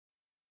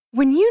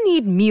When you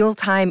need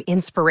mealtime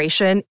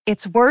inspiration,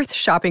 it's worth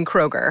shopping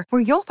Kroger,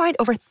 where you'll find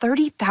over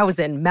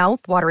 30,000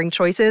 mouth-watering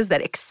choices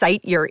that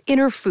excite your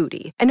inner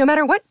foodie. And no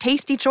matter what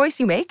tasty choice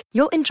you make,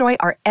 you'll enjoy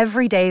our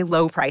everyday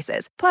low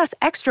prices, plus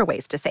extra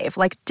ways to save,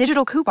 like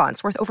digital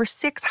coupons worth over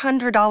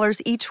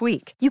 $600 each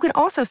week. You can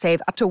also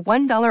save up to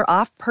 $1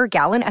 off per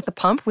gallon at the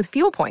pump with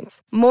fuel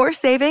points. More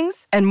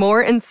savings and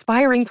more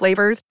inspiring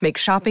flavors make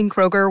shopping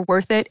Kroger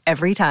worth it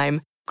every time.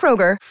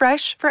 Kroger,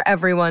 fresh for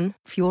everyone.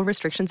 Fuel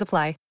restrictions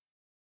apply.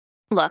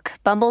 Look,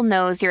 Bumble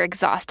knows you're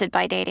exhausted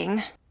by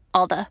dating.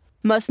 All the,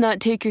 must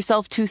not take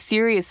yourself too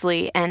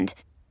seriously, and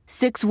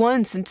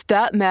 6'1" since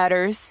that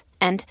matters,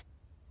 and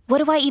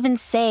what do I even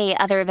say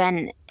other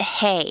than,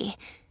 hey?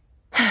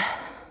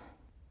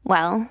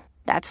 Well,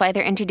 that's why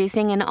they're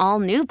introducing an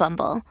all-new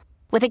Bumble,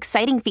 with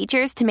exciting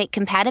features to make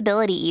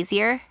compatibility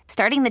easier,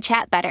 starting the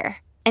chat better,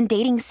 and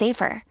dating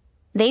safer.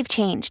 They've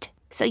changed,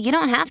 so you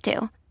don't have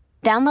to.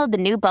 Download the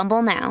new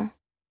Bumble now.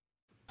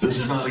 This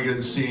is not a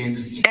good scene.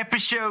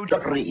 Episode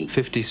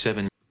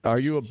 57. Are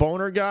you a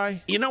boner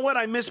guy? You know what?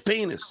 I miss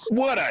penis.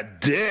 What a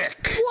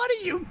dick. What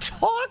are you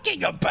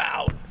talking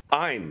about?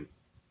 I'm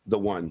the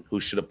one who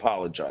should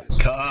apologize.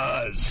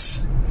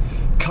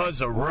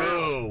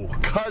 Cuzaroo.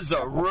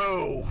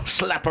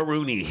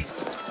 Slapperoonie.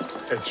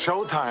 It's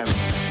showtime.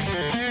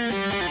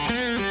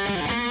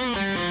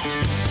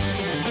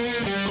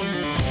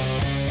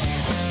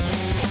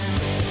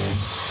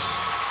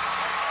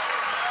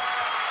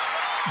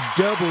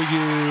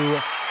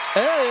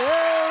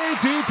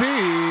 WATP.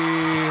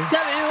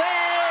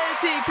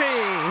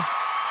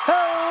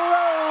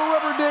 Hello,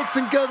 Rubber Dicks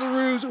and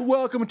Cousin-roos.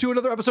 Welcome to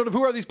another episode of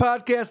Who Are These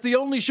Podcasts, the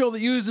only show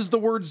that uses the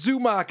word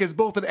Zumach as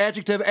both an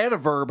adjective and a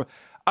verb.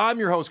 I'm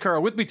your host,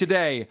 Carl. With me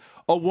today,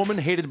 a woman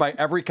hated by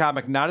every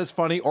comic, not as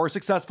funny or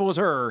successful as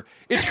her.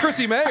 It's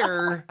Chrissy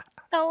Mayer.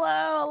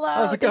 Hello.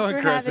 How's it going,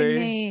 Thanks for Chrissy? having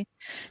me.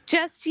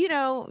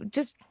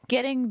 Just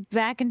getting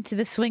back into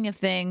the swing of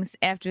things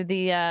after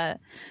the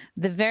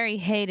very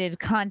hated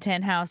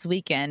Content House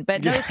weekend.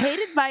 But no, it was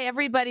hated by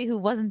everybody who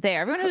wasn't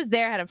there. Everyone who was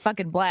there had a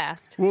fucking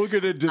blast. We'll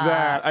get into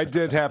that. I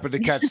did happen to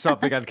catch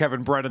something on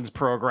Kevin Brennan's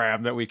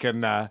program that we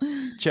can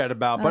chat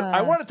about. But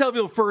I want to tell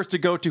people first to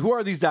go to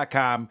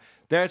whoarethese.com.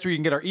 That's where you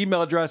can get our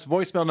email address,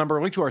 voicemail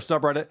number, link to our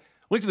subreddit,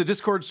 link to the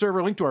Discord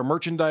server, link to our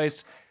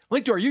merchandise,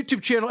 link to our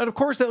YouTube channel, and of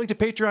course that link to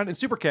Patreon and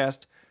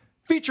Supercast,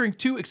 featuring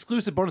 2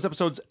 exclusive bonus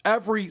episodes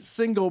every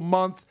single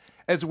month,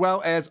 as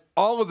well as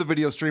all of the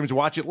video streams.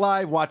 Watch it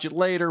live, watch it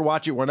later,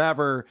 watch it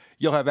whenever.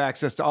 You'll have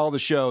access to all the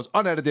shows,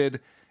 unedited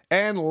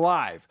and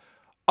live.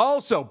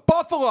 Also,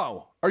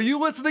 Buffalo! Are you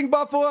listening,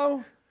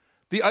 Buffalo?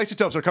 The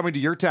Isotopes are coming to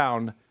your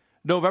town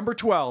November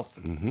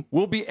 12th.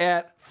 We'll be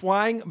at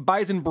Flying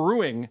Bison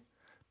Brewing,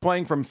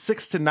 playing from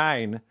 6 to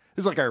 9.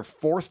 This is like our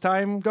 4th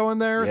time going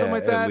there or something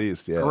like that. At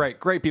least, yeah.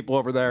 Great people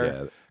over there.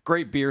 Yeah.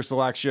 Great beer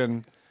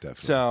selection.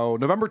 Definitely. So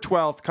November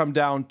 12th, come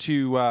down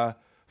to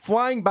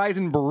Flying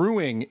Bison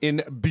Brewing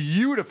in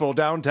beautiful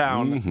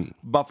downtown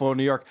Buffalo,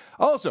 New York.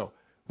 Also,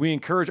 we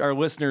encourage our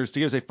listeners to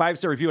give us a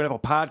 5-star review on Apple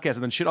Podcasts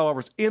and then shit all over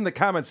us in the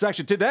comments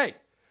section. Today,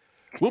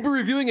 we'll be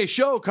reviewing a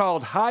show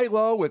called High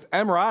Low with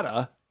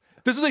Emrata.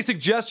 This is a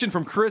suggestion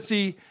from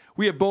Chrissy.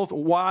 We have both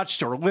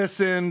watched or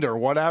listened or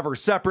whatever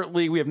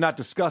separately. We have not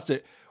discussed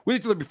it with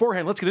each other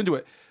beforehand. Let's get into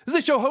it. This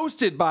is a show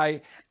hosted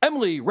by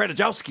Emily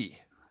Ratajkowski.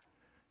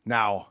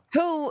 Now,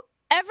 Who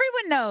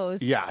everyone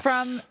knows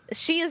Yes.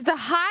 she is the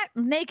hot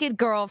naked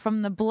girl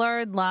from the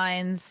Blurred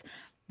Lines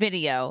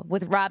video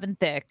with Robin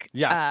Thicke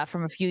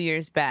from a few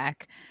years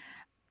back.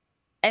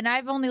 And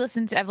I've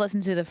listened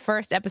to the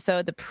first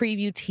episode, the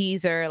preview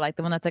teaser, like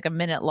the one that's like a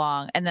minute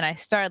long, and then I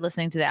started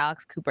listening to the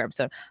Alex Cooper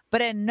episode.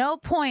 But at no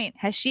point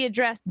has she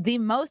addressed the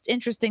most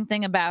interesting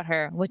thing about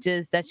her, which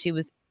is that she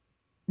was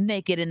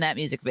naked in that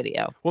music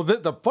video. well,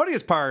 the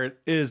funniest part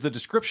is the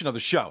description of the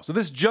show. So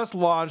this just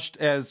launched,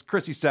 as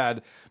Chrissy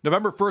said.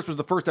 November 1st was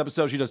the first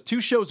episode. She does 2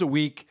 shows a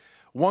week.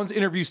 One's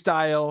interview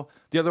style.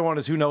 The other one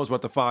is who knows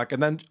what the fuck.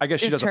 And then I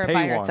guess she It's does a her pay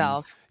by one.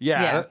 herself.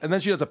 Yeah. And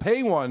then she does a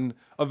pay one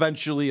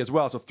eventually as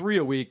well. So 3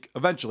 a week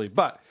eventually.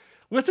 But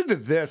listen to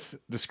this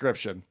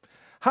description.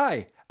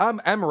 Hi, I'm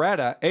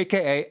Emrata,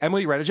 a.k.a.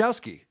 Emily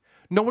Ratajkowski.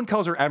 No one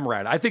calls her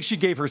Emrata. I think she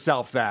gave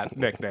herself that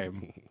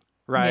nickname,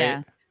 right?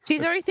 Yeah.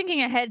 She's already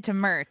thinking ahead to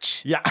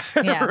merch. Yeah,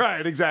 Yeah.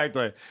 right,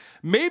 exactly.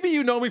 Maybe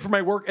you know me from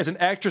my work as an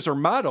actress or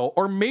model,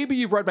 or maybe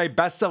you've read my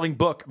best-selling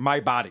book, My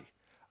Body.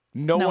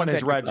 No one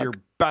has read your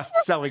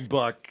best-selling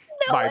book,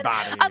 My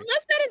Body.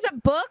 Unless that is a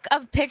book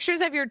of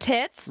pictures of your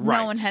tits, Right.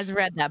 no one has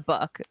read that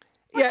book.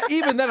 Yeah,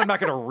 even then, I'm not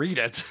going to read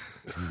it.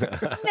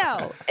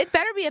 No, it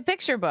better be a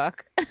picture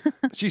book.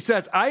 She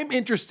says, I'm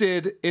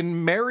interested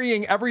in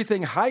marrying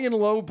everything high and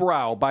low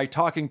brow by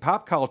talking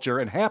pop culture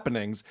and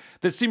happenings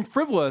that seem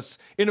frivolous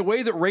in a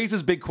way that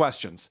raises big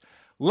questions.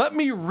 Let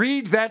me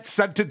read that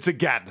sentence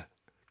again,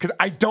 because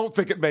I don't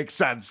think it makes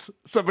sense.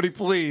 Somebody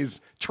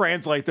please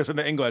translate this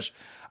into English.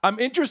 I'm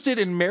interested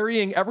in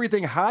marrying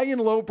everything high and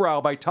low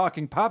brow by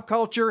talking pop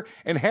culture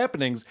and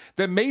happenings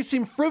that may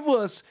seem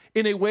frivolous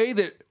in a way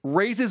that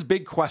raises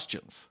big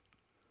questions.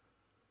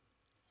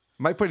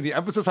 Am I putting the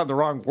emphasis on the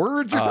wrong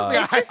words or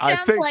something? I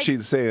think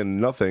she's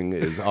saying nothing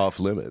is off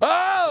limits.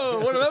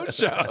 Oh, one of those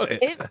shows.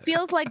 It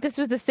feels like this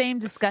was the same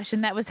discussion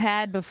that was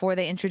had before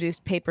they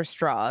introduced paper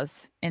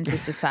straws into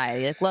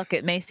society. Like, look,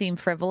 it may seem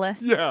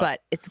frivolous,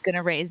 but it's going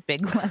to raise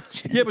big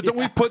questions. Yeah, but don't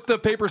we put the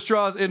paper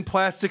straws in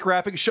plastic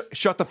wrapping?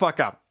 Shut the fuck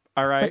up.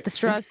 All right. But the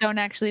straws don't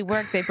actually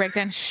work. They break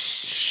down.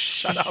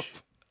 Shut up.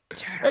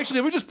 Actually,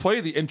 let me just play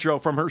the intro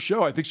from her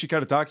show. I think she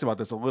kind of talks about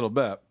this a little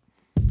bit.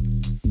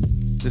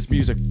 This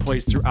music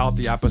plays throughout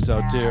the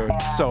episode, too.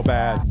 It's so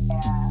bad.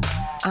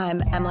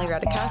 I'm Emily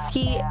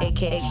Radikowski,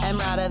 a.k.a.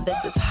 Emrata.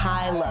 This is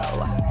High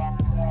Low.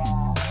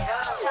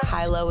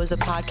 High Low is a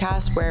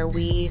podcast where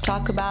we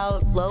talk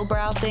about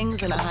lowbrow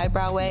things in a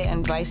highbrow way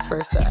and vice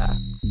versa.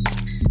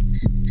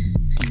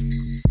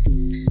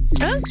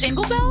 Are those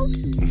jingle bells?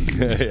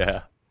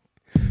 Yeah.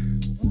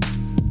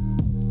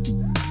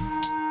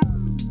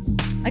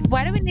 Like,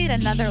 why do we need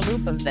another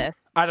loop of this?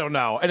 I don't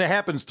know. And it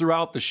happens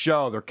throughout the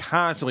show. They're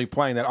constantly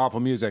playing that awful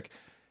music.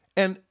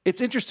 And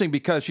it's interesting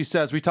because she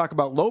says we talk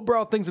about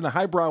lowbrow things in a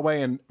highbrow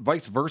way and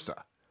vice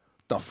versa.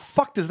 The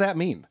fuck does that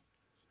mean?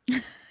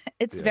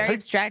 It's very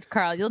abstract,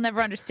 Carl. You'll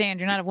never understand.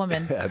 You're not a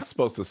woman. Yeah, it's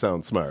supposed to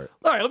sound smart.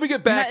 All right, let me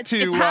get back to...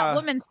 It's hot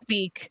women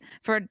speak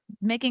for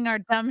making our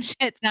dumb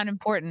shit sound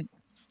important.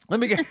 Let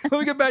me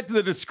get back to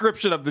the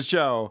description of the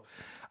show.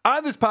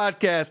 On this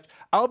podcast,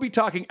 I'll be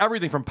talking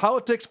everything from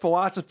politics,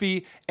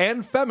 philosophy,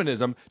 and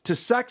feminism to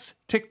sex,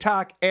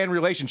 TikTok, and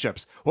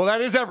relationships. Well, that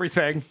is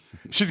everything.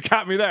 She's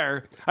got me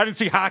there. I didn't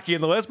see hockey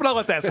in the list, but I'll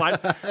let that slide.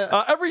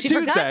 Every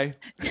Tuesday.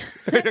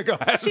 Go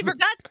ahead. She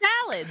forgot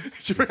salads.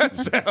 She forgot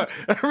salads.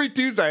 Every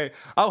Tuesday,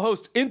 I'll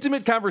host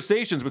intimate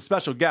conversations with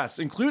special guests,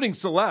 including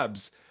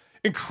celebs,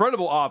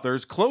 incredible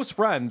authors, close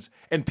friends,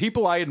 and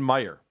people I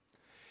admire.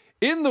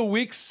 In the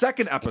week's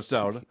second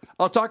episode,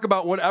 I'll talk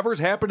about whatever's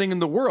happening in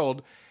the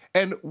world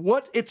and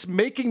what it's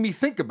making me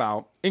think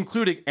about,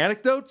 including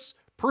anecdotes,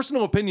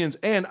 personal opinions,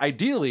 and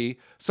ideally,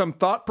 some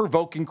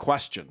thought-provoking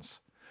questions.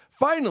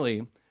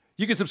 Finally,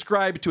 you can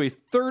subscribe to a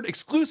third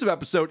exclusive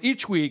episode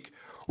each week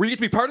where you get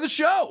to be part of the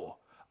show.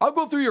 I'll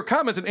go through your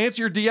comments and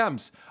answer your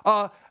DMs.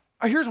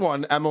 Here's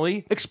one,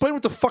 Emily. Explain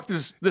what the fuck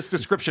this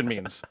description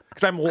means,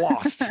 because I'm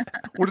lost.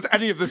 What does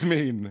any of this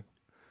mean?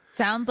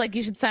 Sounds like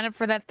you should sign up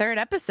for that third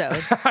episode.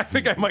 I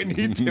think I might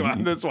need to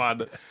on this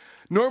one.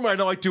 Normally, I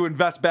don't like to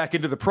invest back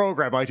into the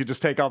program. I like to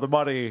just take all the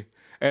money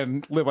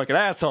and live like an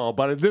asshole.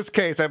 But in this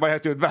case, I might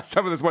have to invest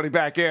some of this money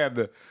back in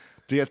to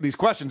get these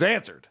questions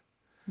answered.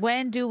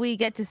 When do we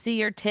get to see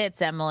your tits,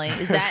 Emily?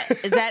 Is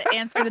that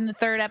answered in the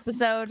third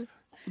episode?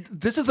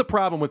 This is the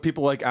problem with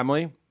people like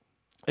Emily,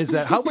 is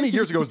that how many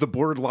years ago was the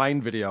Blurred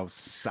Line video?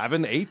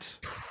 7, 8?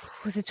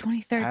 Was it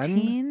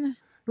 2013?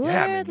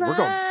 Yeah,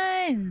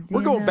 I mean,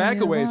 we're going back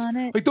a ways.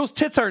 Like, those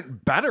tits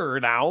aren't better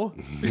now,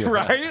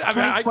 right? I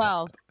mean,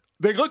 2012.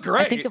 They look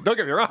great. Don't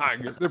get me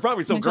wrong. They're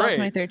probably so great.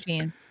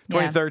 2013.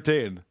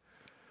 2013. Yeah.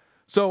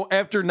 So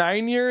after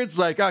 9 years,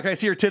 like, oh, can I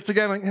see your tits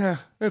again? Like, yeah,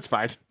 it's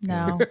fine.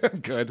 No.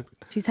 I'm good.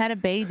 She's had a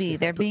baby.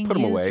 They're being Put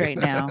 'em used away. right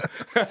now.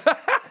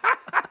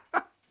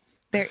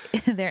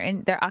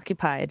 They're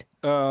occupied.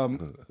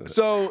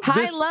 So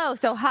low.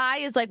 So high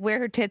is like where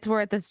her tits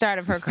were at the start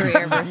of her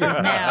career versus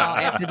now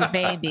after the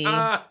baby.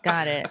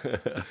 Got it.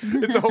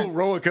 It's a whole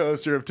roller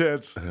coaster of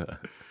tits.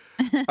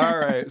 All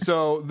right.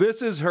 So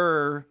this is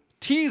her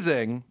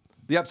teasing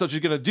the episode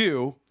she's going to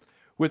do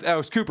with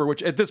Alex Cooper,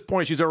 which at this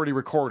point she's already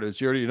recorded.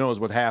 She already knows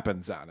what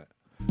happens on it.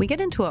 We get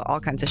into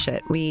all kinds of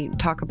shit. We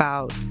talk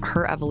about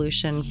her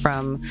evolution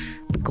from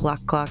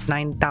Gluck Gluck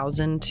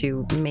 9000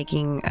 to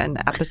making an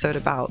episode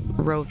about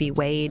Roe v.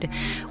 Wade.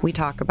 We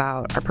talk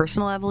about our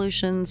personal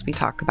evolutions. We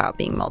talk about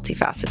being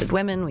multifaceted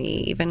women. We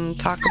even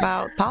talk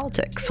about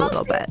politics a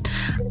little bit.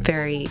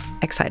 Very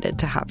excited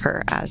to have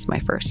her as my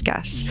first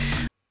guest.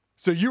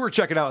 So you were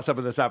checking out some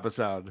of this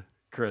episode,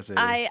 Chrissy.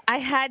 I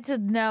had to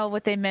know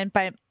what they meant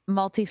by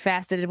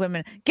multifaceted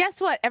women.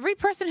 Guess what? Every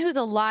person who's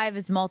alive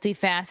is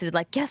multifaceted.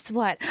 Like, guess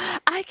what?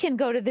 I can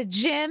go to the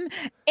gym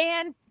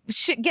and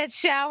get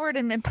showered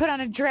and put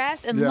on a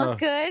dress and look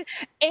good,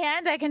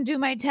 and I can do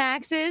my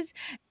taxes,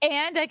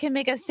 and I can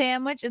make a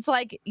sandwich. It's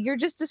like you're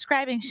just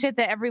describing shit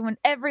that everyone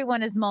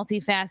is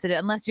multifaceted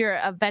unless you're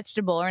a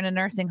vegetable or in a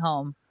nursing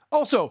home.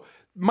 Also,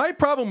 my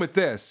problem with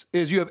this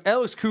is you have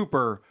Alex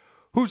Cooper,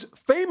 who's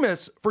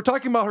famous for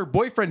talking about her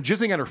boyfriend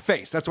jizzing on her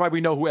face. That's why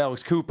we know who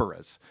Alex Cooper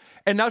is.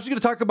 And now she's going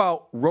to talk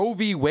about Roe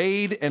v.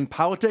 Wade and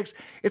politics.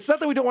 It's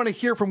not that we don't want to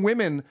hear from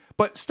women,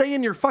 but stay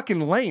in your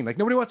fucking lane. Like,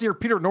 nobody wants to hear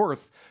Peter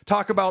North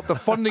talk about the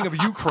funding of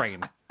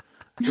Ukraine,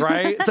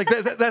 right? It's like,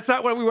 that's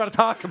not what we want to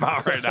talk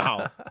about right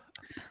now.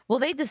 Well,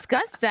 they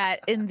discussed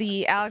that in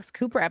the Alex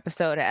Cooper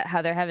episode,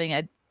 how they're having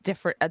a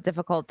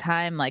difficult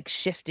time, like,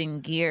 shifting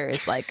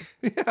gears. Like,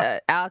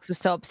 Alex was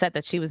so upset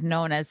that she was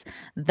known as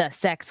the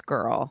sex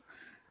girl.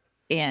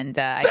 And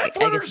that's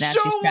what her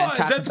show was.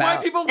 That's why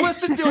people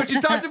listen to it. She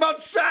talked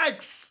about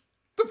sex.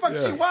 The fuck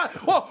she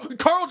want? Well,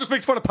 Carl just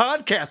makes fun of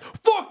podcasts.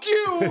 Fuck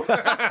you.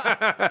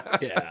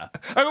 Yeah.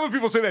 I know when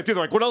people say that too.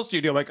 They're like, what else do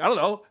you do? I'm like, I don't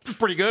know. This is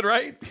pretty good,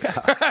 right? Yeah.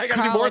 I got to do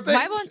Carl, more like, things.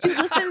 why won't you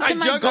listen to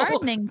my juggle.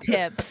 gardening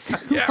tips?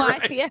 Yeah, Why?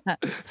 right. Yeah.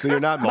 So you're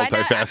not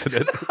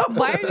multifaceted.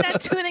 Why are you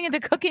not tuning into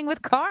Cooking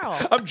with Carl?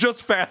 I'm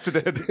just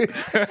faceted.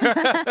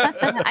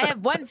 I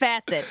have one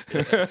facet.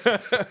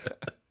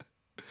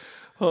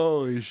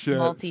 Holy shit.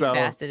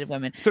 Multifaceted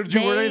women. So did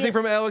you learn anything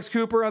from Alex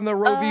Cooper on the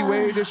Roe v.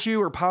 Wade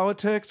issue or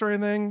politics or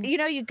anything? You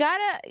know, you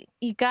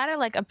gotta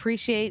like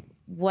appreciate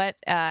what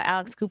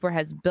Alex Cooper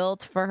has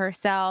built for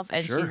herself,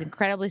 and she's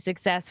incredibly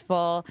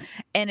successful.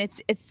 And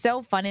it's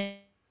so funny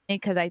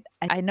because I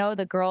know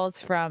the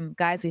girls from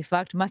Guys We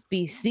Fucked must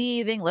be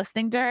seething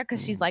listening to her,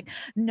 because she's like,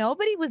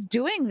 nobody was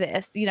doing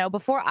this. You know,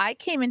 before I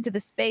came into the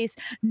space,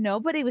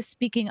 nobody was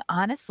speaking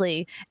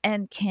honestly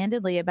and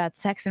candidly about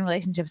sex and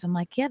relationships. I'm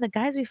like, yeah, the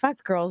Guys We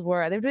Fucked girls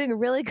were. They're doing a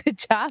really good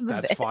job of it.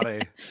 That's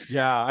funny.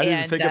 Yeah, I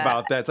didn't think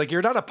about that. It's like,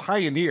 you're not a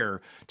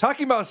pioneer.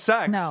 Talking about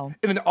sex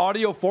in an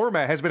audio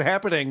format has been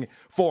happening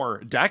for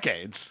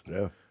decades.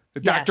 Yeah.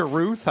 Dr.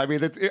 Ruth, I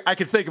mean, I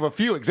can think of a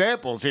few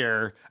examples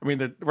here. I mean,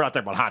 we're not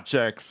talking about hot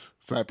chicks,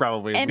 so that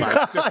probably is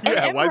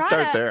why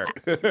start there?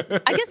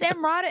 I guess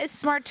Emrata is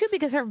smart too,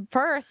 because her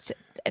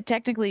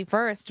technically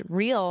first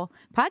real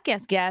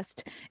podcast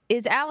guest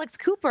is Alex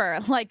Cooper.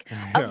 Like,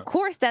 of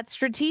course, that's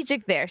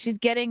strategic there. She's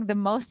getting the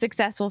most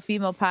successful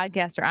female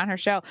podcaster on her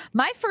show.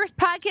 My first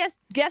podcast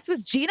guest was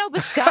Gino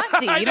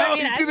Bisconti. I know.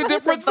 You see the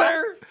difference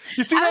there?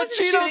 You see that,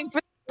 Gino?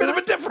 Bit of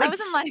a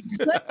difference.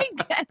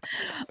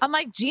 I'm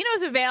like,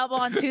 Gino's available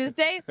on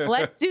Tuesday.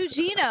 Let's do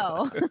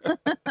Gino.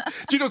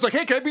 Gino's like,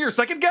 hey, can I be your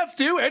second guest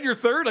too? And your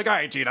third? Like, all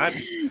right, Gino,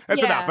 that's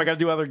enough. I got to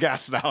do other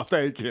guests now.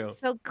 Thank you.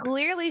 So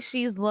clearly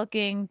she's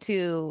looking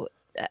to,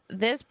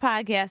 this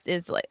podcast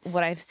is like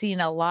what I've seen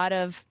a lot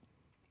of,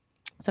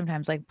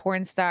 sometimes like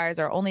porn stars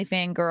or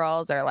OnlyFans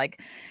girls, or like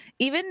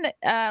even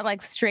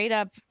like straight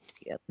up,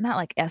 not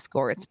like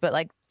escorts, but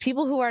like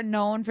people who are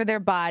known for their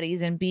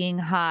bodies and being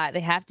hot.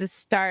 They have to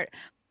start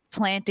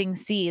planting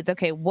seeds.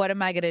 Okay, what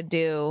am I going to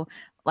do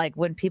like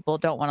when people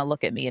don't want to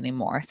look at me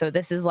anymore? So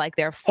this is like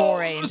their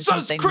foray into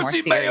something more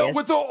serious. Chrissy Mayo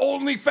with the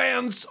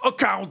OnlyFans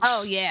account.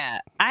 Oh yeah,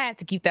 I have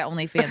to keep that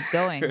OnlyFans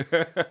going.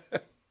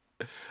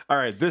 All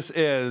right, this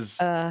is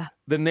the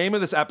name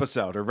of this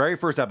episode, or very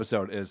first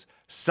episode, is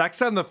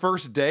Sex on the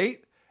First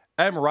Date?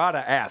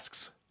 Emrata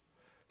Asks.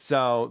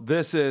 So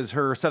this is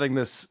her setting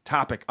this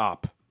topic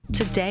up.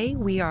 Today,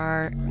 we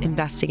are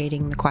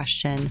investigating the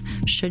question,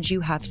 should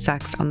you have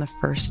sex on the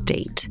first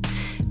date?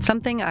 It's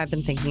something I've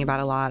been thinking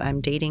about a lot.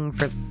 I'm dating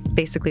for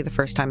basically the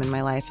first time in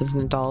my life as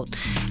an adult.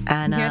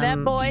 And hear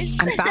that, boys?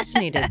 I'm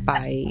fascinated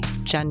by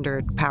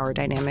gendered power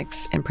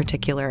dynamics in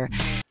particular.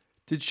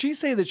 Did she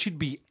say that she'd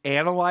be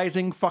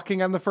analyzing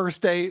fucking on the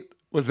first date?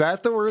 Was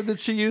that the word that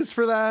she used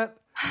for that?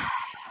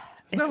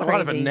 There's not a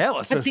lot of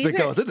analysis that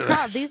goes into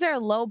this. These are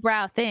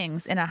lowbrow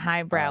things in a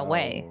highbrow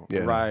way.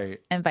 Yeah.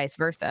 Right. And vice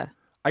versa.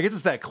 I guess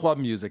it's that club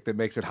music that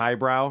makes it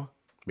highbrow.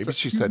 Maybe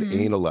she said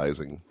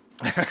analyzing.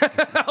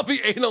 I'll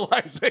be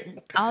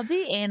analyzing. I'll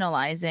be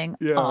analyzing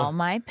all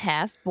my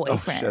past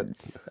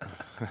boyfriends.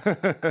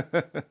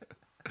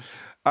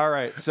 All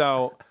right.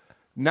 So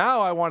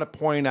now I want to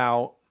point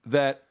out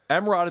that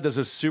Emrata does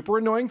a super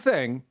annoying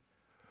thing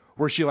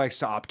where she likes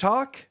to up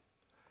talk,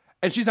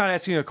 and she's not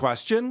asking a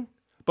question,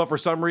 but for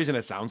some reason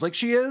it sounds like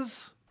she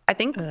is. I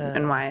think,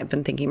 and why I've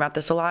been thinking about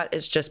this a lot,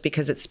 is just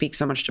because it speaks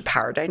so much to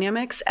power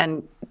dynamics,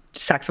 and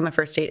sex on the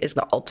first date is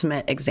the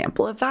ultimate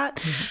example of that,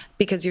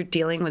 because you're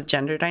dealing with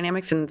gender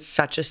dynamics in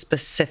such a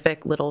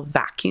specific little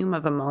vacuum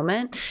of a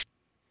moment.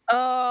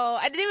 Oh,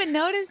 I didn't even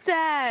notice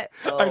that.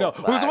 I know.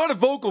 There's a lot of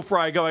vocal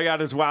fry going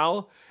on as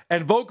well.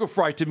 And vocal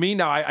fry, to me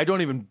now, I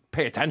don't even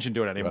pay attention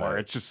to it anymore. Right.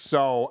 It's just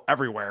so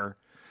everywhere.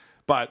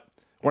 But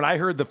when I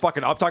heard the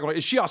fucking up talking,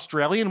 is she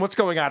Australian? What's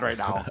going on right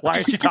now? Why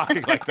is she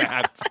talking like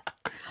that?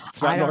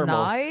 It's not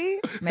normal. Know.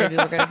 Maybe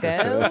we're going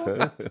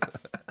to go.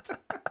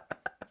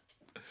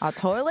 Our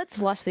toilets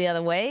flush the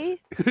other way.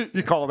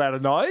 You call that a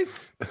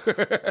knife?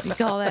 You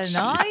call that a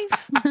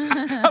knife?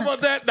 How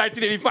about that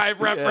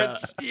 1985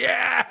 reference?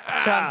 Yeah.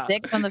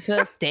 Drumsticks on the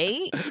first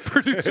date?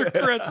 Producer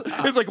Chris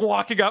is like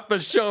walking up the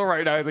show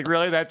right now. He's like,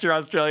 really? That's your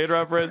Australian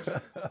reference?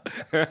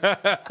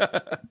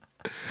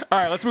 All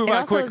right, let's move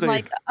on quickly.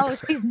 Like, oh,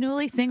 she's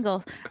newly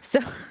single.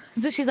 So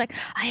she's like,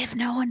 I have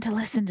no one to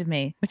listen to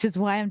me, which is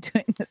why I'm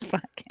doing this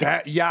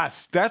podcast.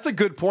 Yes, that's a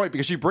good point,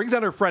 because she brings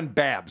on her friend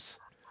Babs.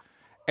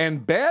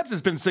 And Babs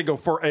has been single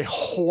for a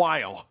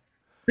while.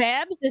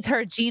 Babs is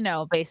her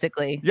Gino,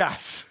 basically.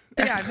 Yes.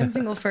 Yeah, I've been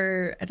single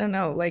for, I don't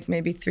know, like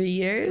maybe 3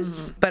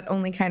 years, but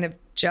only kind of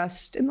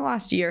just in the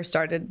last year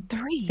started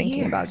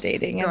thinking about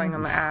dating. Going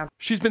on the app.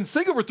 She's been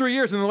single for 3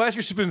 years, and in the last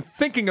year she's been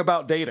thinking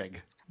about dating.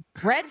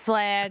 Red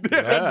flag. Big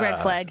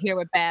red flag here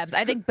with Babs.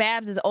 I think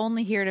Babs is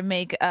only here to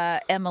make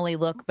Emily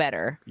look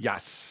better.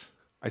 Yes.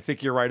 I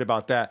think you're right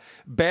about that.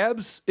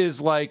 Babs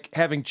is like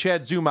having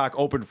Chad Zumock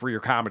open for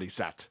your comedy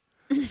set.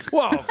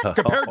 Well,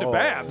 compared to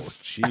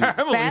Babs,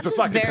 Emily's Babs a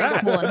fucking was very 10.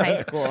 cool in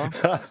high school.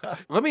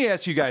 Let me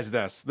ask you guys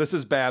this. This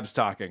is Babs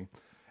talking.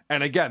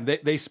 And again,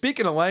 they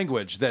speak in a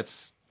language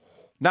that's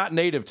not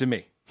native to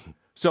me.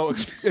 So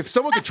if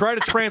someone could try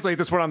to translate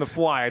this one on the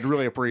fly, I'd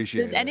really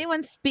appreciate it. Does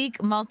anyone speak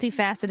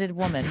multifaceted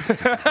woman?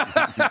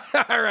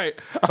 All right.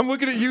 I'm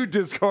looking at you,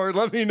 Discord.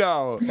 Let me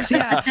know.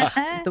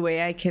 The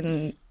way I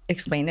can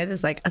explain it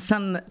is like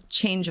some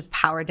change of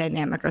power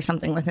dynamic or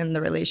something within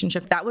the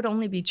relationship. That would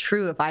only be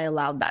true if I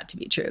allowed that to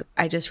be true.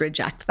 I just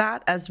reject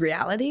that as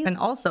reality. And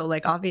also,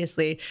 like,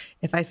 obviously,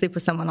 if I sleep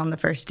with someone on the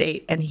first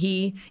date and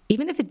he,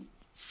 even if it's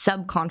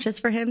subconscious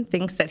for him,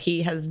 thinks that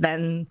he has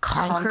then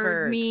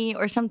conquered me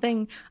or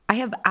something, I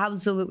have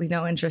absolutely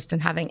no interest in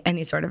having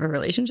any sort of a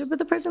relationship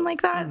with a person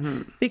like that,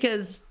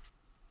 because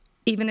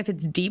even if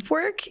it's deep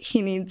work,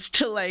 he needs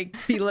to like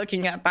be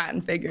looking at that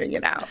and figuring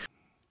it out.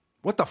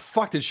 What the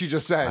fuck did she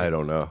just say? I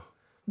don't know.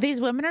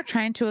 These women are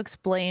trying to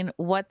explain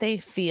what they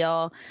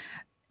feel.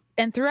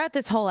 And throughout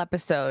this whole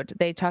episode,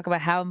 they talk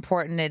about how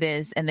important it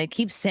is. And they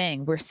keep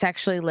saying, we're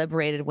sexually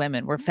liberated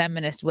women. We're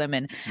feminist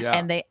women.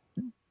 Yeah.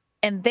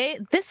 And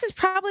this is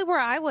probably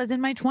where I was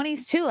in my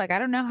 20s too. Like, I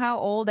don't know how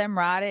old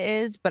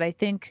Emrata is, but I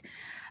think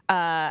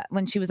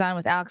when she was on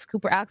with Alex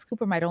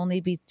Cooper might only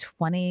be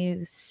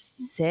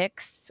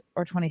 26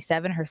 or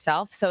 27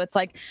 herself. So it's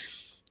like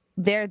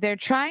they're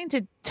trying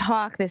to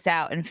talk this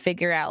out and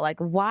figure out, like,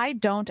 why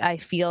don't I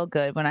feel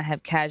good when I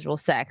have casual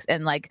sex?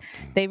 And like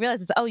they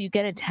realize it's, you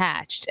get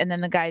attached, and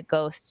then the guy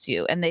ghosts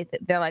you, and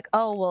they're like,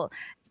 oh well.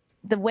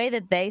 The way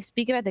that they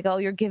speak about it, they go,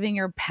 you're giving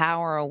your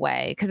power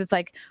away, because it's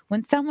like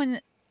when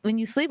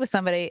you sleep with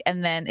somebody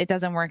and then it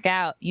doesn't work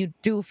out, you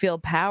do feel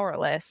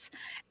powerless.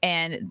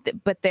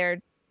 But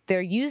they're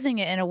using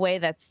it in a way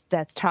that's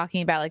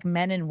talking about like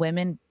men and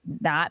women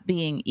not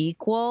being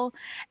equal.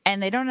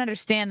 And they don't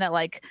understand that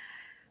like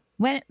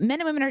when men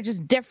and women are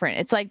just different.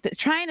 It's like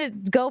trying to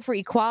go for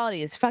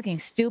equality is fucking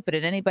stupid.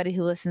 And anybody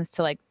who listens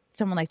to like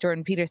someone like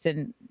Jordan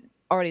Peterson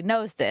already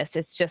knows this.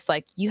 It's just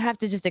like you have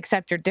to just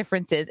accept your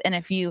differences. And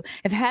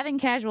if having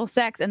casual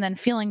sex and then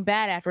feeling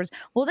bad afterwards,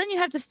 well, then you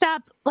have to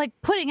stop like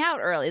putting out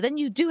early. Then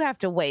you do have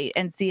to wait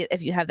and see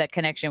if you have that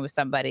connection with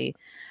somebody.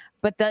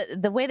 But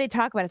the way they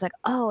talk about it is like,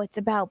 it's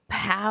about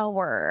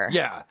power.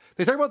 Yeah,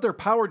 they talk about their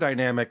power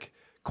dynamic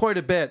quite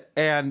a bit,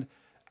 and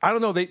I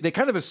don't know, they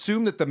kind of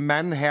assume that the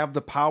men have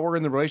the power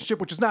in the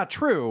relationship, which is not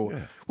true.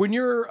 Yeah. When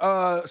you're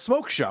a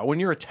smoke show, when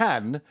you're a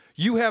 10,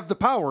 you have the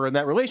power in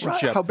that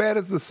relationship. Right. How bad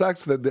is the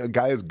sex that the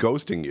guy is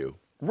ghosting you?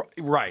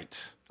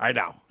 Right. I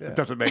know. Yeah. It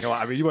doesn't make a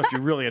lot. I mean, you must be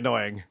really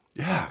annoying.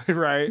 Yeah.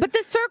 Right. But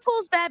the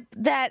circles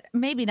that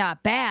maybe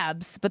not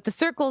Babs, but the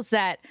circles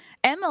that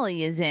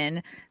Emily is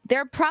in,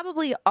 there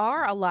probably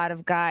are a lot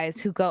of guys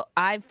who go,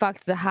 I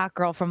fucked the hot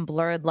girl from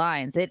Blurred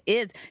Lines.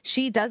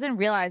 She doesn't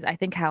realize, I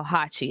think, how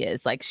hot she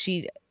is. Like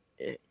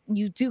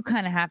you do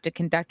kind of have to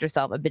conduct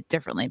yourself a bit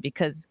differently,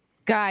 because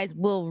guys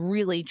will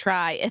really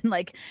try and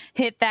like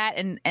hit that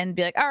and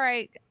be like, all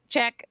right,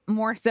 check,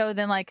 more so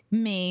than like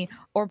me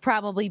or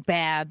probably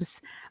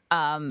Babs.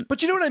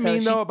 But you know what I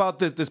mean, though, about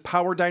this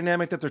power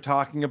dynamic that they're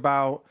talking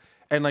about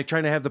and like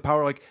trying to have the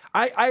power. Like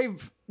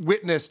I've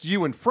witnessed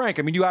you and Frank.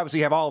 I mean, you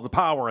obviously have all the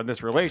power in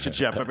this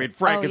relationship. I mean,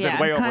 Frank is in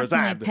way over his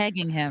head.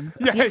 Pegging him.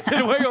 Yeah, he's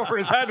in way over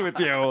his head with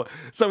you.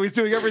 So he's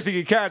doing everything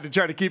he can to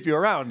try to keep you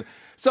around.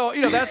 So,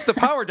 that's the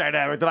power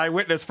dynamic that I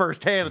witnessed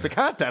firsthand at the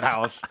Content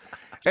House.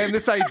 And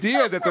this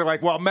idea that they're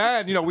like, well,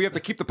 man, we have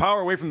to keep the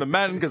power away from the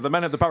men because the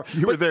men have the power.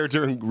 You were there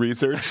doing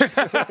research?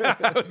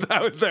 I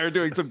was there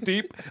doing some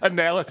deep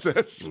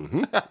analysis.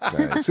 Mm-hmm.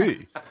 I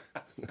see.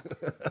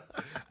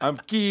 I'm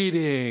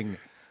kidding.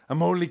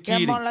 I'm only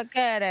kidding. I'm only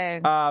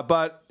kidding.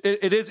 But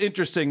it is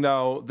interesting,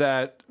 though,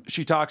 that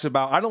she talks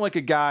about, I don't like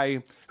a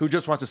guy who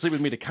just wants to sleep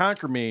with me to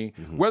conquer me,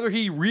 whether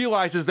he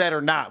realizes that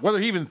or not, whether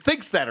he even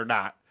thinks that or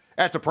not.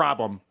 That's a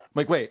problem. I'm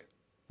like, wait,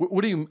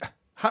 what do you...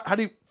 How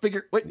do you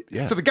figure? Wait,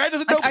 yeah. So the guy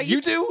doesn't know, but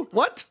you do?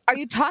 What? Are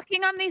you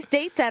talking on these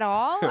dates at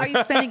all? Are you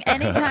spending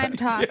any time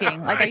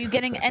talking? Yeah, like, are you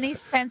getting any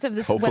sense of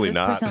this, whether this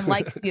person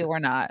likes you or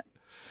not?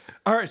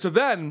 All right, so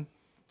then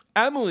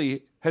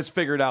Emily has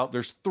figured out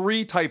there's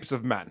 3 types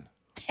of men.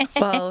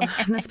 Well,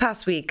 this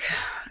past week,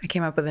 I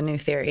came up with a new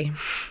theory,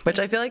 which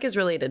I feel like is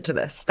related to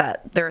this,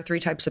 that there are 3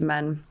 types of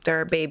men.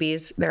 There are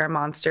babies, there are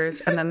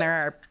monsters, and then there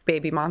are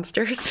baby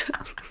monsters.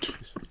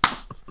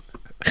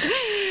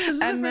 This is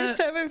the first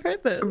time I've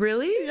heard this.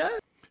 Really? Yeah.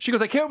 She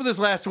goes, I came up with this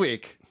last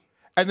week.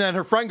 And then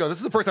her friend goes, this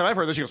is the first time I've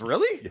heard this. She goes,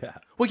 really? Yeah.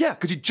 Well, yeah,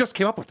 because you just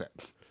came up with it.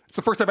 It's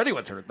the first time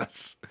anyone's heard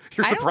this.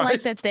 You're surprised? I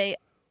don't like that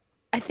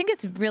I think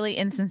it's really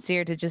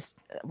insincere to just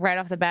right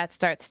off the bat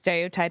start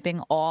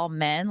stereotyping all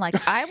men.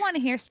 Like, I want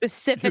to hear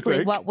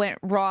specifically what went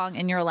wrong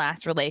in your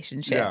last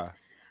relationship. Yeah.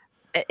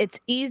 It's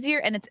easier,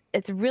 and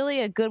it's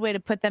really a good way to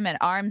put them at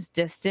arm's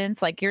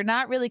distance. Like, you're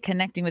not really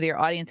connecting with your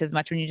audience as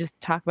much when you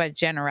just talk about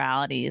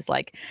generalities.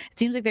 Like, it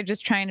seems like they're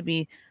just trying to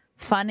be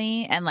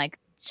funny and like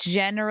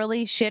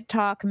generally shit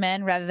talk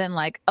men rather than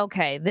like,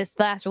 okay, this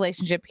last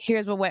relationship,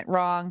 here's what went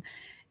wrong.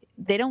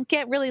 They don't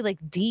get really like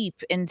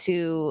deep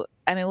into,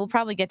 I mean, we'll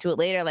probably get to it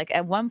later. Like,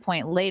 at one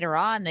point later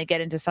on, they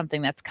get into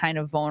something that's kind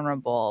of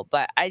vulnerable,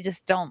 but I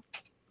just don't.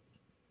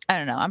 I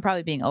don't know. I'm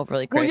probably being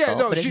overly critical.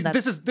 Well, yeah, no.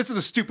 This is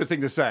a stupid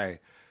thing to say.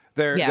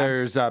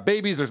 There's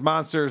babies, there's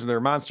monsters, and there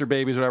are monster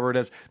babies, whatever it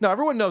is. No,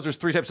 everyone knows there's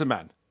 3 types of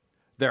men.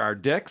 There are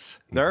dicks,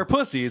 there are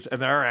pussies,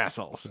 and there are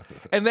assholes.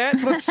 And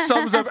that's what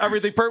sums up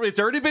everything perfectly. It's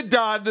already been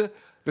done.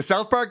 The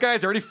South Park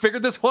guys already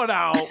figured this one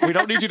out. We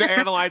don't need you to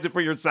analyze it for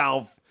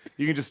yourself.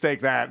 You can just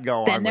take that and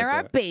go on. Then there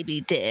are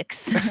baby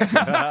dicks. Why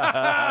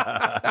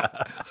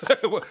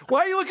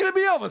are you looking at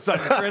me all of a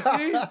sudden,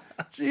 Chrissy?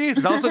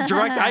 Jeez, also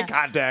direct eye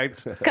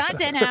contact.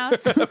 Content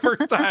house.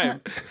 First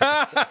time.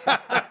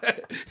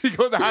 You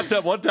go in the hot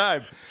tub one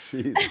time.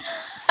 Jeez.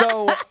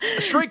 So,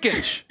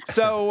 shrinkage.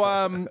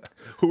 So,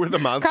 who are the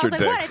monster Carl's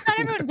like, dicks? what? It's not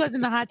everyone goes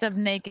in the hot tub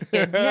naked.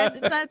 Yes,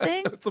 it's that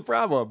thing. That's the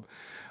problem.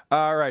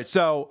 All right,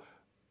 so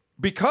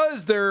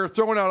because they're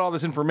throwing out all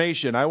this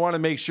information, I want to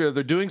make sure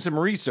they're doing some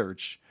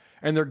research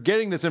and they're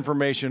getting this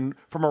information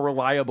from a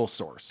reliable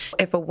source.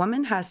 If a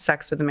woman has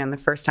sex with a man the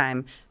first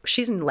time,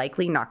 she's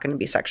likely not going to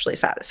be sexually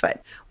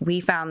satisfied. We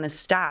found this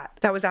stat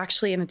that was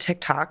actually in a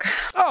TikTok.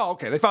 Oh,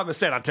 okay. They found the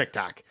stat on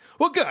TikTok.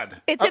 Well, good.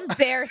 It's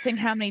embarrassing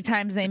how many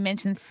times they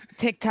mention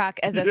TikTok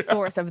as a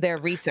source of their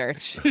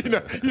research. You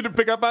didn't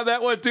pick up on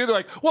that one, too? They're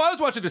like, well, I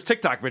was watching this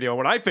TikTok video.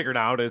 What I figured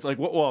out is like,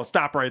 well,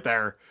 stop right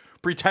there.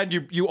 Pretend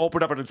you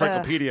opened up an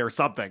encyclopedia or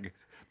something.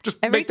 Just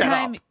Every make that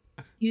time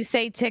up. you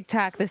say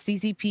TikTok, the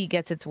CCP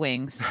gets its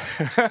wings.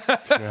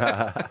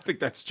 I think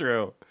that's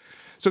true.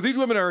 So these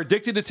women are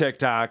addicted to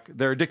TikTok.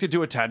 They're addicted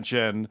to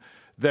attention.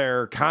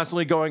 They're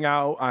constantly going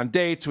out on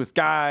dates with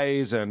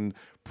guys and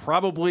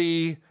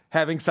probably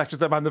having sex with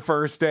them on the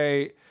first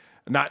date.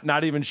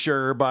 Not even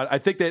sure, but I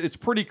think that it's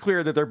pretty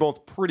clear that they're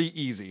both pretty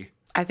easy.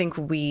 I think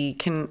we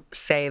can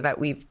say that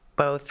we've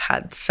both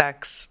had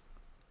sex,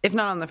 if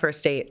not on the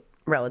first date,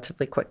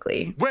 relatively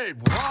quickly. Wait,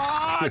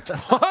 what?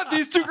 What?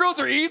 These 2 girls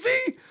are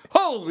easy?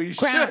 Holy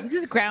shit. This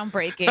is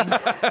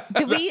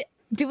groundbreaking.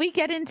 Do we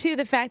get into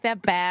the fact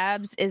that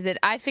Babs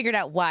I figured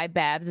out why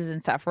Babs is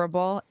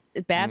insufferable.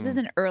 Babs is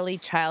an early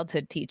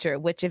childhood teacher,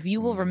 which if you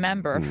will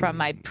remember from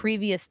my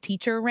previous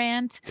teacher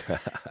rant,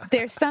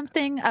 there's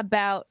something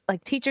about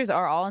like teachers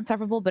are all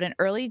insufferable, but an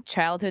early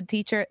childhood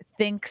teacher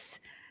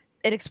thinks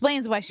it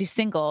explains why she's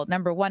single.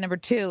 Number 1. Number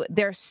 2,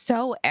 they're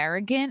so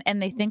arrogant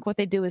and they think what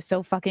they do is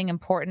so fucking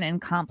important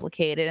and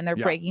complicated. And they're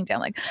breaking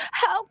down like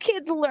how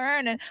kids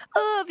learn. And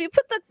if you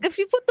put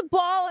the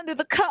ball under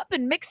the cup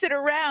and mix it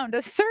around,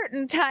 a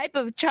certain type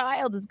of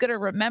child is going to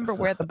remember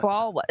where the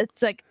ball was.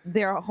 It's like,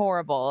 they're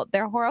horrible.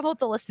 They're horrible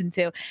to listen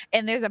to.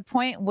 And there's a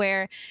point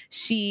where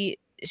she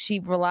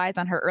relies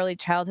on her early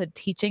childhood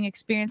teaching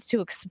experience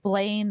to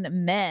explain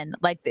men.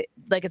 Like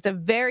it's a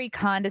very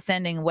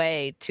condescending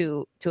way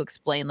to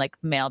explain like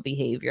male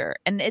behavior,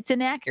 and it's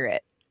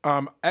inaccurate.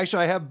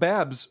 Actually, I have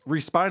Babs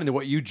responding to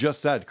what you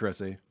just said,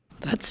 Chrissy.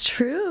 That's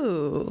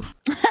true.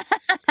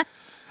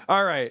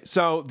 All right.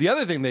 So the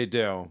other thing they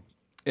do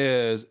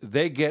is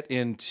they get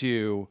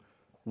into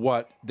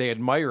what they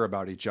admire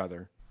about each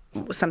other.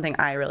 Something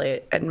I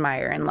really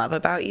admire and love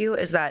about you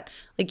is that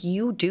like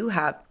you do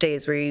have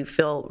days where you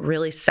feel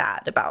really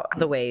sad about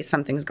the way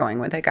something's going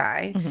with a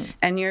guy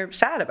and you're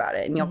sad about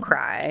it and you'll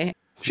cry.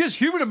 She has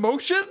human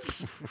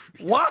emotions?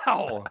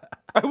 Wow.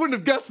 I wouldn't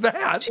have guessed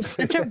that. She's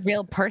such a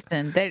real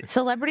person.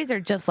 Celebrities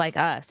are just like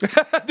us.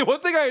 The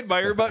one thing I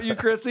admire about you,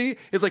 Chrissy,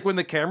 is like when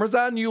the camera's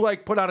on, you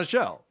like put on a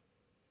show.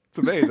 It's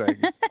amazing.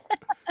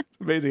 It's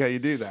amazing how you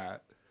do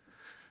that.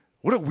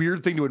 What a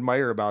weird thing to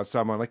admire about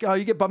someone. Like, oh,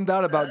 you get bummed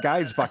out about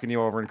guys fucking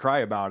you over and cry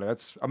about it.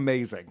 That's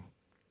amazing.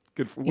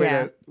 Good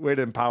way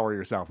to empower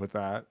yourself with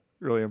that.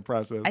 Really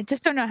impressive. I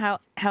just don't know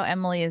how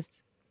Emily is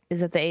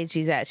at the age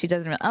she's at. She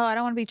doesn't really, I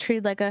don't want to be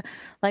treated like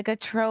a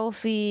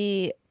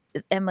trophy.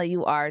 Emily,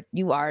 you are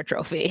a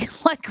trophy.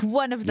 Like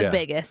one of the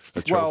biggest.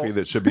 A trophy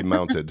that should be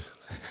mounted.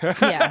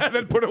 Yeah. And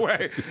then put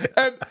away.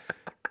 And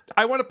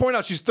I want to point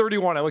out she's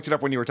 31. I looked it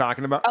up when you were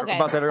talking about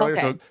that earlier.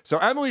 Okay. So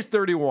Emily's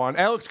 31.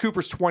 Alex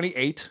Cooper's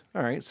 28.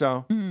 All right.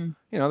 So,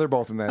 they're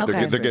both in that.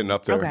 They're getting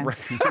up there.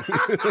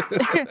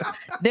 Okay.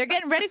 They're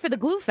getting ready for the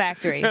glue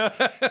factory.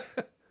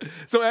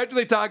 So after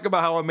they talk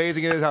about how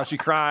amazing it is, how she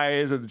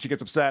cries and she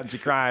gets upset and she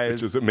cries.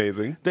 Which is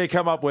amazing. They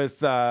come up with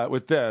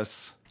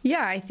this.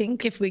 Yeah, I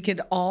think if we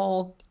could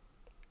all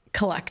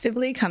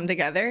collectively come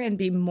together and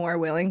be more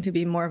willing to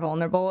be more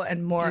vulnerable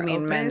and more You mean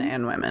open. men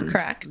and women.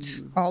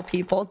 Correct. All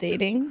people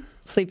dating,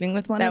 sleeping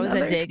with one another. That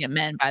was a dig at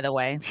men, by the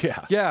way.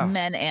 Yeah.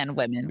 Men and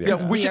women. Yeah,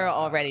 Because we are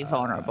already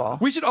vulnerable.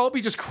 We should all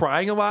be just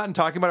crying a lot and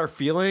talking about our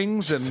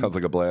feelings. And Sounds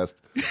like a blast.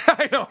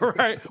 I know,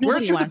 right? We're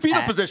in the wants fetal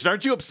that. position.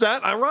 Aren't you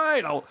upset? All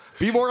right, I'll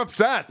be more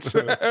upset.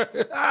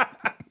 I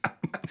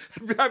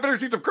better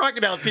see some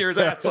crocodile tears,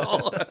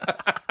 asshole.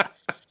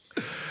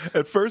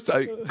 At first,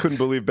 I couldn't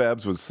believe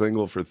Babs was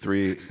single for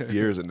 3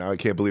 years, and now I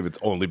can't believe it's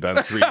only been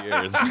 3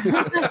 years.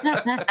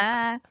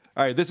 All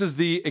right, this is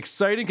the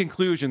exciting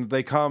conclusion that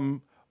they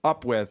come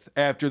up with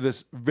after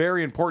this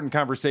very important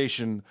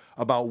conversation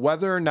about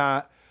whether or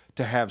not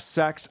to have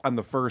sex on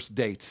the first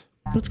date.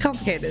 It's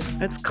complicated.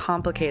 It's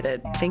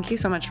complicated. Thank you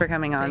so much for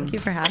coming on. Thank you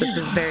for having me.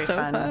 This is very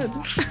fun.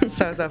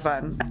 So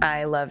fun.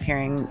 I love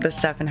hearing this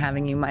stuff and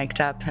having you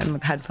mic'd up and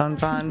with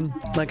headphones on,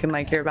 looking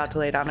like you're about to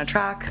lay down a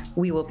track.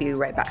 We will be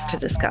right back to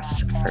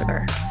discuss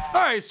further.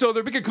 All right, so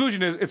their big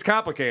conclusion is it's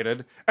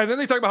complicated. And then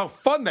they talk about how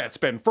fun that's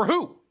been. For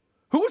who?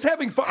 Who was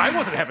having fun? I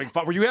wasn't having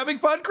fun. Were you having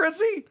fun,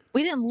 Chrissy?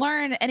 We didn't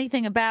learn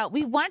anything about.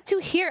 We want to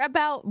hear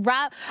about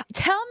Rob.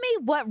 Tell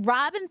me what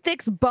Robin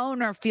Thicke's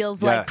boner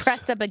feels like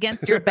pressed up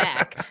against your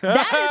back.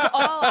 That is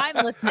all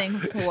I'm listening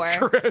for.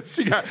 Chris,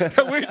 you got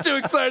way too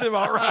excited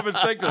about Robin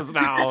Thicke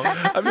now.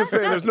 I'm just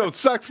saying there's no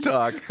sex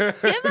talk. Give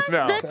us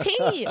the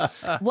tea.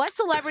 What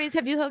celebrities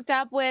have you hooked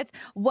up with?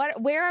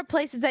 Where are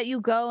places that you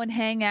go and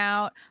hang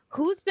out?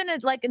 Who's been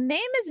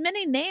name as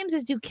many names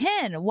as you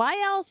can. Why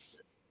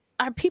else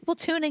are people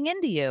tuning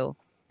into you?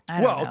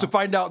 Well, to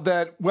find out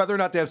that whether or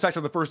not they have sex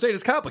on the first date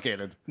is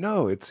complicated.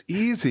 No, it's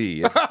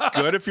easy. It's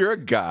good if you're a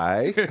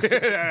guy,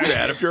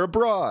 bad if you're a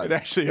broad. It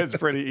actually is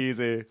pretty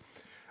easy.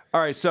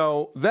 All right,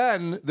 so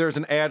then there's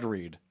an ad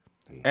read.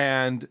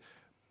 And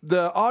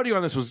the audio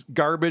on this was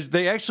garbage.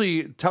 They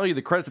actually tell you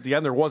the credits at the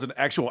end. There was an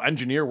actual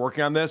engineer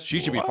working on this. She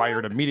should be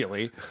fired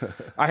immediately.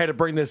 I had to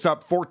bring this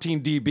up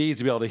 14 dBs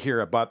to be able to hear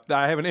it, but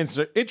I have an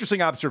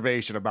interesting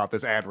observation about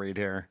this ad read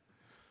here.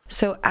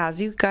 So as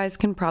you guys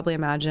can probably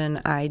imagine,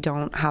 I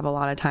don't have a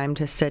lot of time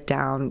to sit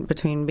down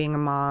between being a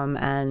mom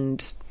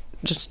and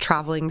just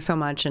traveling so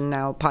much and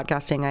now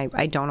podcasting.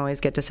 I don't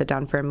always get to sit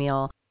down for a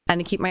meal.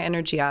 And to keep my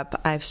energy up,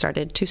 I've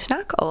started to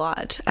snack a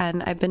lot.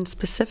 And I've been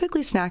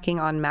specifically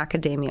snacking on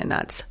macadamia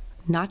nuts.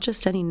 Not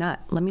just any nut.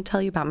 Let me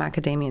tell you about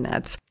macadamia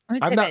nuts.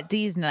 Let me say that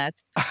D's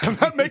nuts. I'm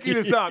not making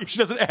this up. She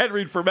does an ad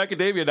read for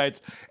macadamia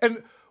nuts.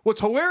 And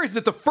what's hilarious is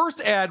that the first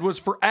ad was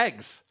for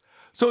eggs.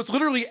 So it's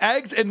literally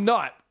eggs and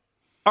nut.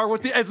 Or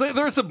with is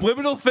there a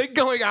subliminal thing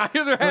going on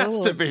here? There has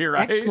to be,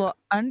 right? Sexual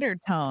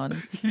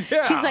undertones.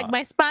 Yeah. She's like,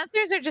 my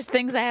sponsors are just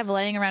things I have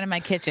laying around in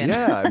my kitchen.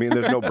 Yeah, I mean,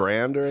 there's no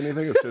brand or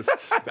anything. It's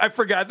just I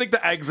forgot. I think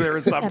the eggs there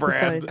is some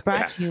brand. This episode is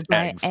brought to you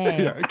by eggs.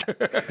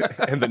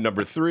 And the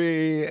number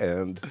 3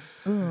 and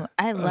Ooh,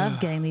 I love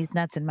getting these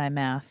nuts in my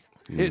mouth.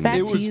 It Back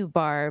to was- you,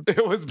 Barb.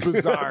 It was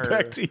bizarre.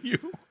 back to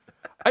you.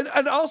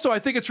 And also, I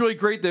think it's really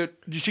great that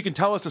she can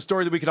tell us a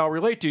story that we can all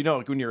relate to. You know,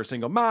 like when you're a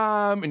single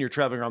mom and you're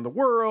traveling around the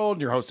world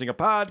and you're hosting a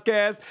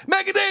podcast.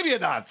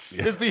 Macadamia nuts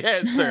is the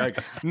answer. Like,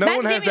 no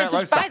one has that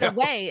lifestyle. By the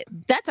way,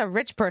 that's a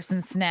rich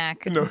person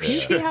snack. No Do you see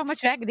shit. how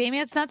much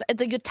macadamia nuts? It's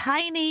like a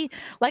tiny,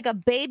 like a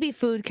baby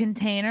food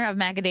container of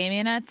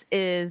macadamia nuts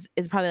is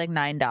probably like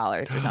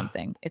 $9 or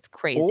something. It's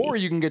crazy. Or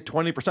you can get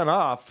 20%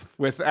 off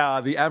with the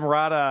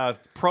Emirata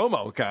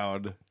promo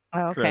code.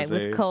 Oh, okay,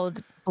 Crazy. with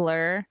code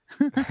BLUR.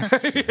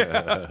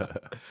 Yeah.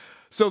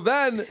 So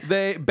then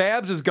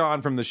Babs is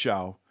gone from the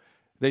show.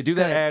 They do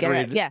that ad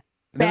read. Yeah.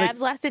 And then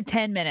Babs lasted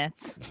 10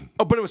 minutes.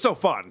 Oh, but it was so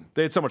fun.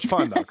 They had so much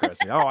fun though,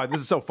 Chrissy. Oh,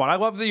 this is so fun. I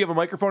love that you have a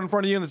microphone in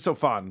front of you and it's so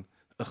fun.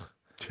 Do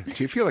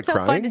you feel like So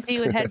crying? fun to see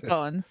you with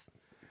headphones.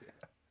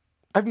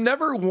 I've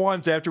never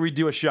once, after we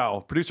do a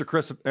show, producer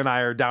Chris and I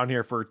are down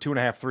here for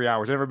 2.5, 3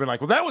 hours. I've never been like,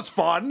 well, that was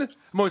fun.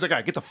 I'm always like, all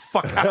right, get the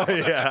fuck out.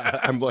 Yeah,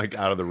 I'm like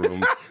out of the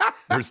room.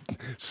 There's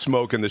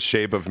smoke in the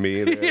shape of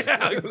me. There.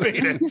 Yeah, like,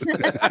 beat it.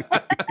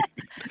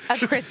 A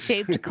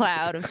Chris-shaped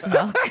cloud of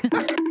smoke.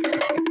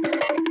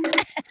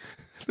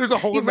 There's a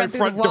hole You in my run through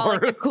front the wall door.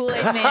 like the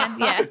Kool-Aid man.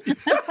 Yeah.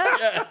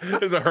 Yeah,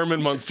 there's a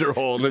Herman Munster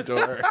hole in the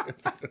door.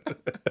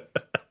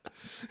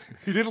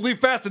 You didn't leave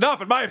fast enough,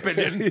 in my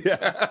opinion.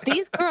 Yeah.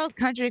 These girls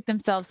contradict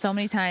themselves so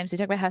many times. They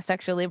talk about how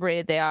sexually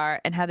liberated they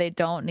are and how they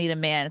don't need a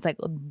man. It's like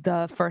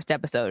the first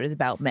episode is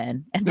about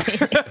men. And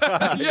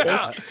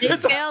Yeah. they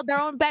failed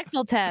their own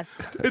Bechdel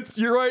test.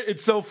 You're right.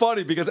 It's so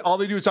funny because all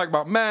they do is talk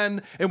about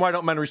men and why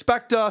don't men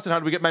respect us and how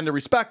do we get men to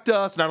respect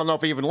us. And I don't know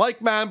if I even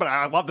like men, but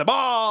I love them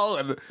all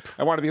and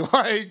I want to be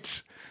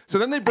liked. So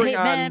then they bring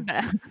I hate on... men,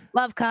 but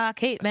love cock,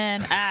 hate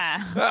men. What's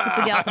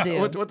a gal to do?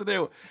 what to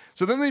do?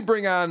 So then they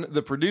bring on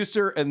the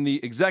producer and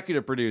the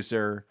executive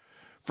producer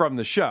from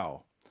the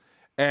show.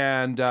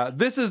 And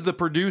this is the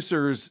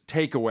producer's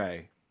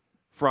takeaway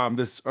from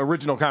this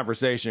original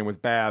conversation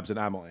with Babs and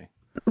Emily.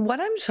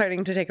 What I'm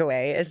starting to take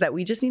away is that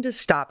we just need to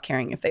stop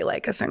caring if they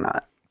like us or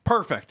not.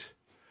 Perfect.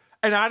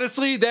 And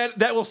honestly, that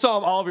will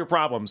solve all of your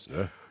problems.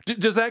 Yeah.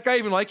 Does that guy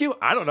even like you?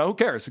 I don't know. Who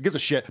cares? Who gives a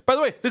shit? By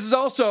the way, this is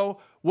also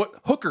what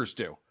hookers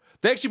do.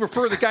 They actually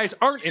prefer that guys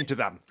aren't into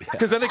them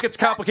because then it gets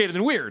complicated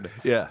and weird.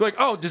 Yeah. They're like,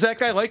 oh, does that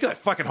guy like you? I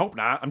fucking hope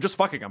not. I'm just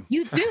fucking him.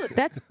 You do.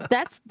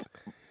 That's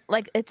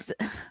like, it's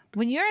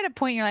when you're at a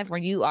point in your life where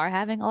you are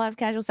having a lot of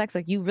casual sex,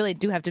 like you really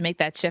do have to make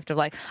that shift of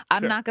like,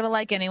 I'm not going to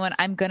like anyone.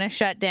 I'm going to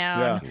shut down.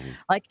 Yeah.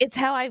 Like it's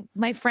how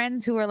my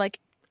friends who are like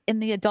in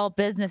the adult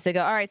business, they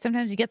go, all right,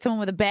 sometimes you get someone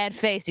with a bad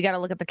face. You got to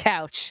look at the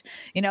couch.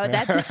 You know,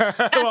 that's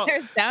Well,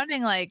 they're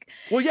sounding like.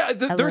 Well, yeah,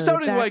 they're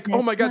sounding like,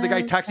 oh my God, the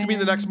guy texted me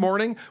the next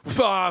morning.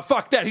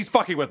 Fuck that. He's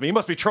fucking with me. He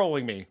must be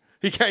trolling me.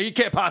 He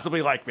can't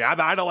possibly like me.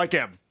 I don't like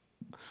him.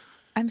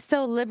 I'm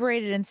so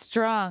liberated and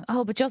strong.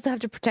 Oh, but you also have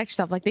to protect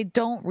yourself. Like they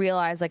don't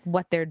realize like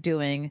what they're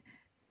doing.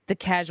 The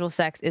casual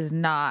sex is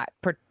not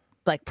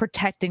like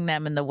protecting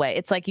them in the way.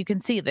 It's like you can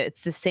see that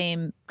it's the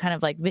same kind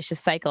of like vicious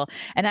cycle.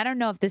 And I don't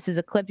know if this is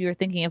a clip you were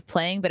thinking of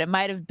playing, but it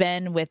might have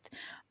been with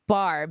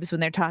Barb's when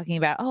they're talking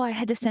about, oh, I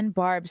had to send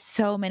Barb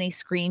so many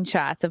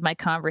screenshots of my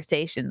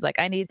conversations. Like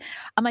I'm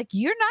like,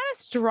 you're not a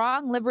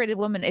strong, liberated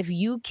woman if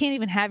you can't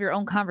even have your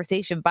own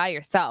conversation by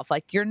yourself.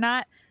 Like you're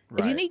not.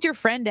 If you need your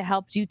friend to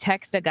help you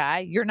text a guy,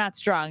 you're not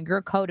strong.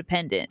 You're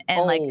codependent.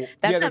 And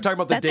they're talking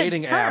about the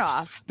dating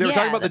apps. They were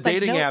talking about the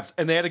dating apps,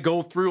 and they had to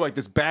go through like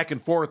this back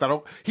and forth.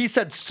 He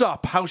said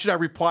sup. How should I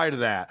reply to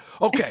that?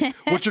 Okay,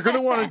 what you're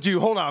gonna want to do?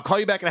 Hold on, I'll call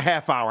you back in a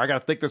half hour. I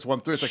gotta think this one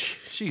through. It's like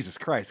Jesus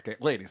Christ, okay,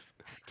 ladies,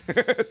 take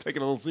it a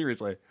little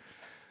seriously.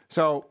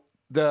 So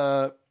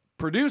the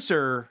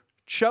producer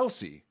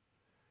Chelsea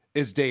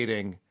is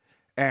dating,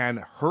 and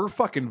her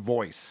fucking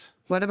voice.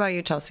 What about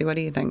you, Chelsea? What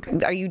do you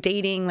think? Are you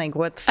dating? Like,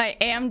 what's... I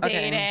am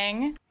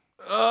dating.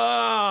 Nails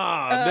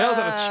on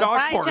a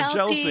chalkboard, bye,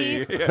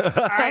 Chelsea.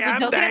 I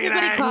am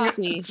dating.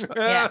 Coffee.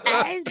 Yeah.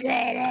 I'm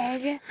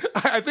dating.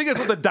 I think that's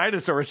what the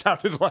dinosaur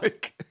sounded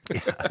like.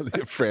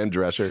 Fran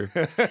Drescher.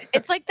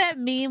 It's like that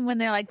meme when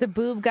they're like the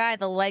boob guy,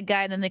 the leg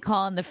guy, and then they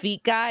call him the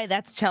feet guy.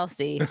 That's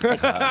Chelsea.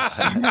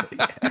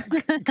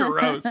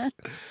 Gross.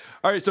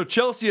 All right, so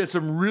Chelsea has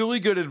some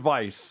really good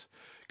advice.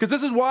 Because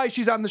this is why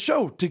she's on the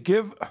show, to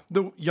give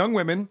the young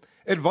women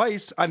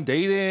advice on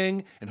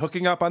dating and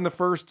hooking up on the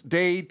first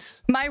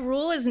date. My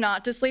rule is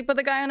not to sleep with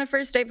a guy on a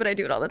first date, but I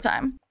do it all the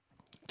time.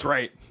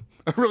 Great.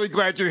 I'm really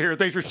glad you're here.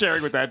 Thanks for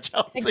sharing with that,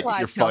 Chelsea. Thanks a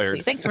lot,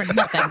 Chelsea. Thanks for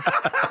nothing.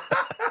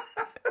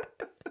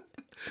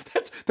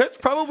 That's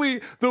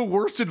probably the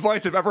worst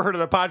advice I've ever heard on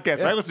the podcast.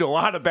 Yeah. I listen to a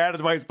lot of bad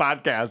advice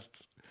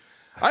podcasts.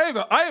 I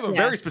have a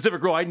very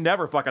specific rule. I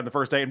never fuck on the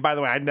first date. And by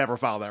the way, I never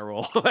follow that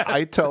rule.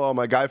 I tell all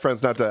my guy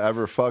friends not to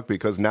ever fuck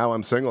because now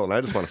I'm single and I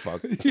just want to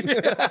fuck.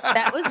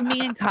 That was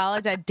me in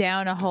college. I'd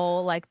down a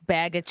whole like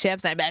bag of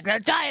chips. I'd be like, the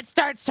diet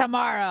starts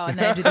tomorrow. And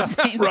then I do the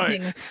same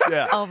thing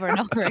over and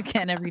over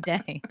again every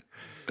day.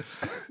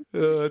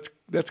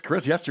 That's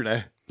Chris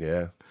yesterday.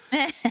 Yeah.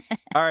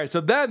 All right. So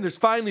then there's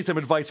finally some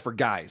advice for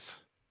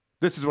guys.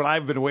 This is what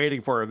I've been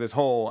waiting for this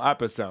whole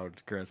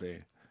episode,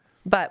 Chrissy.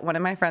 But one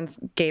of my friends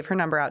gave her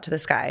number out to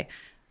this guy.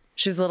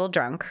 She was a little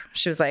drunk.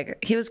 She was like,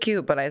 he was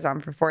cute, but I saw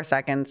him for 4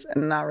 seconds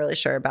and not really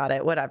sure about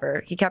it.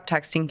 Whatever. He kept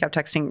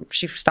texting.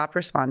 She stopped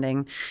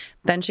responding.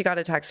 Then she got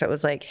a text that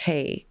was like,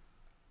 hey,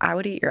 I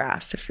would eat your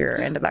ass if you're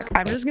into that.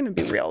 I'm just going to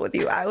be real with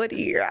you. I would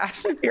eat your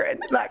ass if you're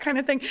into that kind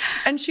of thing.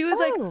 And she was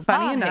like,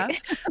 funny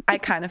enough, I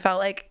kind of felt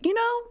like,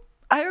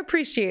 I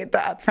appreciate the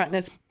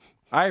upfrontness.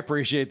 I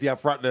appreciate the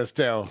upfrontness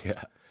too.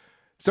 Yeah.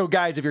 So,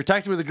 guys, if you're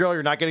texting with a girl,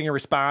 you're not getting a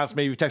response.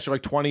 Maybe you text her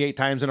like 28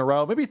 times in a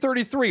row, maybe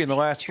 33 in the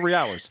last 3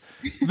 hours.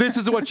 This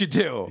is what you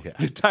do. Yeah.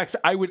 You text,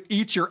 I would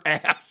eat your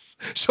ass.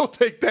 She'll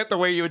take that the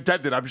way you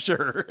intended, I'm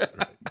sure.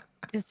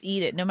 Just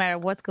eat it, no matter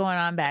what's going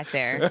on back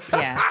there.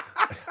 Yeah.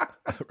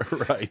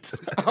 Right.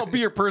 I'll be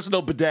your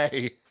personal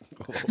bidet.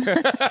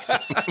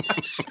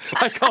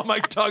 I call my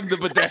tongue the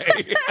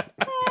bidet.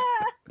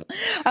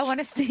 I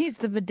want to seize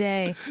the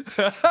bidet.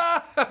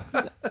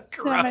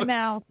 Sit in my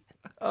mouth.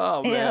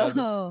 Oh, man.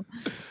 Ew.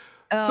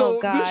 So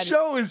this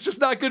show is just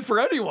not good for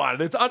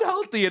anyone. It's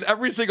unhealthy in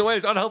every single way.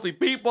 It's unhealthy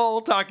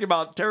people talking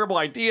about terrible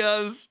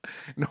ideas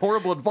and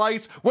horrible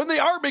advice when they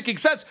are making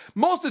sense.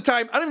 Most of the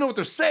time, I don't even know what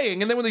they're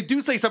saying. And then when they do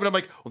say something, I'm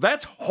like, well,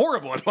 that's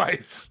horrible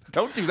advice.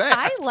 Don't do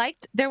that.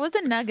 There was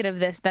a nugget of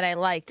this that I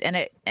liked. And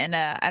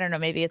I don't know,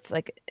 maybe it's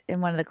like in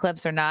one of the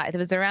clips or not. It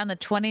was around the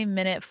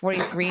 20-minute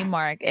 43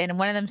 mark. And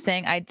one of them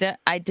saying,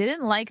 I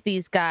didn't like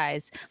these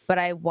guys, but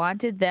I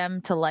wanted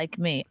them to like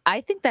me.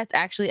 I think that's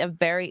actually a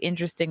very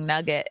interesting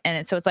nugget.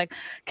 And so it's like,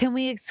 can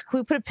we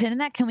put a pin in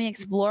that? Can we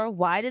explore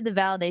why did the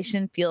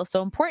validation feel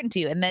so important to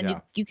you? And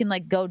then you can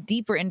like go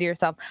deeper into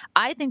yourself.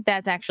 I think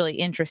that's actually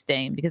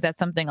interesting because that's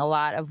something a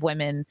lot of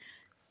women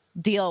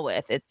deal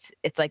with. It's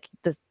like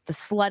the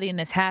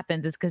sluttiness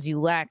happens is because you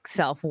lack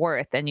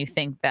self-worth and you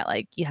think that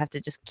like you have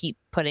to just keep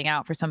putting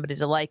out for somebody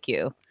to like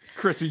you.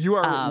 Chrissy, you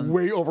are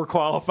way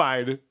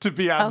overqualified to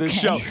be on this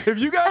show. If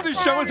you got on this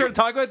show and started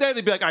talking like that,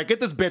 they'd be like, all right, get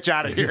this bitch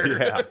out of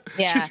here.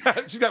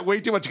 Yeah. She's got way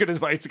too much good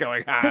advice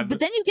going on. But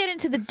then you get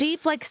into the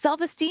deep like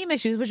self-esteem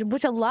issues,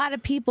 which a lot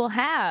of people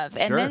have.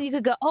 And then you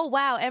could go, oh,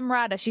 wow,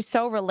 Emrata, she's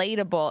so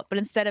relatable. But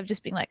instead of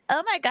just being like,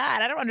 oh, my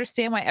God, I don't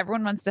understand why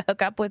everyone wants to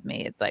hook up with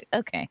me. It's like,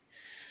 okay.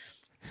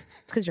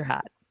 It's because you're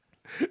hot.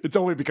 It's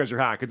only because you're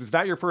hot, because it's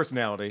not your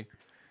personality.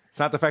 It's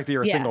not the fact that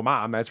you're a single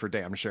mom. That's for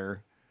damn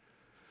sure.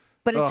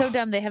 But it's so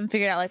dumb. They haven't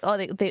figured out,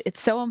 like,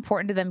 it's so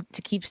important to them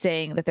to keep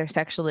saying that they're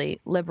sexually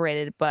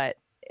liberated. But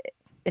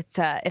it's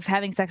if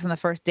having sex on the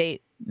first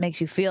date makes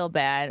you feel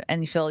bad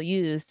and you feel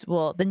used,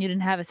 well, then you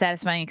didn't have a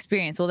satisfying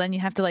experience. Well, then you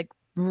have to, like,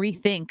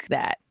 rethink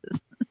that.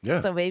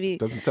 Yeah. So maybe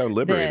doesn't sound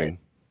liberating.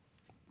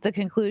 The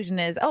conclusion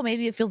is,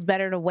 maybe it feels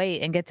better to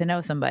wait and get to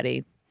know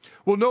somebody.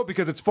 Well, no,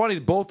 because it's funny.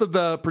 Both of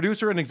the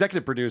producer and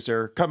executive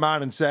producer come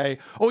on and say,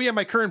 oh, yeah,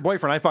 my current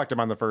boyfriend, I fucked him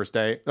on the first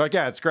date. They're like,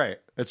 yeah, it's great.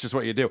 It's just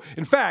what you do.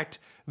 In fact,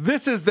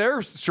 this is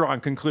their strong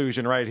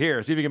conclusion right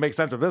here. See if you can make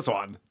sense of this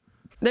one.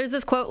 There's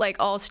this quote, like,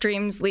 all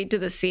streams lead to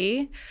the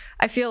sea.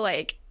 I feel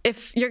like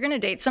if you're going to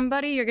date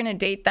somebody, you're going to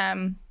date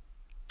them.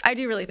 I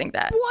do really think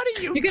that. What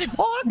are you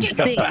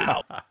talking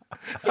about?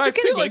 If you're going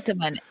to date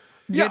someone,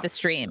 you're the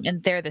stream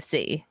and they're the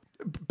sea.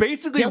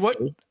 Basically,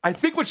 I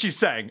think what she's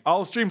saying,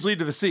 all streams lead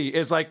to the sea,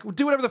 is like,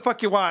 do whatever the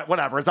fuck you want,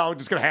 whatever. It's all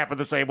just going to happen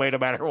the same way no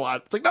matter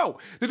what. It's like, no,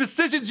 the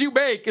decisions you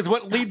make is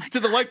what leads to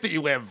the life that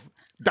you live,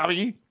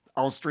 dummy.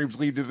 All streams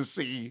lead to the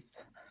sea.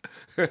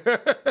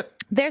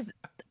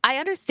 I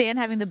understand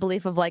having the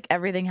belief of like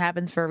everything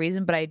happens for a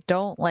reason, but I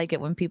don't like it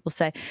when people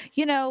say,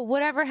 you know,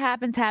 whatever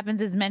happens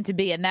is meant to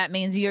be. And that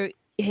means you're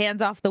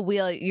hands off the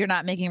wheel. You're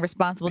not making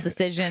responsible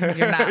decisions.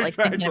 You're not like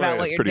thinking about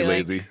what you're doing.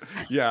 Lazy.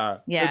 Yeah.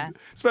 And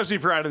especially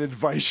if you're at an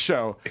advice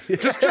show.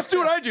 Just do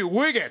what I do.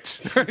 Wing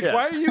it.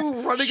 Why are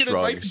you running an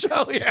advice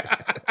show? Yeah.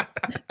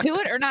 Do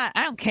it or not.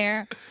 I don't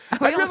care.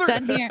 We're almost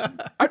done here.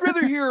 I'd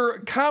rather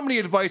hear comedy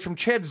advice from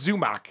Chad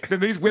Zumock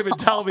than these women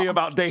tell me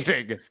about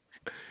dating.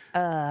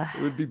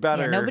 It would be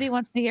better. Yeah, nobody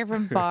wants to hear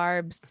from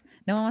Barb's.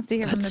 No one wants to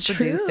hear from the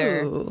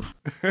producer.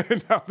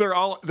 No, they're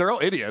all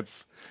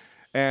idiots.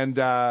 And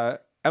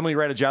Emily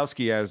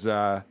Ratajkowski has,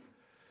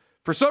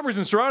 for some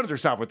reason, surrounded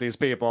herself with these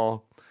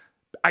people.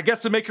 I guess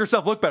to make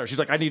herself look better. She's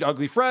like, I need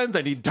ugly friends.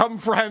 I need dumb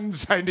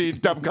friends. I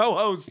need dumb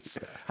co-hosts.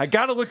 I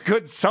got to look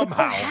good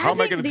somehow. How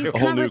am I going to do a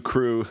whole new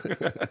crew?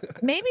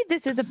 Maybe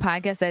this is a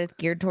podcast that is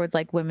geared towards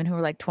like women who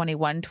are like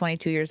 21,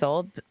 22 years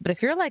old. But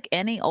if you're like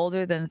any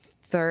older than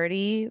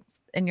 30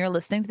 and you're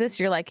listening to this,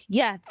 you're like,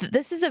 yeah,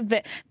 this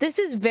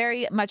is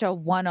very much a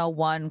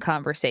 101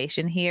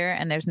 conversation here.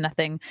 And there's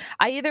nothing,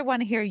 I either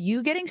want to hear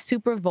you getting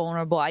super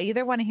vulnerable. I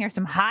either want to hear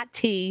some hot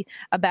tea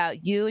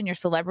about you and your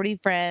celebrity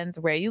friends,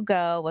 where you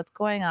go, what's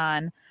going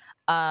on.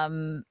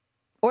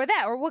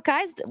 Or what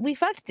guys we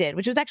fucked did,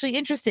 which was actually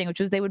interesting, which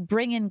was they would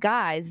bring in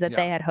guys that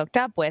they had hooked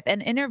up with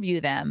and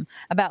interview them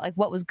about like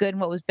what was good and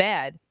what was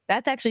bad.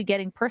 That's actually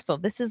getting personal.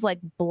 This is like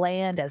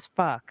bland as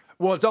fuck.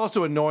 Well, it's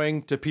also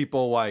annoying to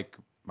people like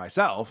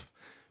myself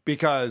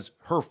because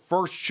her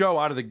first show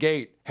out of the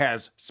gate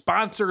has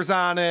sponsors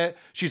on it.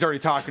 She's already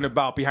talking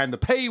about behind the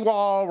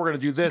paywall. We're going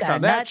to do this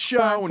on that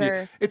show.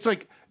 And it's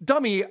like,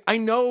 dummy, I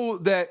know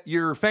that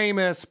you're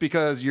famous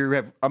because you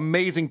have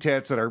amazing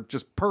tits that are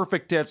just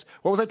perfect tits.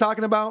 What was I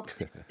talking about?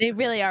 They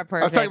really are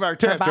perfect. I was talking about her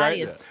tits,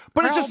 right?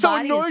 But it's just so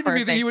annoying to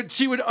me that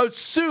she would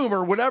assume,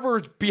 or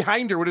whatever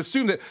behind her would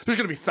assume, that there's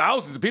going to be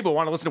thousands of people who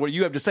want to listen to what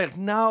you have to say. Like,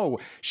 no,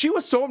 she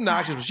was so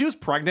obnoxious. When she was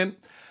pregnant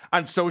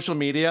on social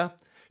media,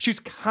 she's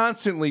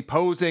constantly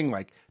posing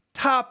like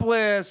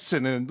topless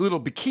and in little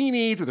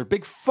bikinis with her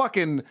big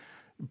fucking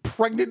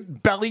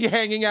pregnant belly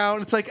hanging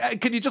out. It's like,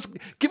 can you just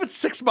give it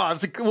 6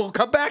 months? We'll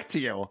come back to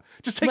you.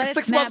 Just take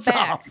 6 months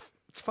off.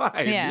 It's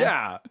fine.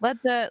 Yeah.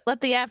 Let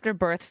the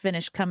afterbirth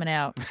finish coming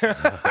out. That's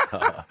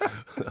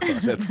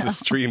the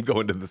stream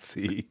going to the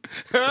sea.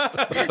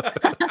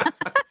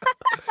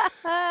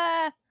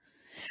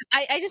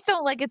 I just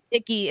don't like it's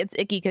icky. It's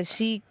icky because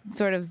she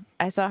sort of,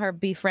 I saw her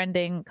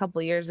befriending a couple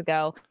of years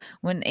ago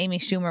when Amy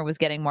Schumer was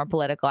getting more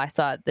political. I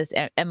saw this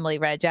Emily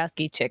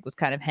Ratajkowski chick was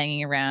kind of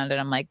hanging around, and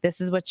I'm like,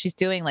 this is what she's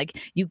doing. Like,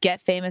 you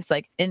get famous,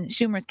 like in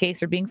Schumer's case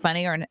for being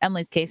funny, or in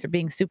Emily's case for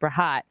being super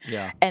hot.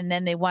 Yeah. And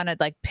then they want to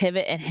like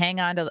pivot and hang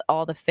on to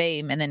all the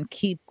fame and then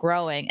keep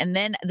growing. And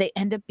then they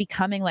end up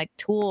becoming like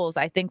tools,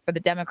 I think, for the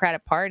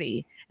Democratic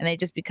Party. And they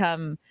just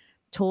become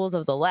tools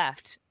of the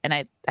left. And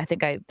I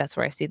think that's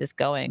where I see this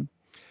going.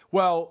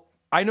 Well,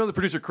 I know the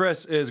producer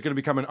Chris is going to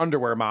become an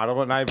underwear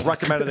model, and I've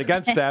recommended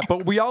against that,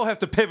 but we all have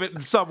to pivot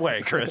in some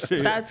way, Chris.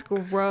 That's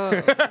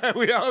gross.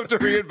 We all have to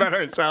reinvent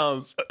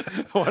ourselves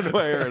one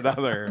way or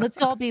another.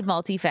 Let's all be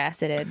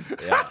multifaceted.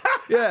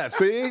 Yeah,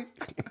 see?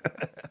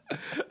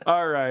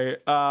 All right.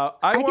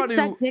 I want to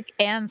suck dick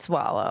and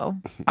swallow.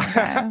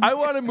 I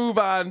want to move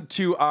on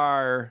to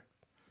our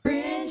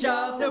Cringe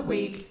of the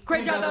Week.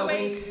 Cringe of the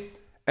Week.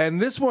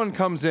 And this one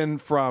comes in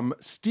from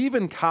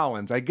Stephen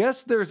Collins. I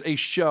guess there's a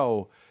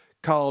show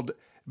called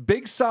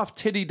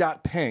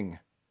BigSoftTitty.ping.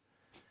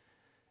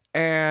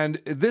 And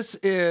this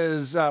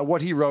is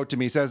what he wrote to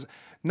me. He says,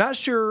 not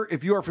sure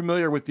if you are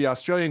familiar with the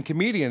Australian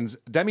comedians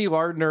Demi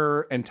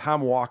Lardner and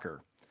Tom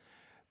Walker.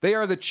 They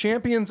are the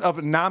champions of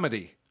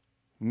Nomedy.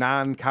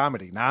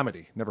 Non-comedy.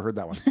 Nomedy. Never heard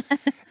that one.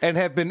 And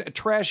have been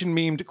trashed and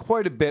memed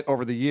quite a bit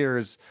over the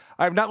years.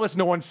 I have not listened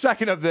to 1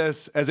 second of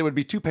this, as it would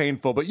be too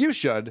painful, but you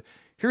should.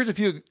 Here's a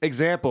few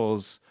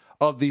examples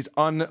of these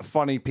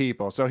unfunny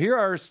people. So here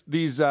are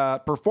these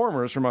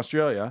performers from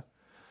Australia.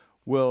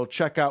 We'll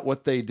check out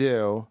what they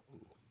do.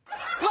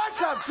 Let's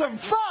have some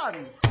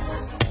fun!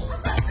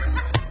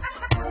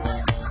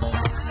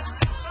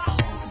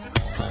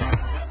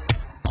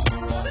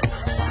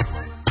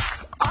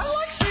 I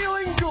like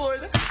feeling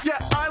good.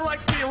 Yeah, I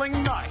like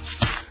feeling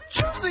nice.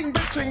 Choosing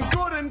between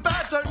good and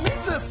bad, don't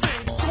need to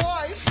think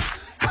twice.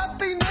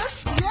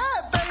 Happiness?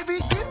 Yeah, baby,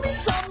 give me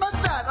some of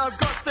that. I've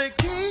got the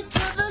key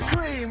to the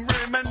cream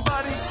room, and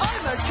buddy,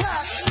 I'm a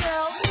cat.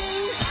 Meow, me,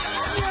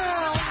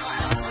 meow,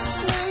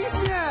 me,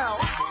 meow,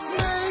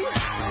 me,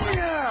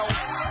 meow,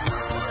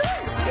 me,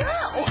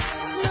 meow,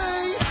 me,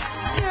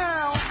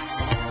 meow,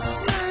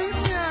 me,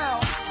 meow,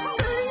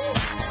 me,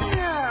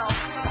 meow,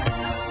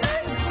 me,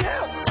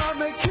 meow.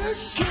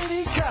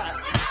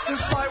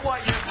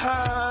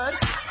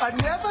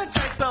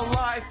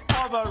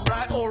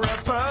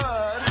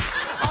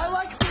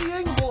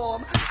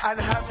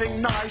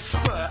 nice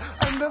fur.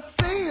 And the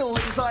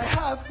feelings I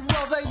have,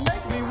 well, they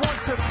make me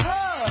want to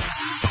purr.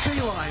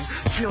 Feline,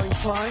 feeling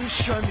fine?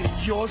 Show me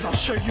yours, I'll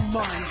show you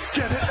mine.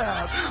 Get it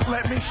out,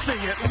 let me see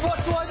it.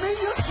 What do I mean?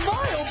 You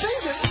smile,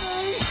 beat it, me.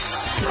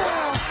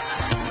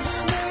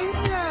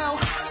 Meow, me.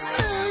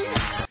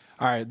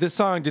 All right, this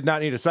song did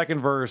not need a second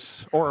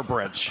verse or a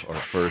bridge. Or a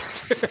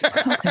first.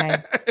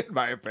 Okay. In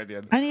my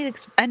opinion. I need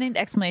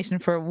explanation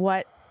for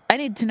what. I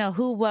need to know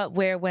who, what,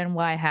 where, when,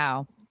 why,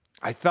 how.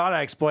 I thought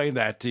I explained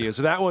that to you.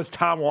 So that was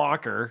Tom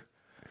Walker.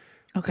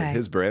 Okay. And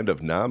his brand of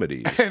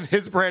comedy. And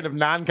his brand of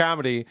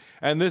non-comedy.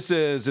 And this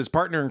is his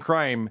partner in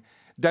crime,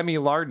 Demi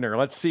Lardner.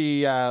 Let's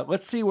see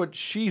what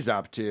she's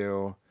up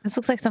to. This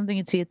looks like something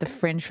you'd see at the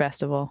Fringe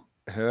Festival.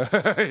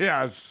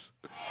 Yes.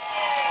 Did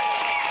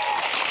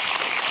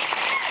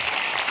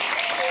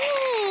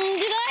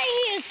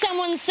I hear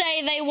someone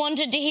say they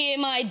wanted to hear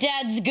my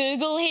dad's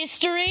Google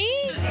history?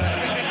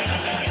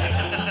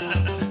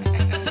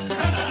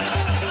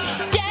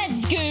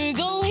 Dad's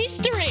Google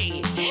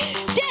history.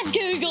 Dad's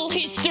Google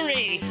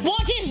history.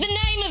 What is the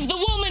name of the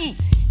woman?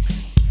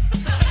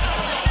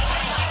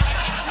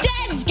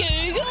 Dad's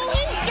Google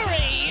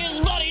history. His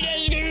buddy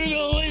does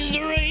Google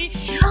history.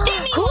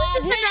 Who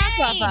is this a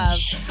knockoff of?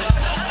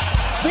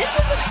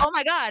 Oh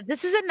my God,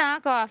 this is a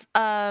knockoff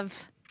of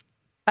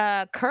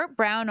Kurt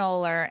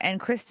Braunohler and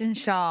Kristen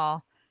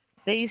Shaw.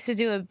 They used to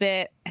do a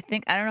bit, I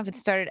don't know if it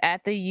started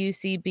at the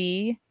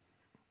UCB.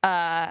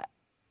 I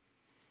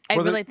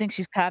really think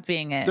she's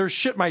copying it. There's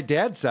Shit My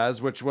Dad Says,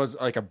 which was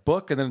like a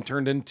book and then it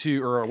turned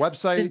into, or a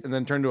website and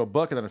then turned into a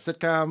book and then a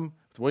sitcom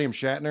with William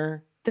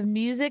Shatner. The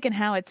music and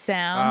how it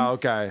sounds. Oh,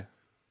 okay.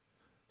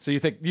 So you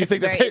think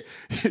that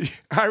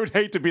I would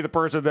hate to be the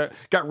person that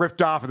got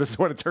ripped off and this is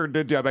what it turned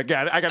into. I'm like,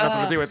 yeah, I got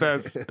nothing to do with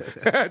this.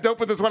 Don't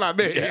put this one on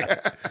me. Yeah.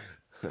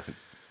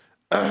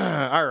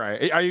 All right.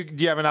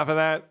 Do you have enough of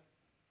that?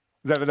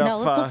 Is that enough? No,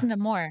 let's listen to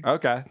more.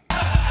 Okay.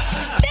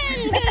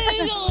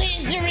 Google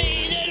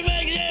history.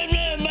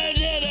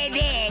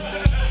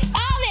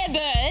 Are there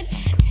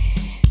birds?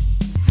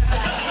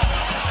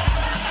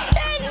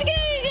 Dad's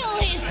Google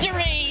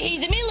history.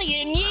 He's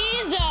 1,000,000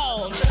 years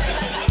old.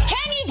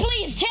 Can you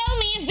please tell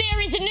me if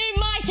there is a new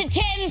Mitre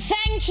 10?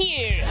 Thank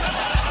you.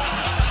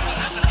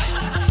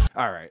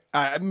 All right.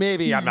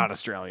 Maybe I'm not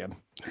Australian.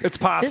 It's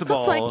possible.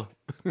 This looks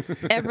like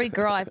every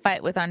girl I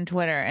fight with on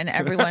Twitter and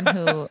everyone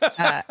who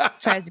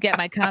tries to get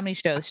my comedy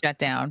shows shut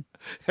down.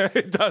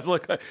 It does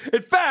look like.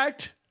 In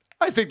fact,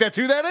 I think that's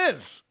who that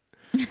is.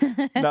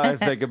 Now I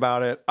think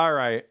about it. All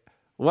right.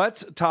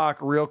 Let's talk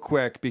real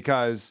quick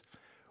because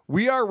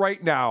we are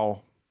right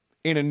now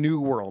in a new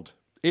world.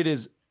 It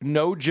is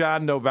No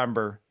John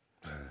November.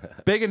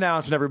 Big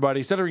announcement,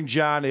 everybody. Stuttering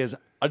John is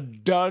a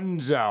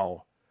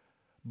dunzo.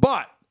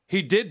 But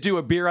he did do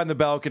a beer on the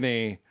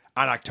balcony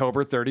on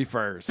October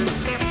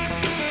 31st.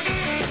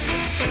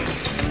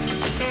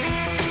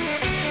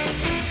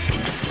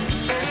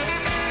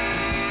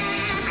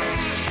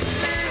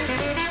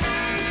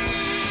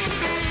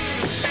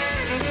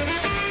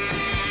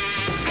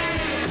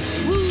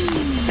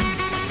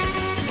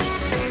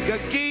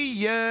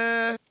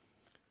 Yeah.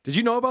 Did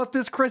you know about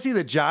this, Chrissy,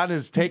 that John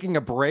is taking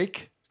a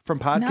break from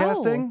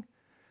podcasting? No.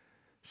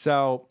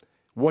 So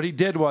what he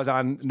did was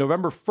on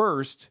November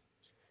 1st,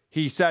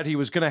 he said he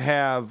was going to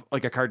have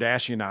like a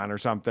Kardashian on or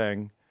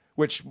something,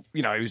 which,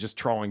 he was just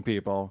trolling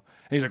people.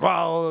 And he's like,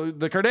 well,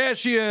 the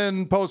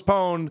Kardashian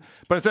postponed,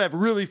 but instead of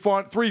really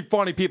three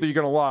funny people you're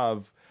going to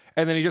love.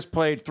 And then he just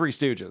played Three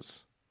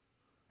Stooges.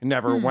 And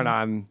never went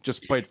on,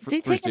 just played Three Stooges.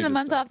 Is he taking a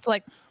month off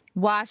to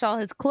wash all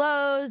his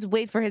clothes,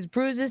 wait for his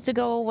bruises to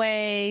go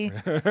away,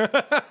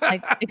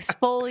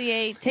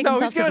 exfoliate, No,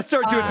 he's going to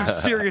start doing some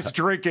serious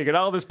drinking and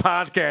all this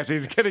podcasting.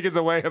 He's getting in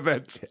the way of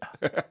it.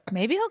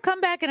 Maybe he'll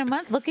come back in a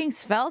month looking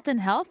svelte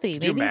and healthy.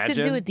 Maybe he's going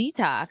to do a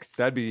detox.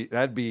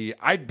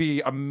 I'd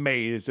be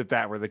amazed if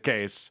that were the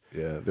case.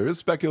 Yeah, there is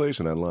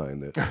speculation online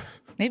that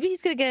maybe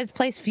he's going to get his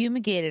place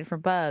fumigated for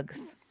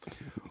bugs.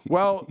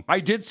 Well,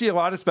 I did see a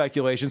lot of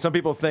speculation. Some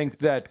people think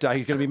that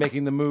he's going to be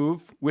making the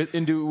move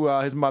into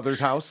his mother's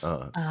house.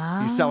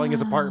 He's selling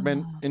his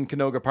apartment in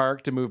Canoga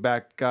Park to move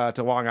back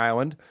to Long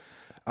Island.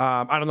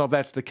 I don't know if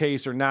that's the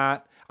case or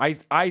not.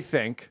 I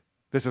think,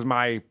 this is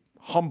my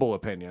humble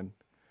opinion,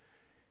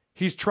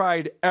 he's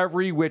tried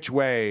every which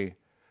way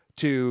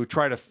to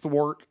try to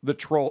thwart the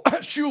trolls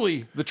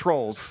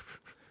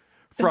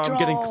from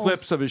getting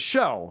clips of his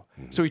show.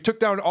 So he took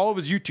down all of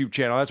his YouTube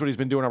channel. That's what he's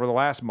been doing over the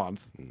last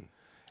month.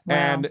 Wow.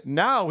 And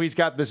now he's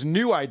got this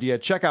new idea.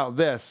 Check out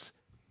this.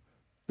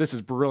 This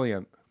is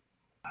brilliant.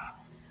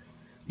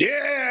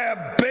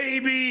 Yeah,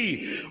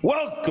 baby.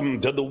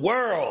 Welcome to the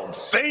world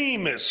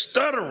famous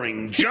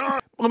Stuttering John.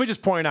 Let me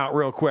just point out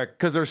real quick,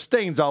 because there's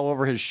stains all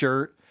over his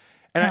shirt.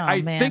 And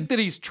I think that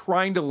he's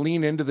trying to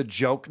lean into the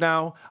joke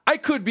now. I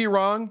could be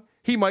wrong.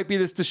 He might be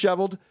this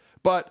disheveled.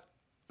 But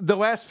the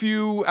last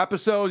few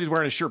episodes, he's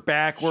wearing his shirt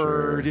backwards.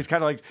 Sure. He's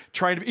kind of like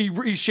trying to.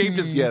 He shaved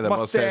his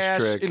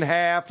mustache in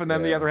half, and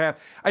then the other half.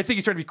 I think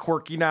he's trying to be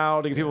quirky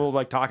now to get people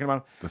like talking about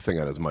him. The thing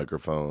on his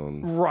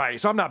microphone. Right.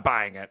 So I'm not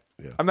buying it.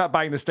 Yeah. I'm not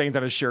buying the stains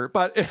on his shirt,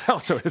 but it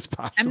also is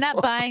possible. I'm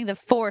not buying the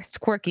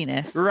forced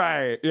quirkiness.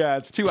 Right. Yeah.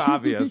 It's too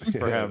obvious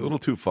for him. A little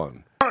too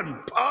fun.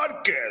 On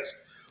podcast,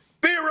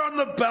 Beer on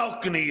the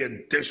Balcony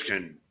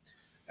edition.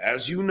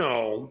 As you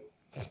know,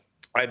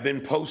 I've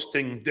been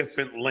posting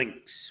different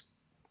links.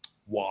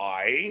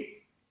 Why?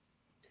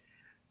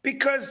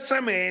 Because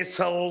some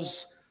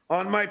assholes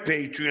on my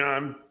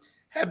Patreon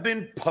have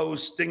been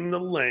posting the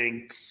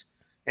links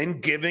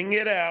and giving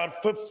it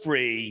out for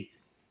free.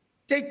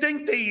 They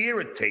think they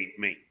irritate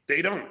me.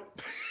 They don't.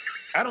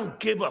 I don't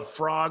give a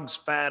frog's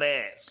fat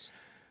ass.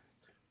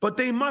 But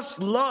they must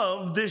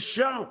love this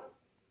show.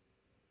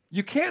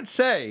 You can't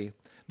say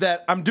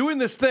that I'm doing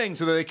this thing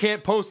so that they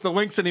can't post the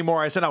links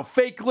anymore. I send out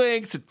fake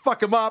links and fuck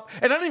them up.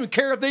 And I don't even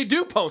care if they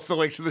do post the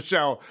links to the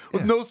show.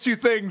 When those two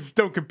things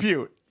don't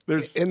compute.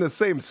 There's in the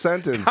same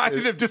sentence.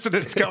 Cognitive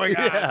dissonance going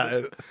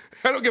on.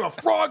 I don't give a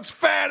frog's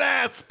fat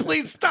ass.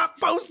 Please stop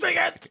posting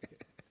it.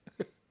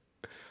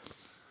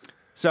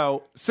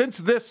 So since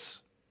this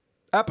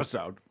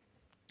episode,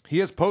 he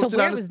has posted. So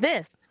where was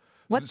this?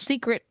 What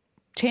secret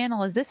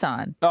channel is this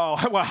on? Oh,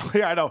 well,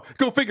 yeah, I know.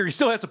 Go figure. He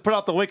still has to put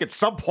out the link at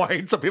some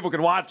point so people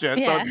can watch it.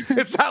 Yeah. So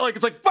it's not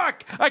like,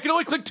 fuck, I can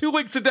only click 2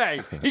 links a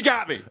day. He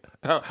got me.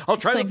 I'll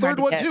try the third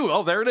one too.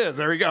 Oh, there it is.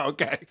 There we go.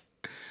 Okay.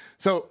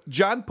 So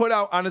John put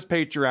out on his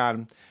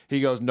Patreon, he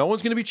goes, no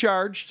one's going to be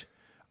charged.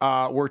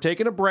 We're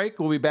taking a break.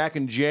 We'll be back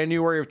in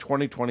January of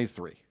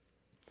 2023.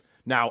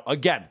 Now,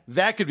 again,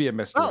 that could be a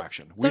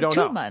misdirection. We don't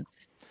know. 2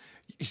 months.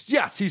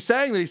 Yes, he's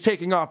saying that he's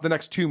taking off the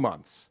next 2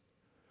 months.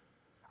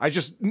 I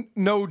just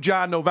know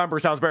John November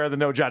sounds better than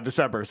no John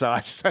December, so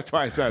that's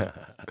why I said.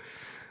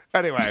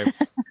 Anyway,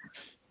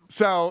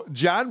 so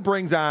John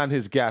brings on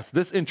his guest.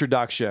 This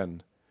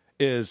introduction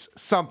is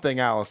something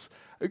else.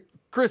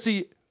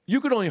 Chrissy,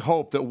 you can only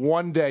hope that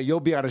one day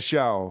you'll be on a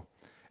show,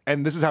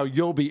 and this is how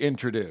you'll be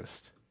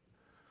introduced.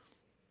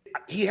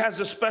 He has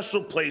a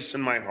special place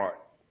in my heart.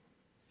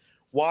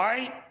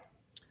 Why?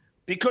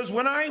 Because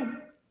when I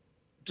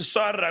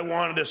decided I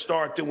wanted to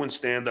start doing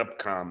stand-up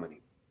comedy,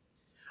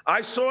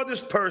 I saw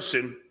this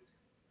person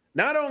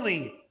not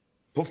only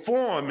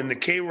perform in the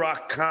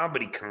K-Rock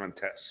Comedy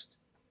Contest,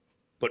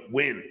 but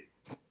win.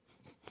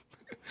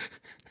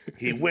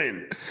 He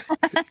win.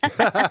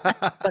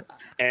 but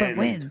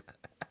win.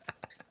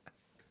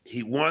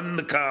 He won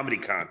the comedy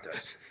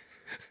contest.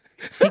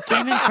 He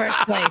came in first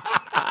place.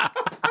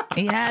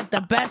 He had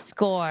the best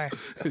score.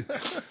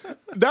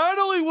 Not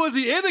only was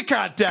he in the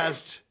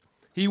contest,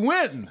 he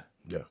win.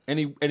 Yeah. And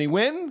he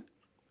win.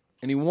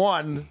 And he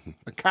won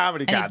a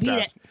comedy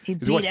contest. He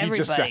beat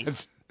everybody.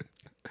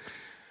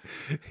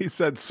 He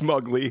said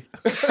smugly.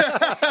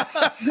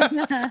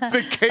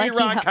 The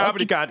K-Rock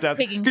Comedy Contest.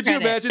 Could you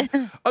imagine?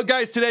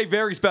 Guys, today,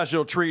 very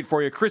special treat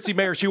for you. Chrissy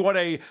Mayer, she won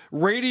a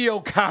radio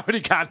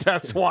comedy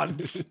contest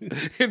once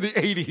in the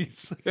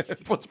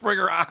 80s. Let's bring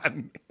her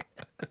on.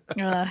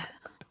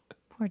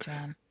 Poor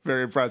John.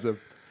 Very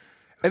impressive.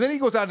 And then he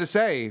goes on to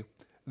say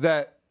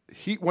that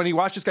when he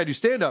watched this guy do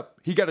stand-up,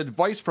 he got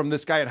advice from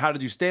this guy on how to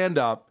do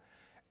stand-up.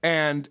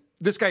 And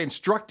this guy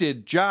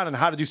instructed John on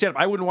how to do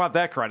stand-up. I wouldn't want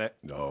that credit.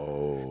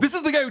 No. This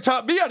is the guy who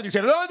taught me how to do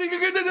stand-up.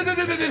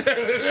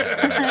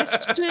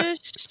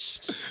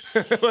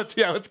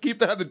 Let's keep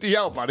that on the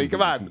DL, buddy.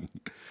 Come on.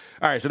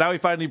 All right, so now he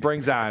finally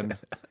brings on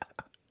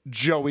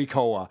Joey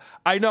Cola.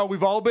 I know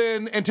we've all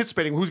been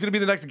anticipating who's going to be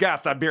the next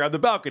guest on Beer on the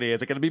Balcony.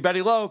 Is it going to be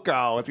Betty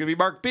Loco? Is it going to be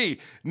Mark B?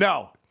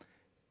 No.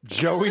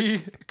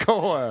 Joey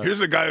Cola. Here's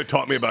the guy who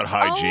taught me about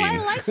hygiene. Oh, I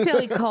like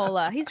Joey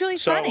Cola. He's really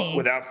funny. So,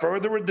 without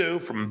further ado,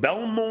 from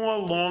Belmore,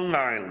 Long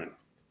Island.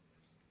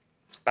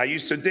 I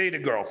used to date a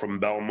girl from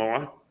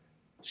Belmore.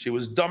 She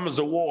was dumb as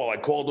a wall. I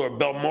called her a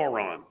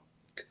Belmoron.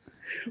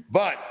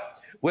 But,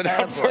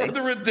 without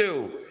further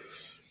ado,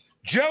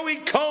 Joey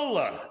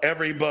Cola,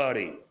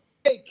 everybody.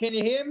 Hey, can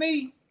you hear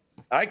me?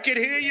 I can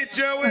hear you,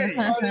 Joey.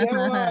 How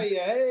are you?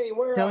 Hey,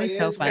 where are you? Joey's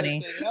so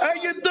funny. How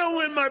you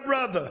doing, my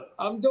brother?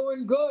 I'm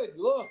doing good.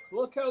 Look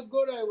how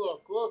good I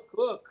look. Look.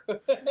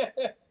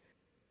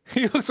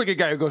 He looks like a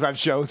guy who goes on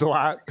shows a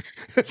lot.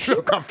 It's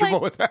real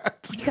comfortable with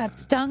that. He got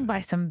stung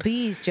by some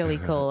bees, Joey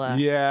Cola.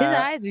 Yeah. His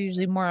eyes are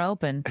usually more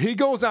open. He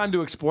goes on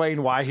to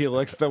explain why he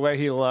looks the way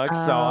he looks,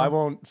 so I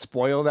won't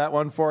spoil that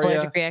one for you.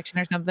 Allergic reaction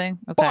or something?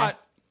 Okay.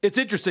 But it's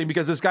interesting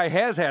because this guy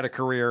has had a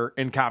career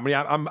in comedy.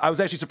 I was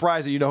actually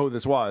surprised that you know who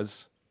this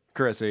was,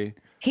 Chrissy.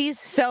 He's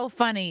so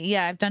funny.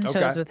 Yeah, I've done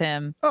shows with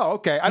him. Oh,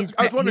 okay. I was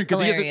wondering because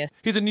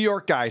he's a New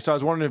York guy, so I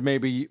was wondering if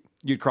maybe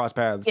you'd cross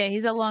paths. Yeah,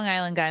 he's a Long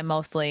Island guy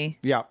mostly.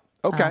 Yeah.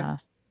 Okay.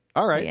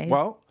 All right. Yeah,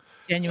 well,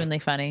 genuinely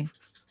funny.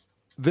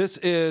 This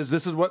is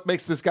what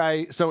makes this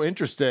guy so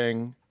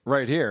interesting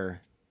right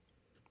here.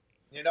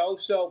 You know,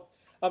 so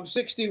I'm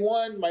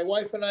 61. My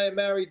wife and I are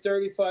married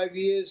 35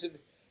 years, and to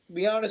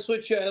be honest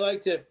with you, I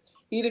like to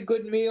eat a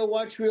good meal,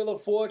 watch Wheel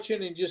of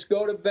Fortune, and just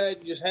go to bed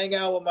and just hang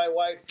out with my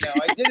wife now.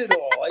 I did it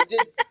all.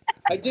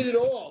 I did it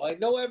all. I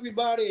know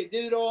everybody. I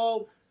did it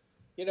all.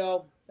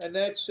 And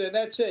that's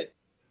it.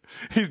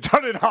 He's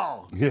done it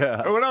all.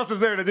 Yeah. What else is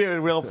there to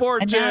do? Wheel of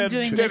Fortune,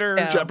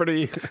 dinner,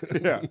 Jeopardy.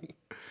 Yeah.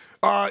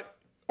 I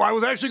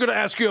was actually going to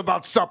ask you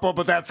about supper,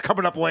 but that's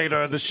coming up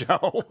later in the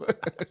show.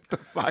 The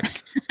fuck?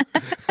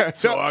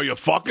 So are you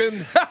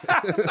fucking?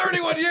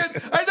 31 years.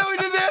 I know he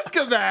didn't ask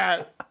him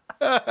that.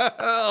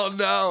 Oh,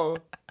 no.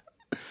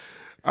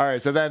 All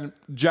right. So then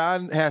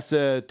John has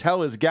to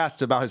tell his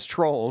guests about his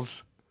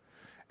trolls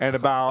and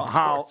about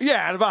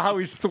how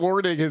he's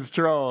thwarting his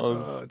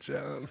trolls. Oh,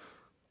 John.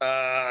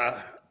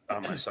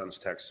 My son's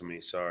texting me.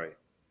 Sorry.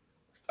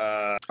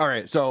 All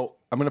right. So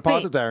I'm going to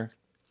pause it there.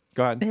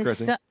 Go ahead,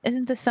 Chrissy.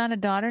 Isn't the son a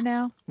daughter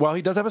now? Well,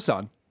 he does have a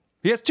son.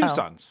 He has two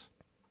sons.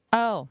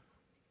 Oh.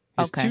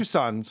 He has two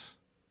sons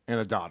and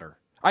a daughter.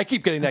 I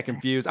keep getting that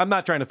confused. I'm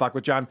not trying to fuck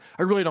with John.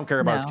 I really don't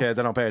care about his kids.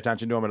 I don't pay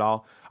attention to him at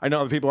all. I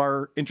know other people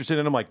are interested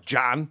in him, like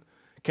John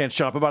can't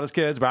shut up about his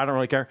kids, but I don't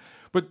really care.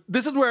 But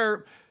this is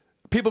where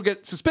people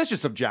get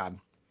suspicious of John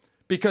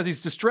because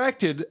he's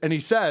distracted and he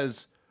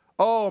says,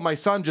 "Oh, my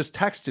son just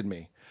texted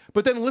me."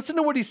 But then listen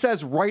to what he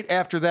says right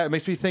after that. It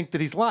makes me think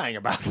that he's lying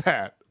about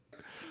that.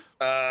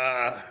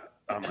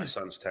 My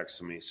son's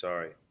texting me.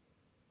 Sorry.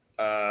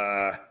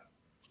 Yeah,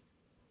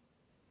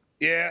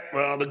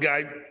 well, the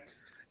guy,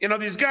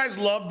 these guys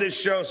love this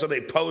show, so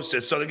they post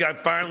it. So the guy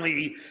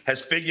finally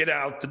has figured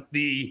out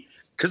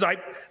because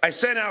I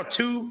sent out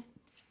two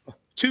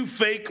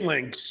fake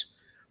links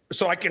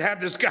so I could have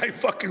this guy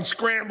fucking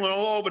scrambling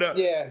all over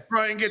to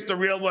try and get the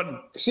real one.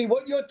 See,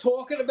 what you're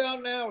talking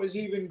about now is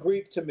even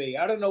Greek to me.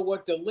 I don't know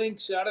what the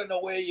links, I don't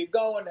know where you're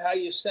going, how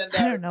you send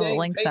out I don't know what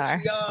links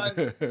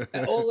Patreon,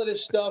 and all of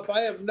this stuff.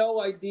 I have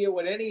no idea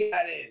what any of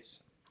that is.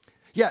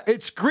 Yeah,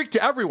 it's Greek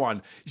to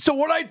everyone. So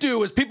what I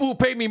do is people who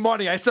pay me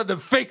money, I send them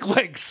fake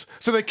links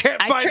so they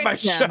can't find my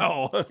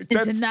show.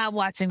 Into not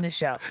watching the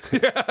show.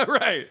 Yeah,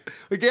 right.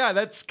 Like, yeah,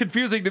 that's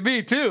confusing to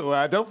me too.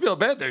 Don't feel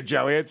bad there,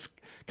 Joey. It's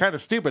kind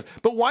of stupid.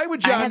 But why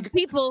would John... I have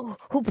people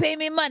who pay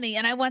me money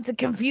and I want to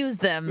confuse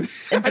them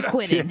into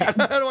quitting. I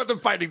don't want them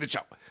finding the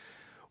show.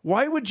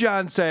 Why would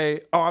John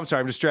say, "Oh, I'm sorry,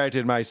 I'm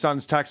distracted. My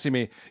son's texting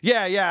me.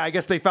 Yeah, I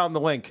guess they found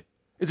the link."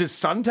 Is his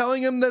son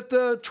telling him that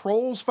the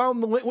trolls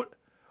found the link?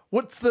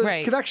 What's the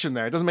connection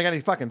there? It doesn't make any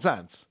fucking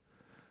sense.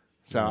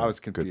 So I was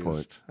confused. Good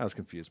point. I was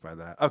confused by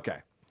that. Okay.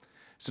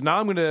 So now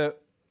I'm going to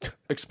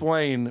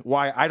explain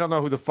why I don't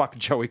know who the fuck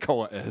Joey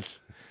Cola is.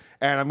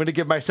 And I'm going to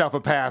give myself a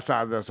pass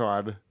on this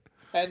one.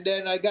 And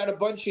then I got a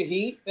bunch of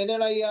heat. And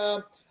then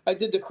I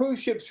did the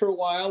cruise ships for a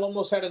while,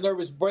 almost had a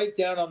nervous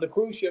breakdown on the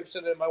cruise ships.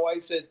 And then my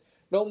wife said,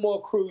 "No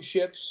more cruise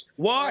ships."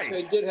 Why?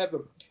 I did have a...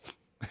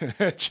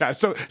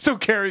 so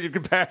caring and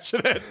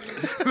compassionate.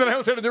 And then I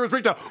almost had a nervous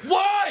breakdown.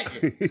 Why?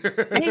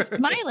 And he's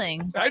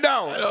smiling. I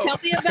know. Tell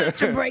me about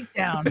your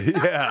breakdown.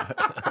 Yeah.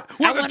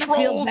 I want to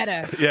feel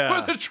better. Yeah.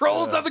 Were the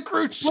trolls on the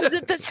cruise ship? Was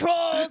it the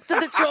trolls?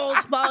 Did the trolls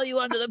follow you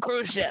onto the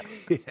cruise ship?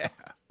 Yeah.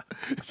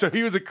 So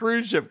he was a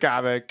cruise ship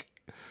comic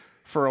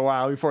for a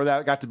while before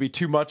that got to be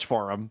too much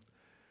for him.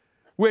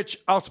 Which,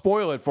 I'll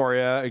spoil it for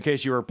you in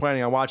case you were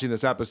planning on watching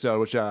this episode,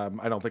 which I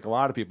don't think a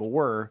lot of people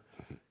were.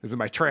 This is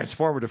my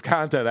transformative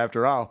content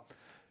after all.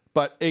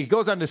 But it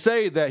goes on to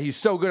say that he's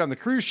so good on the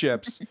cruise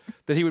ships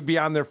that he would be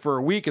on there for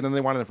a week, and then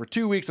they wanted him for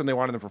 2 weeks, and they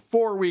wanted him for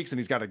 4 weeks, and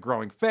he's got a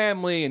growing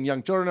family and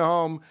young children at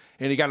home,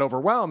 and he got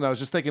overwhelmed. I was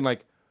just thinking,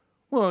 like,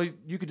 well,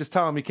 you could just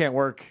tell him he can't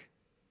work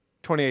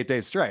 28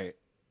 days straight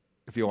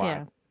if you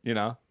want.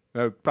 Yeah.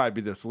 That would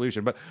probably be the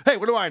solution. But hey,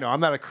 what do I know? I'm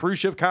not a cruise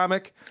ship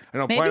comic. I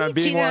don't plan on being one.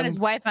 Maybe he cheated on his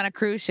wife on a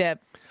cruise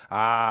ship.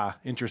 Ah,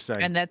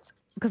 interesting. And that's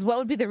because what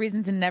would be the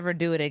reason to never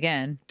do it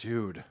again?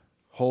 Dude,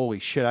 holy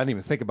shit. I didn't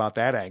even think about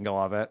that angle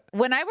of it.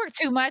 When I work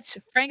too much,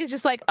 Frank is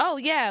just like, "Oh,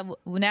 yeah,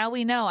 now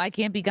we know I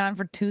can't be gone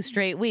for 2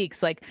 straight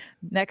weeks. Like,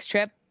 next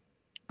trip,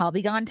 I'll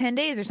be gone 10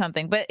 days or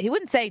something." But he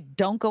wouldn't say,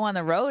 "Don't go on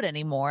the road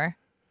anymore."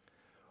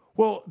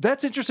 Well,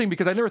 that's interesting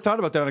because I never thought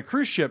about that. On a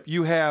cruise ship,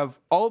 you have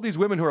all these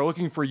women who are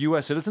looking for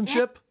U.S.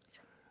 citizenship. Yes.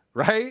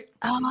 Right?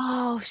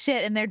 Oh,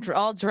 shit. And they're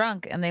all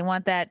drunk and they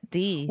want that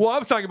D. Well,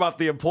 I'm talking about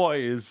the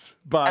employees,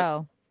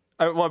 but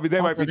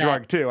they might be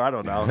drunk too. I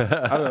don't know. I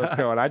don't know what's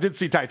going on. I did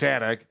see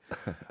Titanic.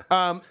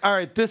 All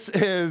right, this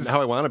is...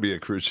 Now I want to be a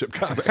cruise ship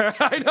comic.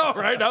 I know,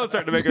 right? Now it's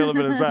starting to make a little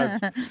bit of sense.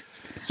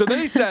 So then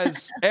he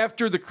says,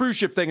 after the cruise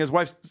ship thing, his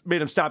wife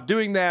made him stop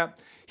doing that.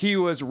 He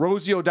was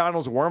Rosie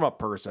O'Donnell's warm-up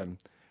person.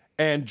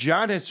 And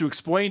John has to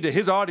explain to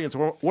his audience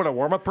what a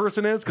warm-up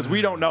person is, because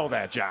we don't know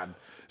that, John.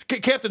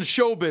 Captain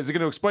Showbiz is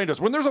going to explain to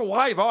us when there's a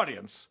live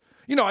audience.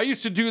 I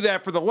used to do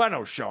that for the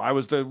Leno show. I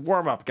was the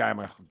warm-up guy. I'm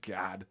like, oh,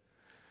 God.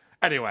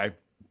 Anyway,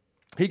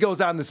 he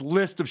goes on this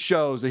list of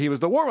shows that he was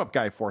the warm-up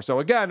guy for. So,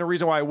 again, the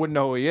reason why I wouldn't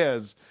know who he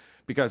is,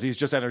 because he's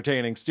just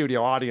entertaining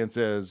studio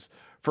audiences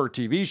for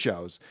TV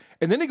shows.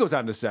 And then he goes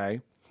on to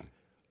say,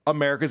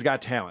 America's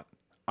Got Talent.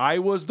 I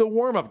was the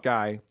warm-up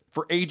guy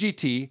for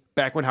AGT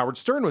back when Howard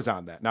Stern was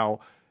on that. Now,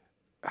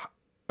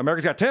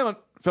 America's Got Talent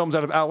films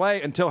out of LA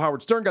until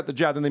Howard Stern got the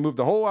job. Then they moved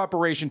the whole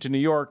operation to New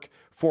York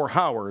for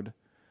Howard.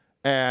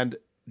 And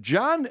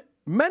John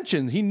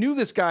mentioned he knew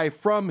this guy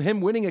from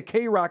him winning a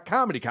K-Rock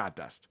comedy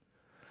contest.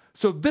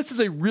 So this is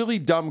a really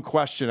dumb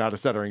question out of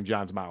Stuttering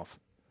John's mouth.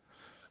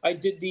 I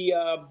did the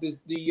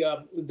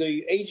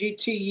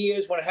AGT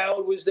years when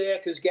Howard was there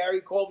because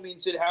Gary called me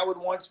and said Howard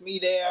wants me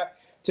there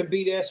to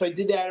be there. So I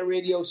did that at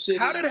Radio City.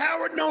 How did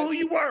Howard know who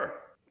you were?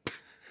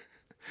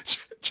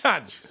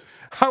 John,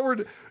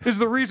 Howard is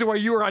the reason why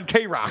you were on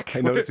K-Rock.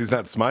 I notice he's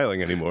not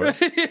smiling anymore.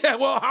 Yeah,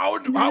 well,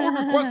 Howard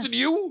requested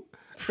you?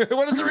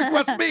 What does he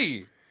request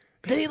me?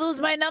 Did he lose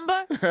my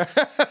number?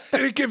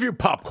 Did he give you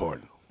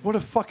popcorn? What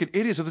a fucking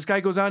idiot. So this guy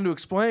goes on to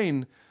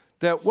explain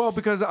that, well,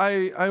 because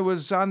I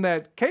was on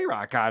that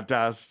K-Rock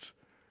contest.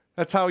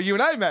 That's how you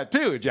and I met,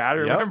 too, John.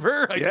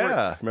 Remember? Yep.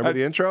 Yeah. Remember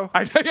the intro?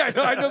 I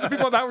know the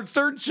people on the Howard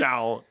Stern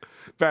show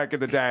back in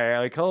the day.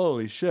 Like,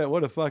 holy shit,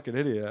 what a fucking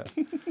idiot.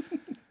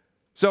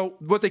 So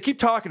what they keep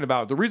talking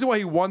about, the reason why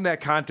he won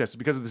that contest is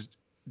because of this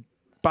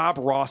Bob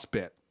Ross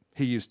bit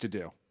he used to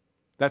do.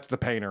 That's the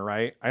painter,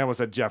 right? I almost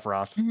said Jeff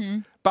Ross. Mm-hmm.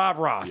 Bob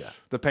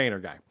Ross, the painter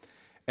guy.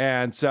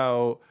 And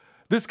so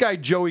this guy,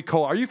 Joey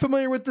Cole, are you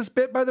familiar with this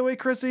bit, by the way,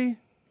 Chrissy?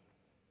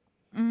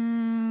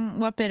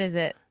 What bit is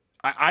it?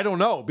 I don't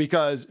know,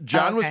 because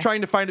John was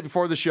trying to find it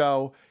before the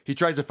show. He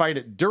tries to find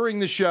it during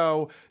the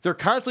show. They're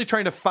constantly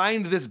trying to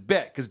find this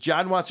bit because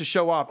John wants to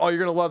show off, oh, you're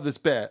going to love this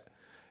bit.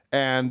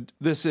 And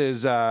this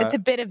is... it's a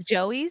bit of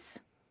Joey's?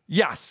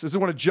 Yes. This is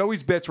one of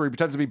Joey's bits where he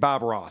pretends to be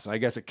Bob Ross, and I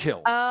guess it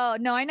kills. Oh,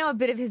 no, I know a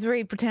bit of his where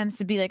he pretends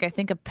to be, like, I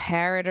think a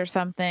parrot or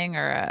something,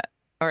 or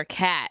a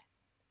cat.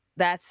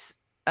 That's...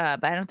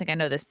 but I don't think I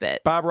know this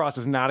bit. Bob Ross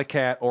is not a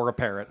cat or a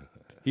parrot.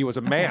 He was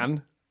a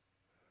man,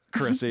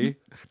 Chrissy.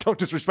 Don't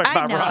disrespect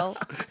Bob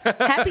Ross.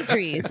 Happy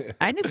Trees.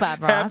 I knew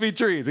Bob Ross. Happy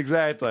Trees,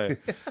 exactly.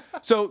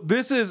 So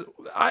this is...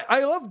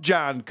 I love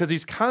John because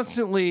he's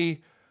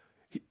constantly...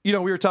 You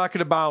know, we were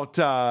talking about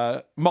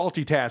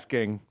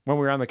multitasking when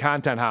we were on the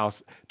Content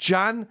House.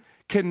 John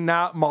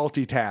cannot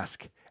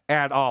multitask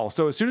at all.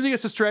 So as soon as he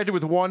gets distracted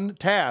with one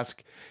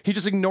task, he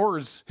just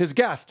ignores his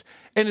guest.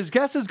 And his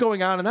guest is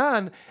going on,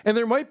 and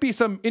there might be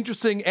some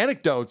interesting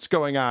anecdotes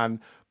going on,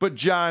 but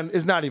John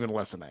is not even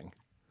listening.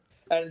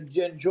 And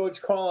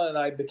George Carlin and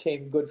I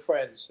became good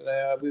friends.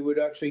 We would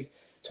actually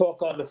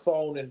talk on the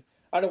phone, and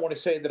I don't want to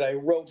say that I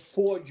wrote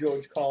for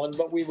George Carlin,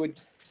 but we would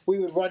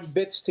run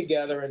bits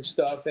together and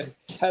stuff and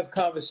have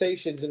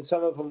conversations, and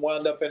some of them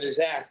wound up in his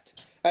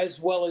act, as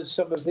well as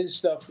some of his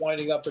stuff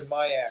winding up in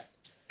my act.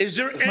 Is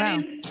there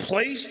any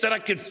place that I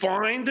could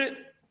find it?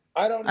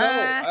 I don't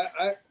know.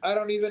 I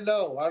don't even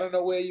know. I don't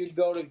know where you'd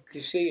go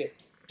to see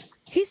it.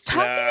 He's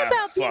talking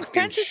about being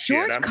friends with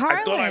George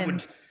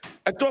Carlin.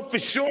 I thought for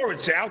sure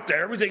it's out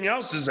there. Everything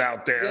else is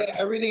out there. Yeah,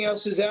 everything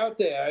else is out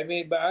there. I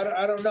mean, but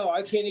I don't know.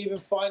 I can't even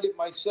find it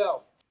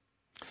myself.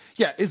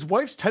 Yeah, his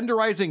wife's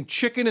tenderizing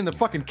chicken in the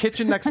fucking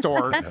kitchen next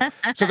door.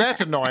 So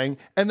that's annoying.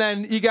 And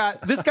then you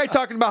got this guy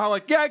talking about how,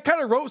 like, yeah, I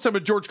kind of wrote some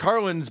of George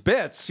Carlin's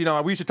bits. You know,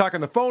 we used to talk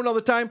on the phone all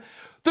the time.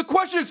 The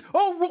question is,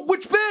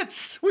 which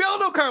bits? We all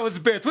know Carlin's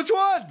bits. Which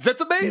ones? That's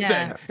amazing.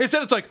 Yes.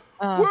 Instead, it's like,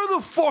 where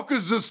the fuck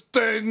is this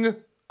thing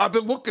I've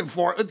been looking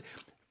for?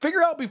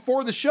 Figure out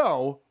before the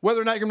show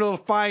whether or not you're going to be able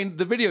to find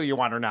the video you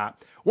want or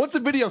not. Once the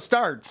video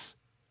starts,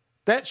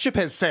 that ship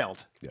has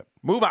sailed. Yep.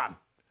 Move on.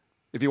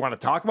 If you want to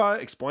talk about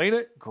it, explain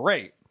it,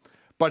 great.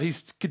 But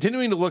he's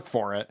continuing to look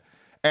for it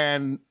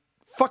and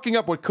fucking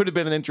up what could have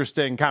been an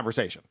interesting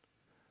conversation.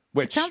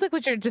 Which it sounds like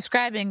what you're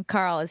describing,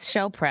 Carl, is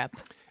show prep.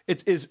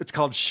 It's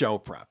called show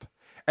prep.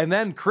 And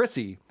then,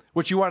 Chrissy,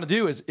 what you want to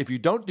do is, if you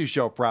don't do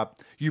show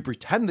prep, you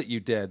pretend that you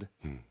did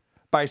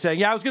by saying,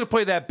 yeah, I was going to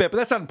play that bit, but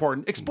that's not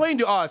important. Explain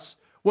to us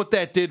what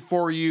that did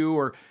for you,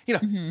 or, you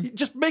know,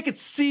 just make it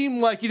seem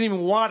like you didn't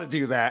even want to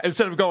do that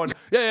instead of going,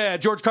 yeah,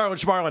 George Carlin,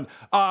 Schmarlin.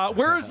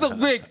 Where's the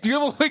link? Do you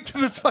have a link to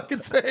this fucking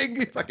thing?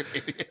 You fucking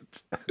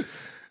idiot.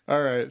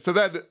 All right. So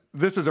then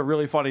this is a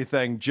really funny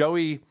thing.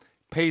 Joey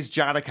pays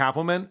John a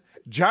compliment.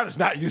 John is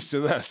not used to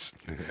this.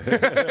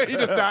 He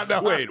does not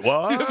know. Wait,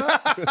 what?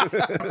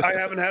 I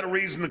haven't had a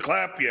reason to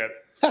clap yet.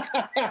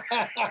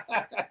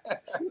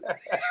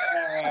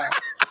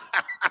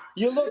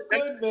 You look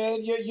good, man.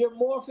 You're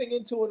morphing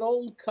into an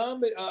old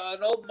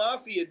an old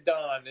mafia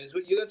don. That's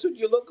what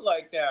you look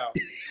like now.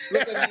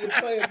 Look like you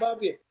play a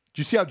mafia. Did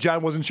you see how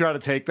John wasn't sure how to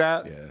take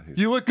that? Yeah.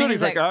 You look good.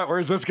 He's like,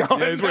 where's this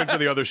going? Yeah, he's waiting for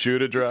the other shoe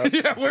to drop.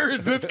 Yeah, where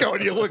is this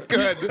going? You look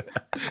good.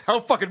 I'll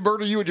fucking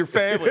murder you and your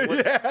family.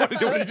 What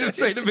did you just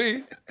say to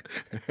me?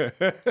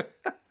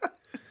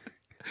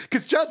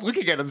 Because John's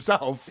looking at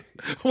himself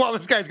while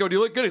this guy's going, you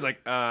look good. He's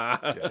like,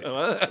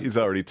 He's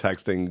already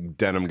texting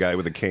denim guy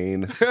with a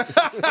cane.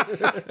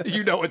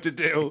 You know what to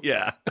do.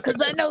 Yeah.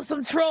 Because I know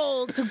some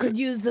trolls who could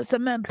use the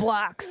cement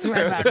blocks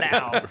right about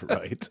now.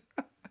 Right.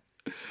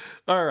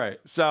 All right.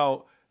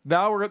 So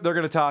now they're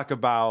going to talk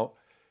about,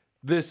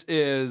 this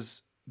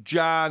is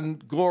John,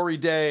 Glory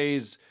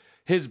Days,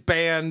 his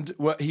band,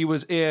 what he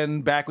was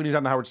in back when he was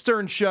on the Howard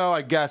Stern show.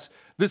 I guess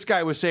this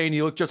guy was saying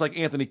he looked just like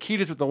Anthony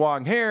Kiedis with the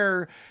long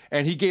hair,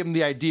 and he gave him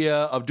the idea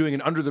of doing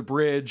an Under the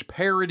Bridge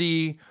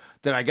parody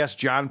that I guess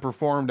John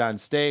performed on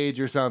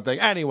stage or something.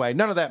 Anyway,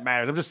 none of that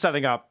matters. I'm just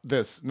setting up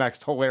this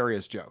next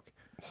hilarious joke.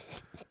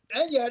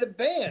 and you had a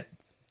band.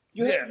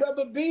 You had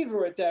Rubber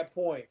Beaver at that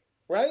point,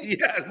 right?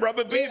 Yeah,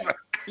 Rubber Beaver.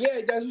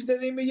 Yeah, that's the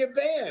name of your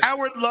band.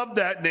 Howard loved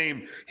that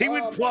name. He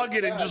would plug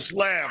it and just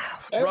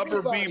laugh.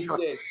 Rubber Beaver.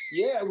 Did.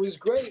 Yeah, it was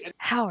great.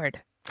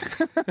 Howard.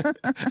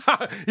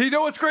 You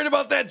know what's great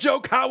about that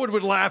joke? Howard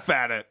would laugh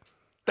at it.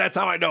 That's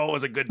how I know it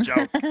was a good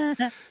joke.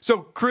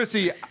 So,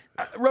 Chrissy,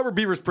 Rubber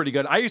Beaver's pretty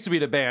good. I used to be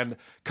in a band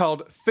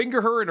called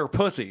Finger Her and Her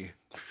Pussy,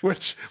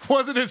 which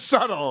wasn't as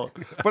subtle,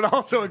 but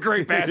also a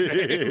great band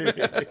name.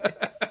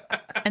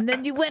 And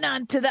then you went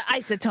on to the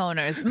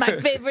Isotoners, my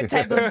favorite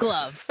type of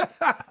glove.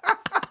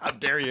 How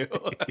dare you?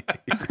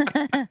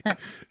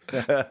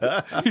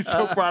 He's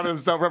so proud of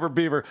himself, Rubber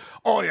Beaver.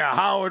 Oh, yeah,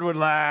 Howard would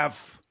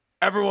laugh.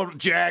 Everyone,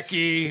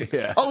 Jackie.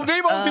 Yeah. Oh,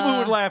 name all the people who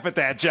would laugh at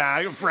that,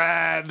 John.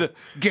 Fred,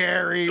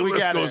 Gary. The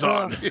list goes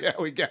on. Yeah,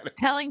 we got it.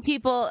 Telling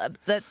people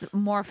that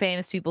more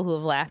famous people who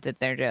have laughed at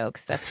their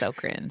jokes. That's so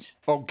cringe.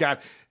 Oh, God.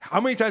 How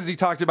many times has he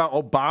talked about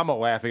Obama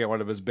laughing at one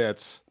of his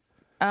bits?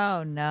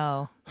 Oh,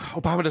 no.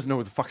 Obama doesn't know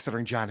who the fuck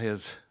Stuttering John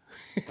is.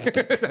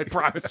 I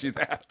promise you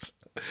that.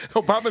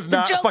 Obama's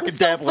not a fucking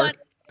dabbler. Fun.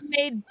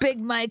 Made Big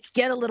Mike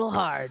get a little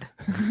hard.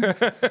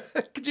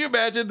 Could you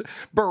imagine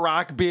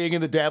Barack being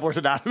in the Dabblers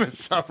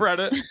Anonymous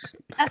subreddit?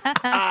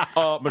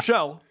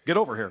 Michelle, get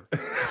over here.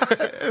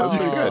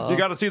 You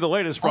got to see the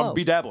latest from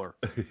B Dabbler.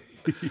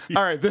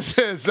 All right, this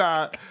is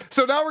so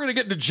now we're gonna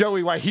get into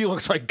Joey, why he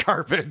looks like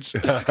garbage.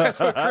 That's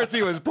what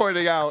Chrissy was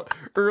pointing out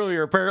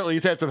earlier. Apparently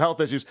he's had some health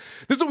issues.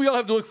 This is what we all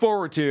have to look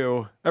forward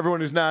to, everyone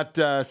who's not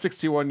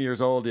 61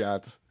 years old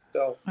yet.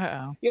 So,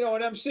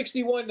 and I'm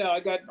 61 now.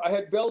 I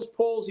had Bell's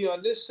palsy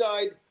on this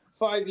side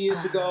 5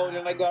 years ago, and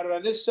then I got it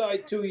on this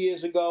side 2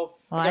 years ago.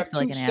 Well, I got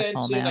two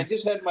stents in. I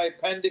just had my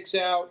appendix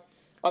out.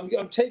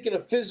 I'm taking a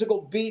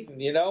physical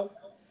beating,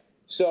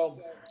 So,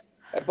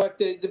 but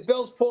the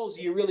Bell's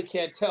palsy, you really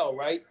can't tell,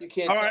 right? You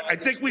can't. All right, I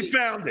think we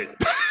found it.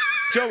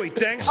 Joey,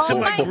 thanks to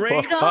my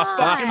great God.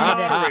 fucking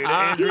moderator,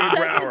 Andrea He doesn't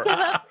Brower. give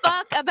a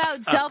fuck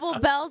about double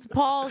Bell's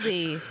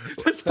palsy.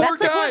 This poor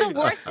That's like guy. one of the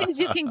worst things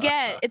you can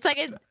get. It's like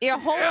your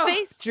whole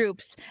face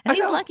droops. And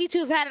he's lucky to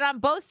have had it on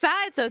both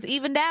sides, so it's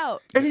evened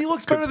out. And he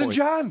looks better than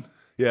John.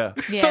 Yeah.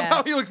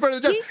 Somehow he looks better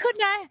than John. He could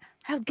not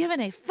have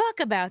given a fuck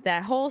about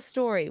that whole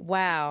story.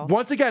 Wow.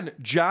 Once again,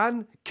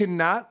 John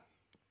cannot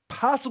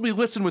possibly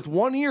listen with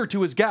one ear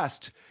to his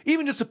guest,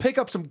 even just to pick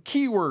up some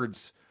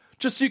keywords.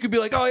 Just so you could be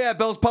like, oh, yeah,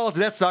 Bell's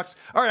palsy, that sucks.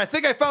 All right, I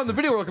think I found the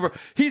video we're looking for.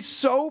 He's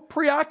so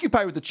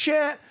preoccupied with the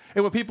chat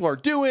and what people are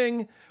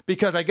doing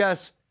because I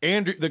guess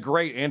the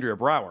great Andrea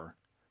Brower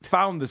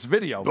found this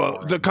video.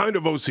 Well, the kind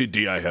of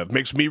OCD I have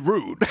makes me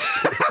rude.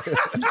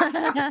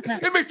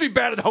 It makes me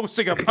bad at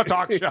hosting a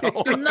talk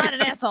show. I'm not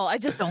an asshole. I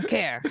just don't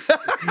care.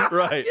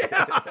 Right.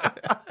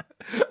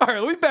 All right,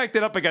 let me back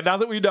that up again. Now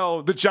that we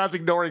know that John's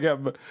ignoring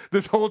him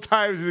this whole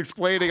time, he's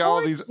explaining all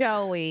of these.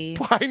 Joey.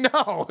 I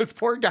know, this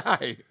poor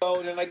guy. Oh,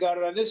 and then I got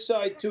it on this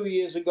side 2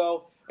 years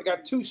ago. I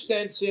got two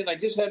stents in. I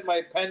just had my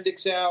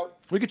appendix out.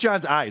 Look at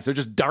John's eyes. They're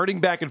just darting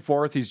back and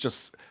forth. He's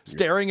just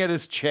staring at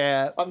his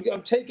chat.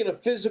 I'm taking a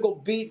physical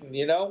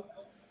beating,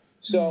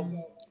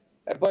 So,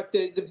 but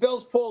the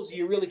Bell's palsy,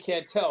 you really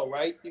can't tell,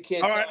 right? You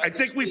can't. All right, I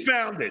think we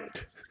found it.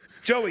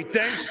 Joey,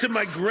 thanks to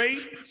my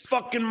great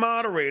fucking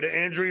moderator,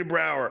 Andrea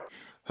Brower.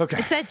 Okay.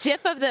 It's that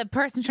gif of the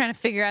person trying to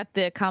figure out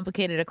the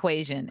complicated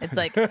equation. It's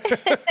like,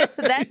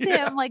 that's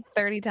him like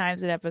 30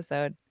 times an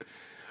episode.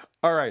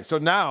 All right, so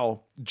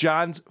now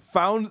John's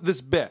found this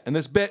bit, and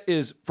this bit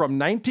is from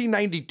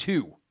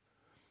 1992.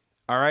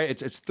 All right,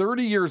 it's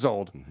 30 years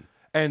old.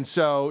 And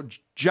so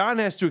John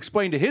has to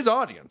explain to his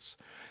audience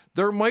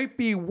there might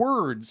be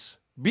words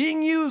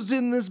being used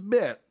in this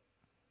bit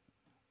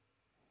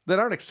that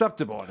aren't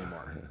acceptable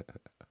anymore.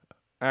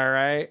 All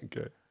right?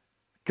 Okay.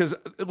 Because,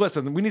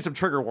 listen, we need some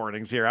trigger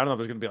warnings here. I don't know if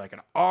there's going to be like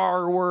an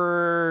R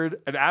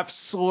word, an F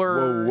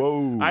slur.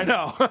 Whoa. I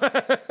know.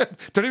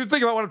 Don't even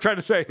think about what I'm trying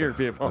to say here,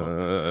 people.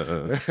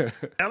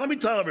 Now, let me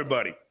tell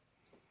everybody.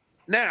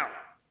 Now,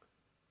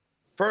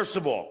 first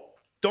of all,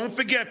 don't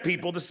forget,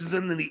 people, this is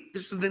in the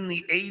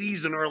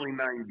 80s and early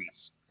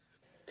 90s.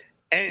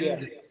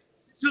 And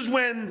this is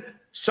when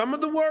some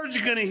of the words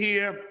you're going to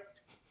hear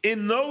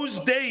in those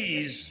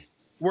days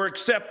were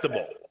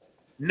acceptable.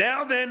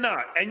 Now they're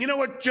not. And you know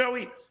what,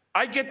 Joey?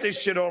 I get this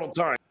shit all the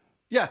time.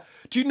 Yeah.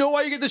 Do you know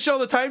why you get this show all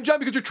the time, John?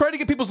 Because you're trying to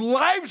get people's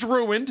lives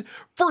ruined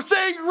for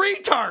saying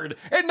retard.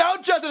 And now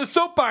John's in a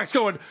soapbox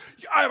going,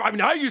 I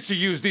mean, I used to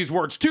use these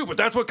words too, but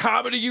that's what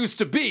comedy used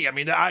to be. I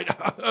mean,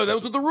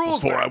 those were the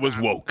rules. Before I was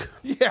woke.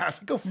 Yeah,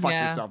 go fuck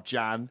yourself,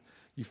 John.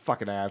 You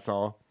fucking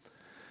asshole.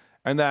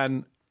 And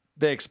then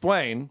they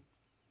explain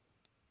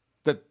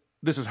that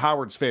this is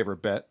Howard's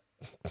favorite bit.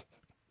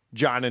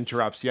 John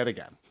interrupts yet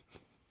again.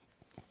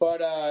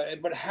 But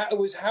it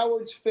was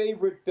Howard's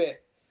favorite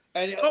bit.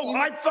 And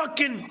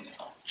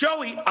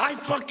Joey, I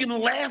fucking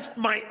laughed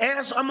my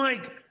ass. I'm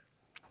like,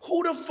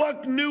 who the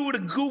fuck knew to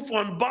goof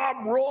on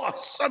Bob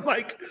Ross? I'm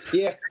like,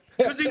 yeah,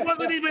 because he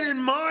wasn't even in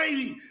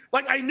my,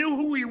 like, I knew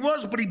who he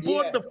was, but he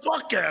bored the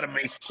fuck out of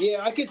me.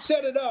 Yeah, I could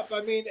set it up.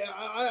 I mean,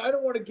 I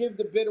don't want to give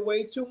the bit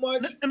away too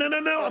much.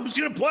 No, I'm just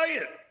gonna play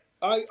it.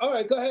 All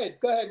right, go ahead,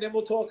 and then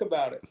we'll talk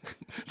about it.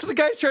 So the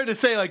guy's trying to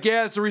say, like,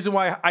 yeah, it's the reason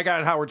why I got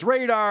on Howard's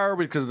radar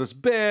because of this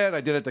bit.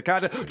 I did it to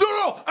content.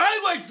 No,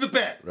 I liked the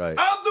bit. Right.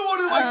 I'm the one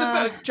who liked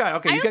the bit. John,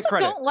 okay, you get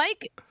credit. I also don't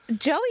like,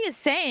 Joey is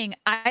saying,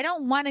 I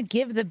don't want to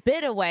give the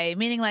bit away,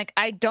 meaning, like,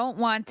 I don't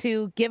want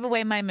to give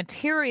away my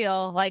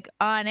material, like,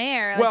 on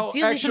air. Like, well, it's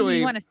usually actually, something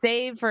you want to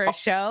save for a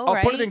show, I'll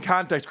right? put it in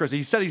context, Chris.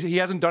 He said he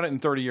hasn't done it in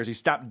 30 years. He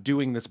stopped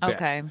doing this bit.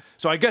 Okay.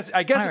 So I guess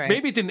right.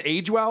 maybe it didn't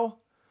age well.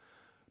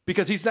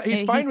 Because he's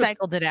fine. He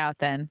cycled it out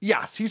then.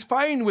 Yes, he's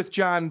fine with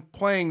John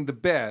playing the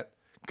bit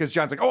because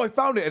John's like, "Oh, I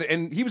found it,"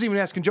 and he was even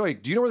asking Joey,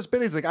 "Do you know where this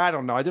bit is?" He's like, "I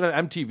don't know. I did it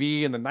on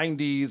MTV in the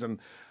 '90s, and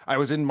I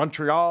was in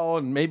Montreal,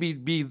 and maybe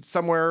be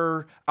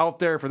somewhere out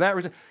there for that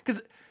reason."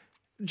 Because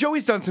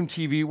Joey's done some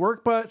TV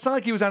work, but it's not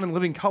like he was on In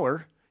Living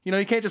Color. You know,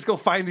 you can't just go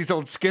find these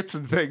old skits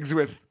and things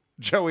with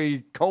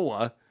Joey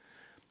Cola.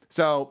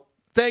 So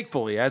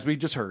thankfully, as we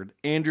just heard,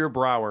 Andrea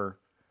Brower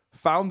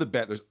found the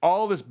bit. There's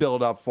all this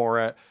build up for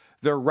it.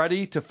 They're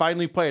ready to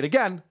finally play it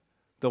again.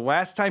 The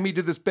last time he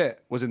did this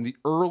bit was in the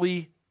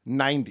early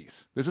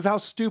 90s. This is how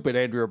stupid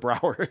Andrea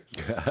Brower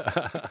is.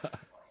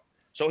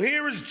 So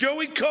here is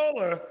Joey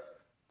Cola.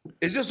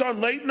 Is this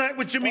on Late Night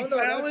with Jimmy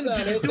Fallon?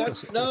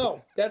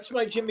 That's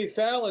my Jimmy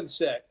Fallon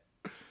set.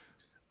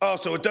 Oh,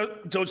 so it does.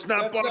 So it's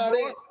not. That's not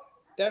it.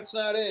 That's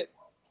not it.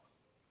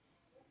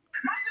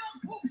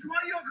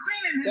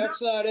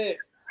 That's not it.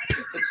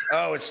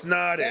 Oh, it's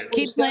not it.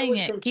 Keep playing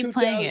it. Keep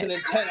playing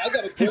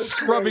it. He's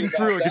scrubbing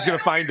through it. He's going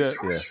to find it.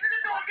 Yeah.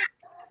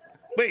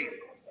 Wait,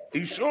 are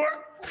you sure?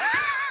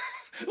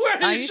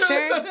 Are you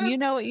sure? You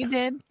know what you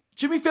did?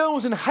 Jimmy Fallon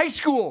was in high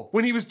school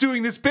when he was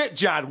doing this bit,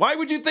 John. Why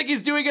would you think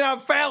he's doing it on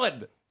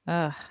Fallon?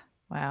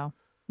 Wow.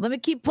 Let me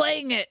keep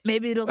playing it.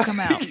 Maybe it'll come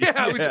out.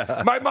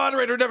 Yeah. My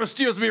moderator never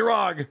steers me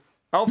wrong.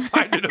 I'll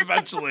find it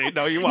eventually.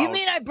 No, you won't. You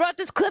mean I brought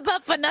this clip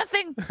up for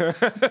nothing?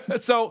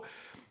 So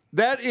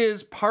that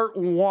is part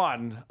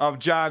one of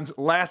John's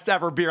last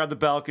ever beer on the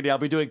balcony. I'll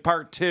be doing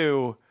part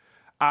two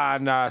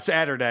on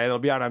Saturday. It'll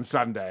be out on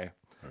Sunday.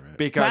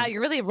 Because wow,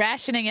 you're really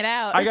rationing it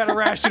out. I got to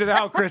ration it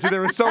out, Chrissy.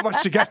 There was so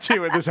much to get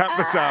to in this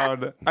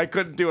episode. I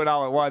couldn't do it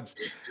all at once.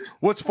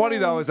 What's funny,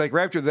 though, is like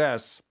right after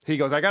this, he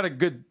goes, I got a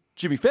good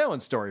Jimmy Fallon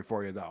story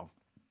for you, though.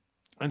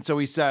 And so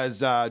he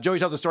says, Joey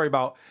tells a story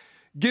about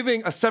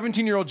giving a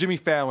 17-year-old Jimmy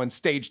Fallon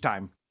stage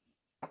time.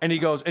 And he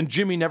goes, and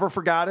Jimmy never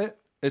forgot it.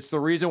 It's the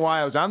reason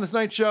why I was on this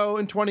night show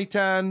in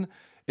 2010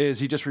 is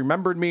he just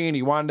remembered me and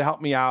he wanted to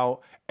help me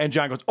out. And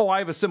John goes, oh, I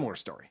have a similar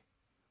story.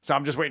 So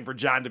I'm just waiting for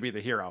John to be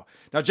the hero.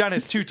 Now, John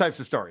has two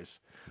types of stories.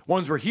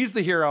 One's where he's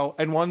the hero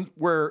and one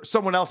where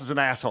someone else is an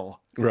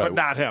asshole, but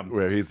not him.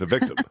 Where he's the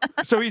victim.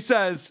 So he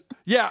says,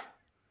 yeah,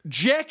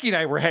 Jackie and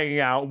I were hanging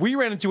out. We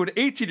ran into an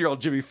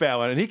 18-year-old Jimmy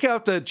Fallon, and he came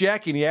up to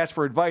Jackie and he asked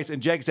for advice,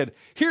 and Jackie said,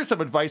 here's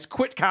some advice,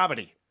 quit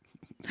comedy.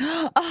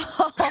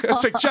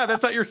 It's like, John,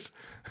 that's not your...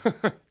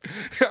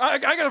 I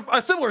got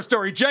a similar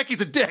story. Jackie's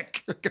a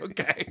dick.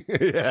 Okay.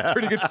 Yeah.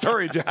 Pretty good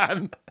story,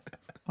 John.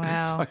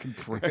 Wow. Fucking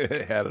prick.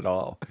 It had it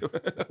all.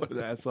 What an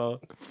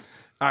asshole.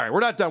 All right,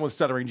 we're not done with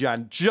Stuttering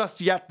John just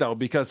yet, though,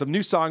 because some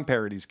new song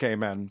parodies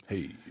came in.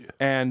 Hey.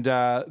 And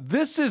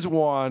this is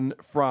one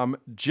from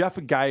Jeff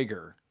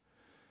Geiger.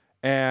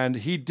 And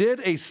he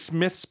did a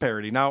Smiths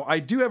parody. Now, I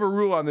do have a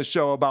rule on this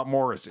show about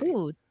Morrissey.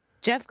 Ooh,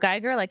 Jeff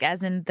Geiger, like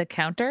as in the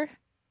counter?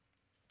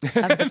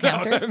 Of the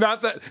counter?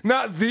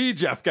 Not the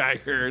Jeff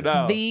Geiger,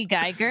 no. The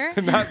Geiger?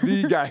 Not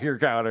the Geiger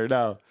counter,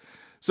 no.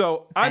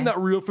 So I'm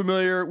not real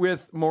familiar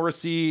with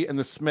Morrissey and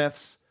the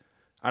Smiths.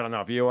 I don't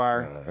know if you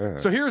are.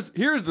 So here's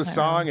the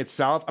song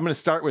itself. I'm going to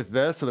start with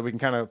this so that we can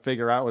kind of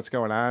figure out what's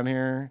going on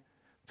here.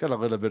 It's got a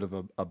little bit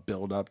of a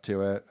build up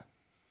to it.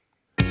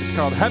 It's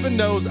called Heaven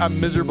Knows I'm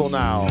Miserable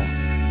Now.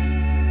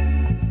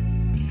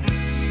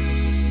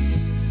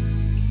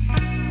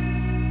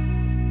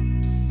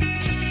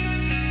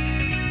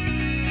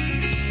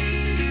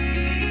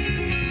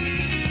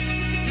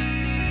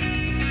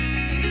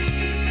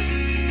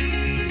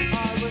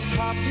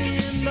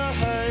 Happy in the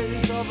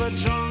haze of a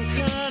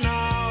drunken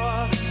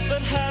hour,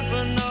 but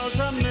heaven knows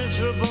I'm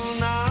miserable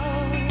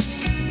now.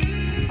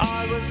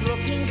 I was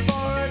looking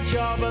for a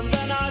job and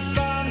then I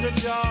found a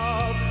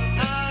job,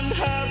 and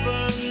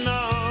heaven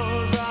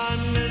knows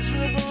I'm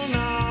miserable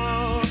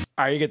now.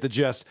 All right, you get the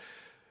gist.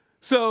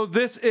 So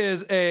this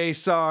is a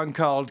song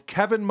called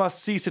Kevin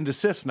Must Cease and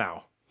Desist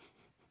Now.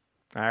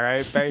 All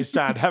right, based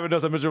on Heaven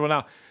Knows I'm Miserable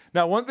Now.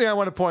 Now, one thing I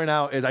want to point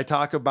out is I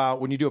talk about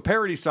when you do a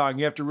parody song,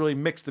 you have to really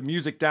mix the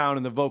music down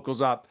and the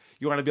vocals up.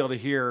 You want to be able to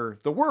hear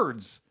the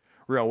words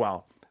real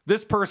well.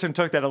 This person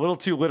took that a little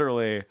too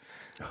literally.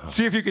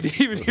 See if you could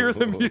even hear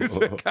the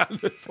music on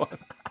this one.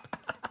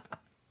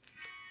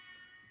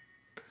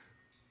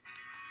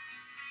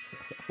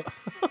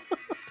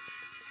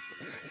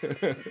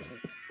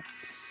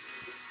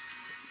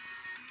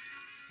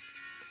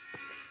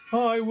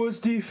 I was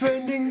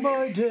defending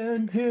my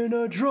den in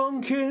a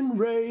drunken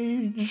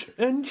rage,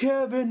 and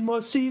Kevin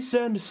must cease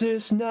and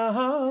desist now.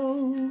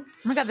 Oh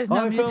my God, there's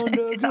no music. I found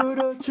a good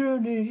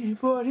attorney,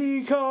 but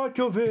he caught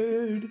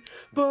COVID.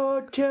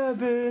 But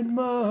Kevin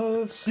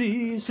must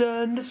cease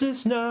and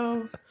desist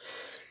now.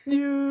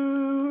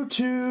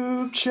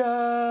 YouTube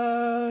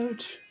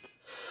chat.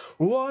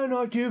 Why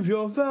not give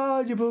your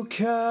valuable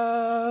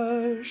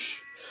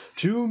cash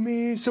to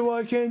me so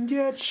I can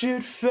get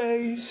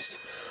shit-faced?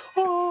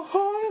 Oh,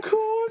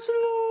 Coors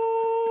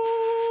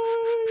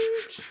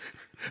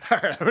Light. All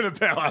right, I'm going to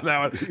bail on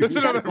that one. There's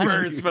another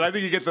verse, but I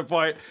think you get the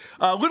point.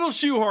 Little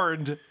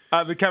shoehorned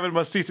the Kevin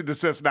must cease and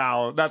desist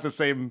now. Not the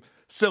same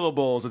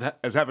syllables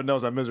as heaven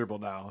knows I'm miserable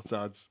now.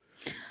 So it's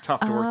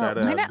tough to work that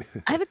in.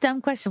 I have a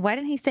dumb question. Why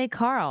didn't he say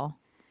Carl?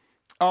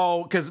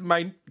 Oh, because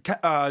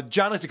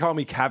John likes to call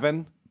me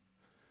Kevin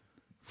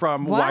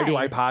from Why Do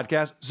I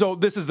Podcast. So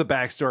this is the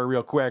backstory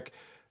real quick.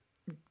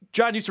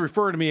 John used to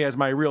refer to me as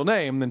my real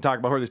name and then talk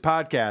about who are these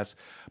podcasts.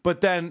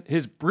 But then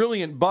his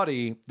brilliant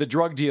buddy, the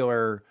drug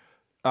dealer,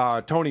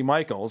 Tony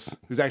Michaels,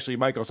 who's actually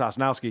Michael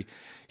Sosnowski,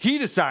 he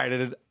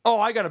decided,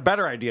 I got a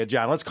better idea,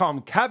 John. Let's call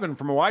him Kevin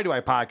from a Why Do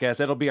I Podcast.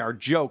 That'll be our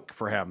joke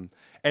for him.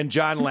 And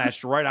John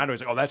latched right onto it.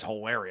 He's like, that's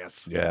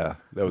hilarious. Yeah,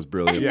 that was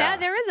brilliant. Now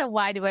there is a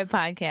Why Do I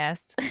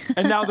Podcast.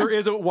 And now there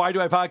is a Why Do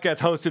I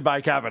Podcast hosted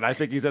by Kevin. I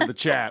think he's in the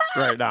chat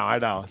right now. I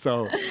know.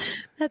 So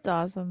that's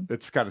awesome.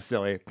 It's kind of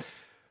silly.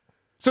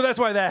 So that's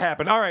why that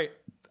happened. All right.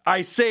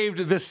 I saved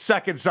this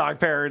second song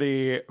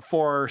parody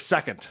for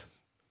second.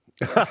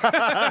 You're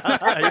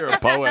a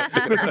poet.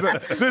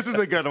 This is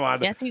a good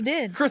one. Yes, you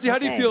did. Chrissy, how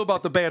do you feel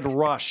about the band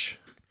Rush?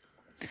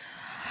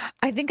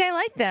 I think I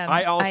like them.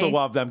 I also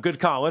love them. Good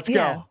call. Let's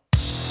go.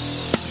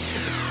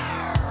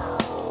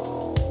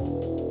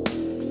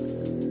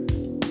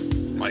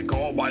 I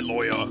call my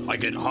lawyer, I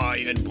get high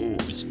and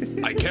booze.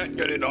 I can't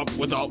get it up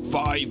without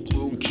 5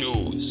 blue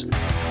chews.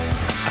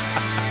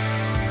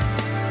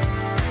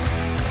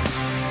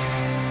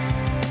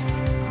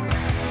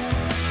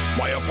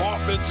 My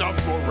apartment's up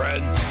for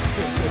rent.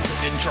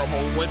 In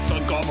trouble with the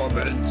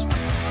government.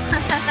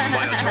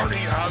 My attorney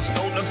has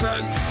no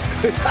defense.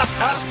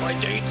 Ask my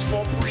dates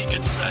for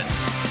pre-consent.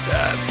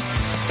 Yes.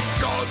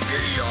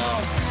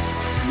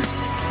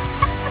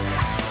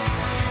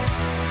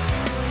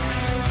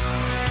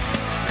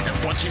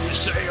 And what you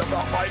say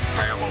about my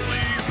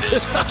family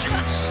is what you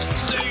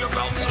say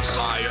about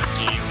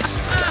society.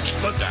 Catch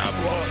the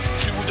dabber,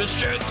 chew the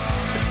shit,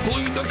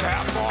 bleed the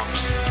cat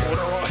box,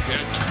 order a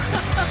hit.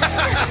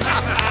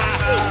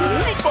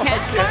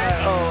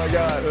 Oh my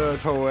God,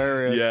 that's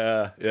hilarious.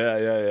 Yeah.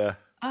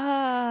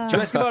 Did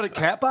you ask about a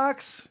cat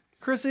box,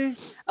 Chrissy?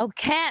 Oh,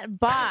 cat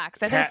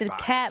box. I thought you said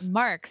cat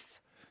marks.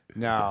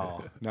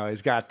 No,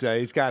 he's got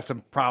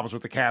some problems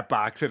with the cat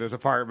box in his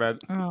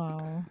apartment.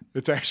 Oh,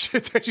 it's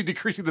actually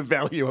decreasing the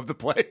value of the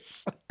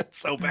place. It's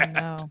so bad.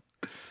 No.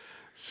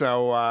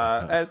 So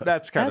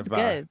that's kind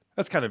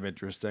of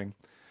interesting.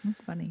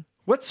 That's funny.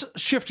 Let's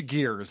shift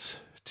gears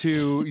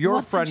to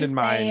your friend and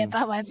mine. Say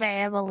about my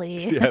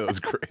family. Yeah, it was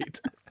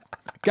great.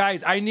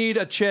 Guys, I need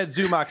a Chad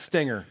Zumock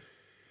stinger.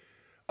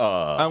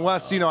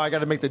 Unless, I got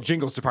to make the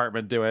jingles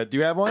department do it. Do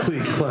you have one?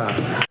 Please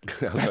clap.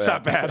 That's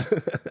not bad.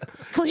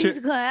 Please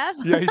clap.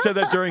 Yeah, he said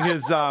that during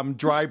his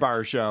dry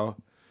bar show.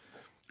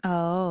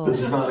 Oh.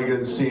 This is not a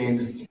good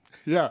scene.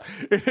 Yeah.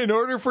 In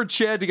order for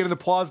Chad to get an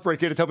applause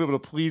break, he had to tell people to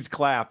please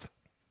clap.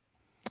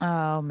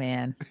 Oh,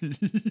 man.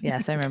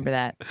 Yes, I remember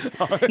that.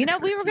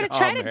 We were going to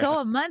try to go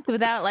a month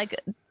without,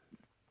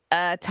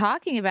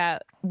 talking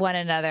about one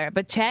another,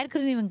 but Chad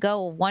couldn't even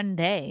go one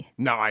day.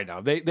 No, I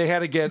know. They had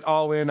to get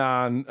all in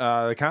on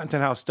the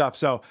Content House stuff.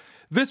 So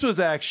this was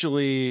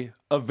actually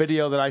a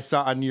video that I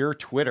saw on your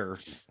Twitter.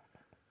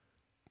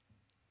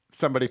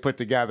 Somebody put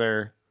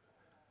together.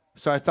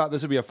 So I thought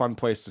this would be a fun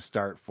place to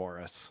start for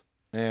us.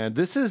 And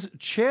this is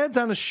Chad's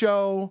on a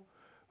show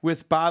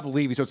with Bob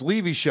Levy. So it's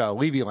Levy's show,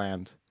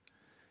 Levyland.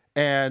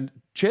 And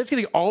Chad's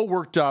getting all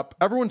worked up.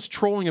 Everyone's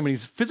trolling him and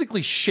he's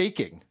physically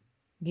shaking.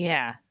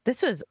 Yeah,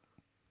 this was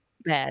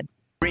bad.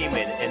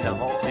 Screaming in the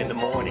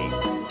morning.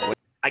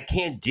 I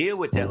can't deal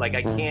with that. Like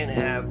I can't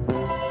have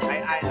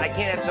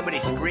somebody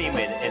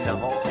screaming in the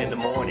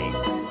morning.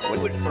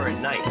 Do it for a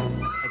night.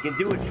 I can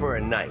do it for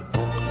a night.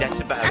 That's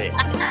about it.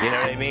 You know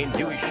what I mean?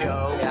 Do a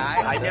show.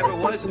 Yeah, I never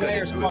was good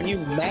at it. You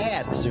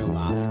mad,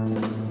 Zumock.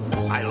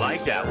 I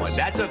like that one.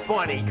 That's a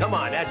funny. Come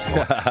on, that's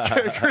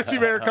fun. Chrissy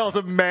Mayer calls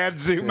him Mad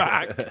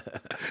Zumock.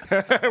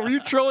 Were you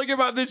trolling him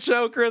on this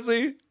show,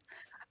 Chrissy?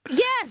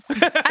 Yes,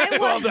 I was.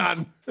 Well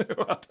done.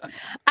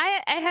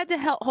 I had to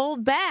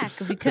hold back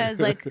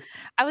because I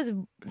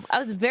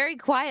was very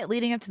quiet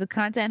leading up to the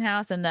Content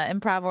House and the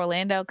Improv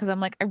Orlando because I'm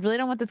like, I really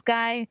don't want this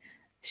guy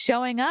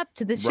showing up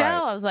to the show.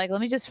 Right. I was like, let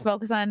me just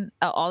focus on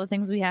all the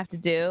things we have to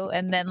do,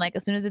 and then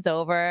as soon as it's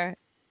over,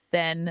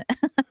 then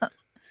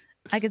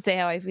I could say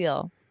how I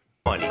feel.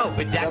 Funny. Oh,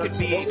 but that could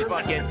be a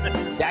character.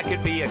 That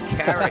could be.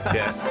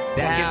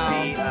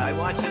 I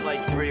watched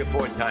it 3 or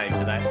 4 times,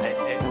 and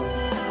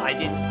I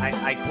didn't.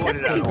 I caught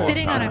it He's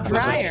sitting on a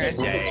dryer.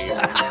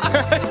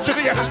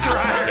 Sitting on a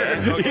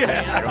dryer.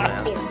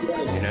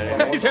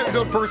 Yeah. He's had his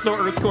own personal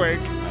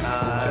earthquake.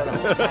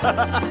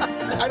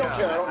 I don't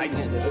care. I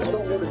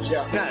don't go to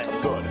jail.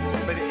 I'm good.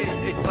 But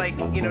it's like,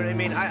 you know what I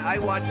mean? I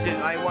watched it.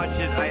 I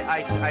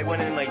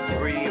went in like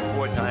 3 or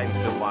 4 times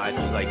to watch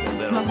like a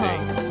little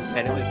thing,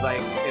 and it was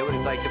like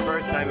the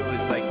first time it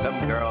was like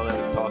some girl that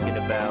was talking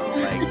about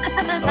like,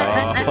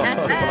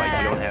 like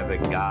you don't have a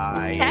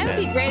guy. Chad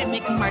would be great at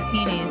making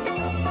martinis.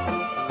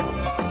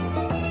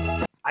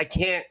 I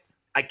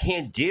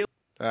can't deal.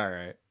 All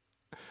right.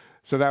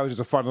 So that was just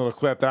a fun little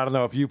clip. I don't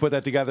know if you put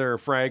that together or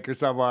Frank or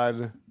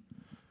someone.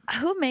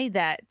 Who made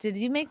that? Did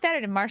you make that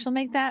or did Marshall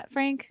make that,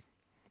 Frank?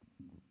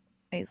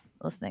 He's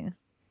listening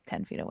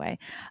 10 feet away.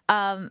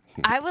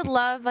 I would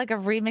love like a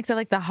remix of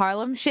like the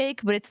Harlem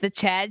Shake, but it's the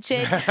Chad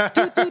Shake. It's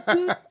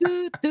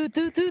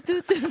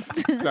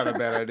not a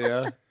bad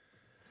idea.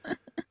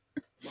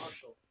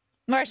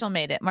 Marshall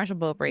made it. Marshall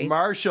Beaupre.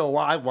 Marshall.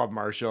 Well, I love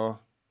Marshall.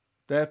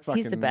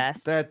 He's the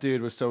best. That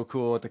dude was so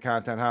cool at the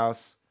Content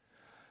House.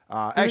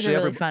 Actually, a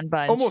really fun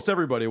bunch. Almost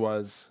everybody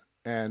was.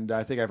 And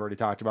I think I've already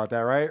talked about that,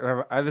 right?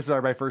 This is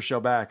my first show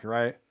back,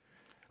 right?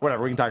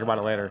 Whatever, we can talk about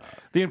it later.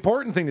 The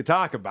important thing to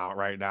talk about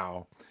right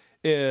now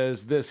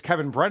is this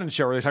Kevin Brennan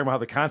show where they're talking about how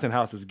the Content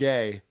House is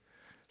gay.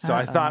 So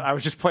I thought I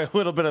would just play a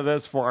little bit of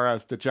this for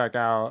us to check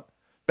out.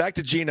 Back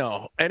to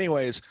Gino.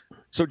 Anyways,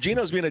 so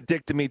Gino's being a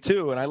dick to me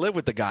too, and I live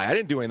with the guy. I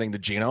didn't do anything to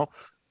Gino.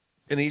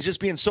 And he's just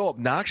being so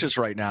obnoxious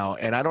right now,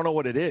 and I don't know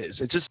what it is.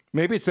 It's just...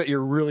 Maybe it's that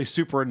you're really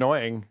super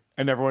annoying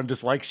and everyone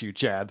dislikes you,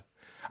 Chad.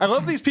 I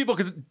love these people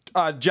because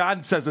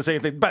John says the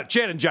same thing, but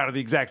Chad and John are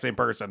the exact same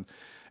person,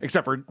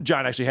 except for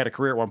John actually had a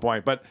career at one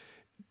point. But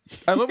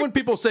I love when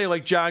people say,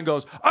 like, John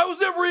goes, I was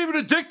never even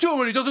a dick to him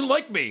and he doesn't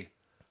like me.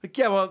 Like,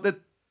 yeah, well,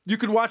 you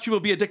can watch people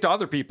be a dick to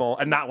other people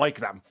and not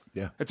like them.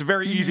 Yeah. It's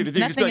very easy to do.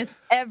 Nothing is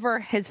ever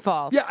his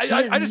fault. Yeah,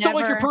 I just don't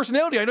like your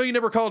personality. I know you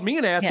never called me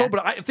an asshole,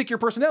 but I think your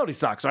personality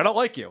sucks, so I don't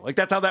like you. Like,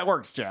 that's how that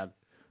works, Chad.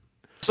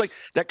 It's like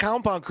that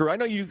Compound Crew. I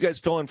know you guys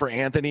fill in for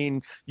Anthony,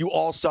 and you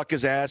all suck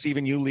his ass,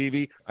 even you,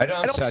 Levy. I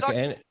don't suck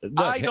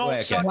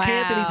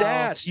Anthony's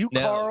ass. You,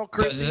 Carl,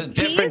 Chris.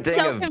 He's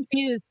so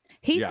confused.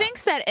 He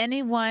thinks that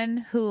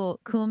anyone who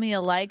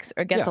Cumia likes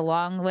or gets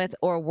along with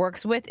or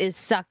works with is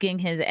sucking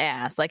his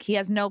ass. Like, he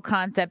has no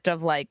concept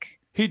of, like,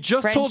 he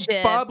just told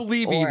Bob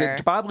Levy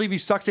that Bob Levy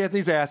sucks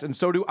Anthony's ass, and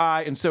so do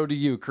I, and so do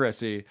you,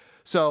 Chrissy.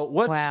 So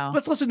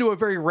let's listen to a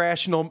very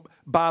rational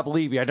Bob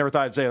Levy. I never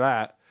thought I'd say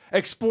that.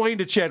 Explain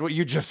to Chad what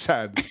you just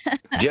said.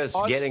 Just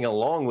getting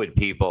along with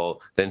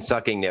people than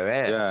sucking their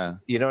ass. Yeah.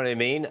 You know what I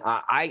mean?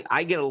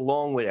 I get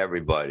along with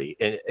everybody.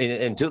 And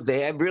until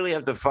they really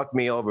have to fuck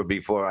me over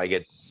before I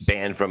get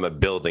banned from a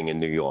building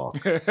in New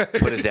York.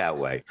 Put it that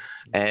way.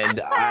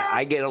 And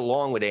I get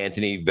along with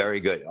Anthony very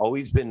good.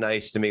 Always been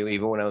nice to me,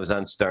 even when I was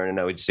on Stern and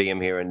I would see him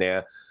here and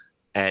there.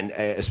 And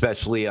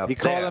especially up there. You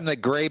called him the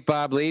great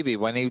Bob Levy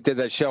when he did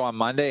that show on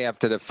Monday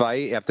after the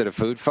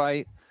food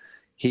fight.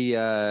 He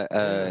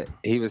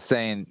was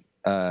saying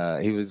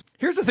he was.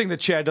 Here's the thing that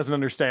Chad doesn't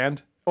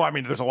understand. Oh, I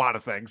mean, there's a lot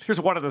of things. Here's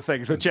one of the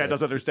things that Chad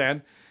doesn't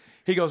understand.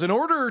 He goes, in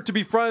order to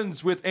be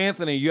friends with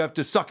Anthony, you have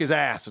to suck his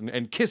ass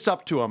and kiss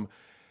up to him.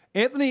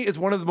 Anthony is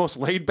one of the most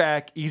laid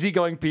back,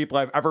 easygoing people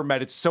I've ever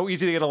met. It's so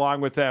easy to get along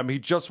with him. He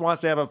just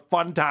wants to have a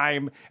fun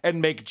time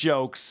and make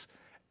jokes.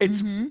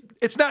 It's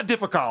not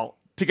difficult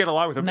to get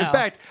along with him. No. In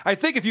fact, I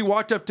think if you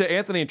walked up to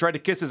Anthony and tried to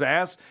kiss his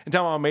ass and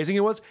tell him how amazing he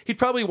was, he'd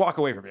probably walk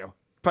away from you.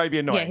 Probably be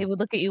annoying. Yeah, he would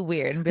look at you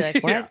weird and be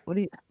like, what? What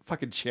do you...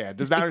 Fucking Chad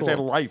does not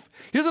understand life.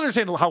 He doesn't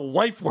understand how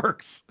life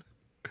works.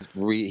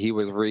 He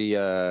was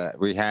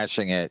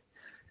rehashing it,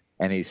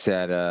 and he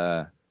said,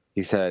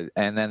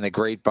 and then the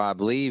great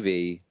Bob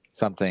Levy,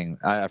 something,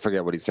 I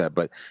forget what he said,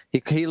 but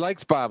he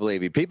likes Bob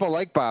Levy. People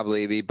like Bob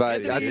Levy,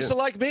 but... He used to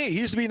like me. He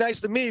used to be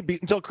nice to me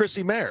until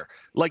Chrissy Mayer.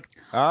 Like...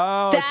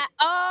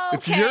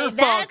 It's your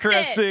fault,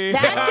 Chrissy.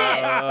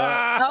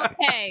 That's it.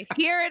 Okay,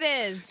 here it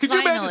is. Could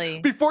you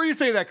imagine, before you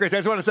say that, Chrissy, I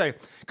just want to say,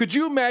 could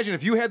you imagine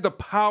if you had the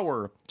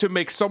power to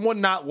make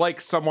someone not like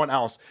someone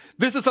else?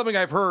 This is something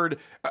I've heard.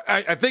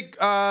 I think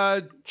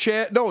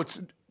it's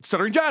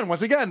Stuttering John,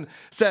 once again,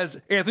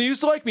 says, Anthony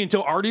used to like me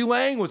until Artie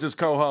Lang was his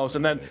co-host,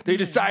 and then they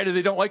decided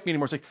they don't like me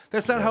anymore. It's like,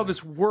 that's not how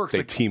this works.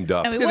 They teamed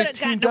up. And we would have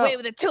gotten away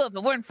with it, too, if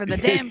it weren't for the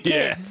damn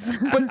kids.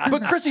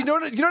 But Chrissy, you know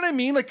what I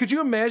mean? Like, could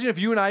you imagine if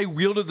you and I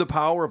wielded the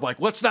power of,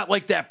 like, let's not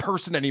like that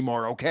person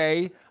anymore,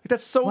 okay? Like,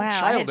 that's so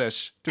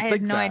childish to think that. I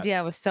had no idea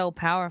I was so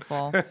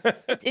powerful.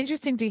 It's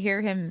interesting to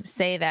hear him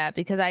say that,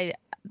 because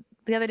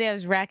the other day I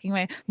was racking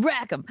my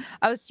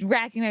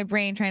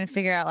brain trying to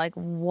figure out like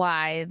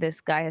why this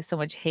guy has so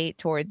much hate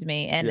towards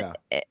me. And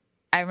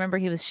I remember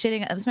he was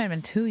shitting. This might have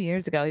been 2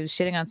 years ago. He was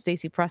shitting on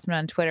Stacey Pressman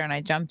on Twitter, and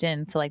I jumped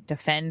in to like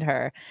defend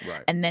her.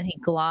 Right. And then he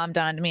glommed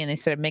onto me, and they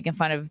started making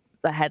fun of.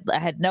 I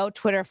had no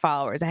Twitter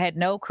followers. I had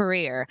no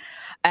career,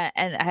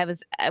 and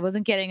I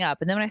wasn't getting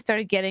up. And then when I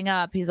started getting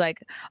up, he's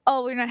like,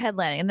 "Oh, we're not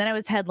headlining." And then I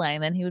was headlining.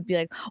 And then he would be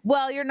like,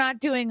 "Well, you're not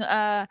doing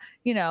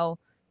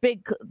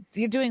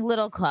you're doing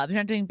little clubs,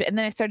 and then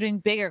I start doing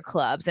bigger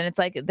clubs, and it's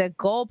like the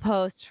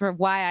goalposts for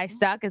why I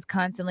suck is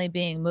constantly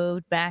being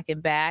moved back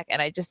and back,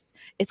 and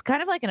it's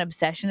kind of like an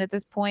obsession at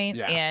this point,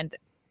 and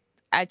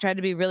I tried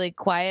to be really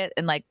quiet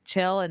and like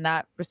chill and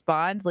not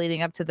respond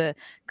leading up to the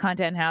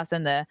Content House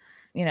and the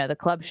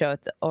club show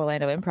at the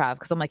Orlando Improv,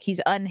 because I'm like,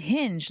 he's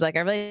unhinged. Like, I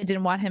really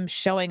didn't want him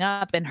showing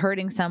up and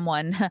hurting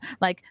someone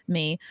like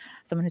me,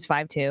 someone who's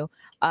 5'2",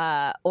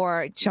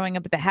 or showing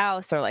up at the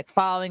house or like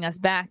following us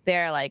back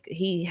there. Like,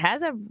 he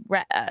has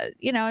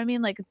you know what I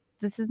mean? Like,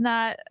 this is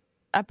not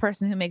a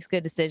person who makes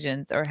good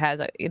decisions or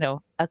has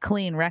a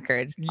clean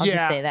record. I'll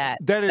just say that.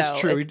 That is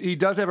true. He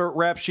does have a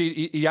rap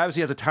sheet. He obviously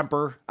has a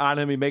temper on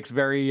him. He makes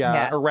very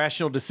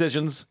irrational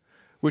decisions,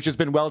 which has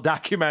been well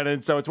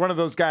documented. So it's one of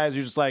those guys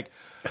who's just like,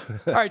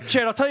 all right,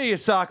 Chad, I'll tell you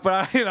suck,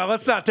 but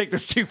let's not take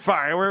this too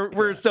far.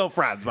 We're still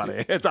friends,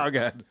 buddy. It's all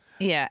good.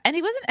 Yeah, and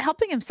he wasn't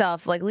helping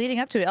himself, like leading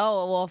up to it.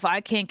 Oh, well, if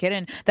I can't get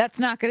in, that's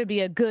not going to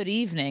be a good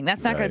evening.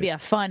 That's not going to be a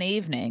fun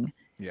evening.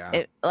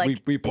 Yeah,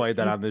 we played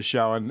that on this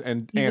show, and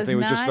Anthony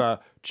was just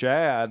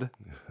Chad.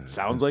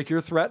 Sounds like you're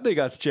threatening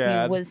us,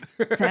 Chad. He was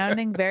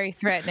sounding very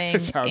threatening.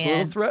 It sounds a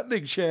little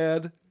threatening,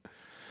 Chad.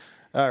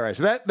 All right,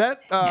 so that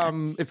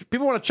if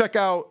people want to check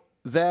out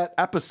that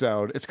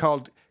episode, it's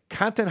called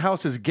Content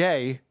House is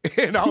Gay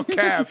in all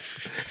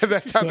caps, and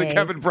that's on the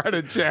Kevin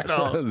Brennan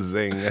channel.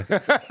 Zing.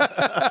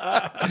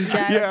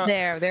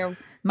 There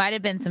might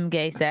have been some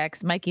gay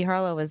sex. Mikey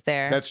Harlow was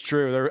there. That's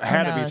true. There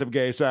had to be some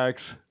gay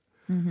sex.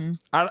 Mm-hmm.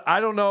 I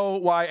don't know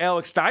why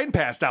Alex Stein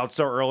passed out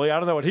so early. I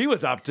don't know what he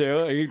was up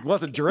to. He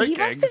wasn't drinking. He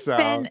must have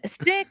been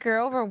sick or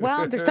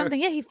overwhelmed or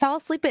something. Yeah, he fell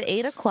asleep at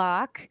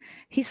 8:00.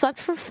 He slept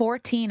for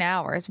 14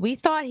 hours. We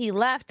thought he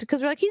left because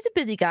we're like, he's a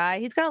busy guy.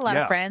 He's got a lot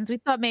of friends. We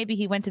thought maybe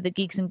he went to the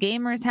Geeks and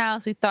Gamers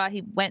house. We thought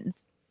he went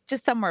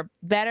just somewhere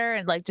better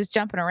and like just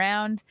jumping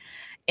around.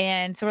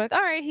 And so we're like,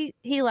 all right,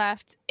 he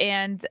left.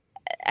 And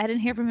I didn't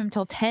hear from him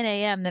until 10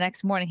 a.m. the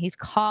next morning. He's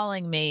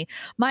calling me.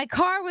 My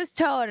car was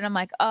towed. And I'm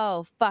like,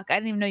 oh, fuck. I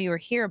didn't even know you were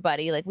here,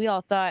 buddy. Like, we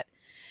all thought.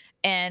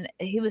 And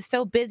he was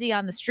so busy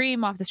on the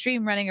stream, off the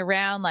stream, running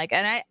around. Like,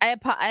 and I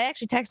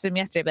actually texted him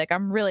yesterday. Like,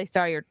 I'm really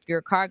sorry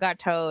your car got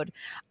towed.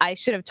 I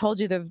should have told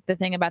you the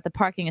thing about the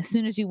parking as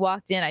soon as you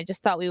walked in. I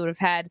just thought we would have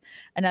had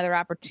another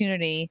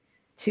opportunity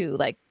to,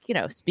 like,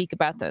 speak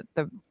about the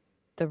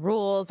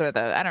rules or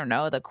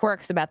the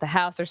quirks about the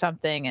house or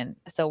something, and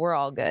so we're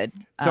all good.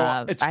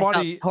 So it's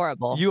funny. Felt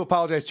horrible. You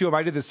apologized to him.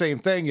 I did the same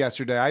thing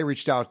yesterday. I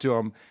reached out to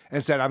him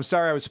and said, "I'm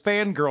sorry, I was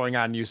fangirling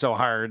on you so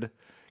hard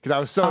because I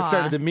was so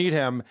excited to meet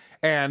him."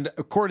 And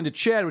according to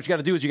Chad, what you got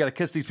to do is you got to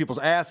kiss these people's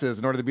asses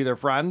in order to be their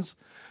friends.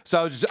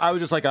 So I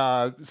was just like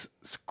a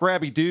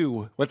Scrappy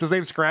Doo. What's his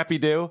name? Scrappy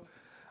Doo.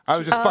 I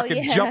was just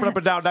fucking jumping up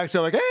and down next to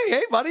him, like,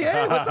 hey, buddy,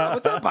 hey, what's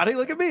up, buddy?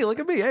 Look at me,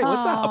 hey,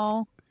 what's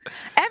up?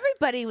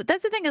 Everybody,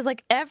 that's the thing, is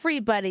like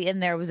everybody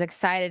in there was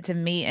excited to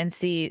meet and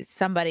see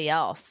somebody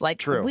else.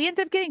 Like, we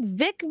ended up getting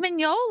Vic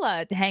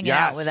Mignola hanging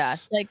out with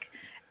us. Like,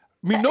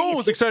 Noel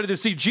was excited to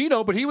see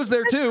Gino, but he was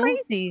there too.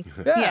 Crazy.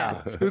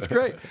 Yeah, it was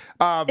great.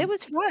 It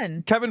was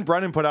fun. Kevin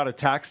Brennan put out a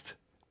text,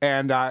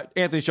 and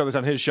Anthony showed this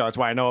on his show. That's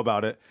why I know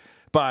about it.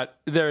 But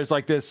there's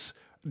like this.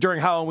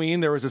 During Halloween,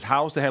 there was this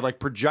house that had like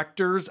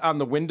projectors on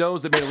the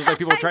windows that made it look like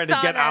people were trying to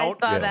get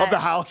out of the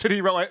house, and he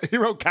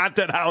wrote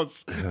Content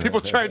House.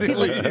 People trying to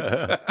leave.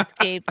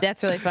 Escape.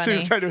 That's really funny. He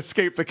was trying to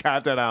escape the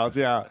Content House.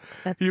 Yeah,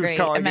 that's he was great.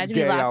 calling Imagine it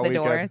gay we lock all the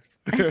weekend. doors.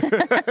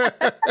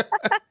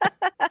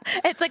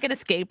 It's like an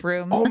escape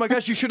room. Oh my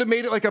gosh, you should have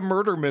made it like a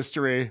murder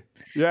mystery.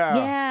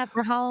 Yeah,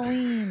 for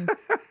Halloween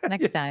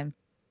next time.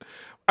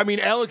 I mean,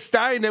 Alex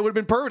Stein, that would have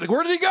been perfect. Like,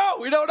 where did he go?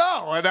 We don't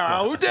know. And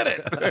who did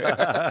it?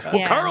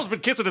 Well, Carl's been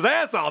kissing his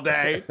ass all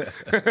day.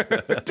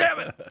 Damn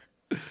it.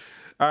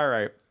 All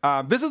right.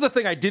 This is the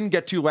thing I didn't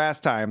get to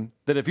last time,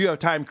 that if you have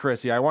time,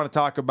 Chrissy, I want to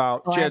talk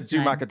about Chad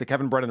Zumock at the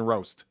Kevin Brennan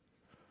roast.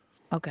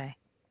 Okay.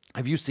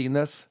 Have you seen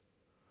this?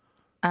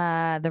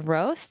 The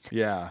roast?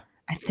 Yeah.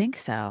 I think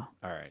so.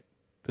 All right.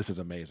 This is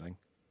amazing.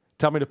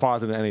 Tell me to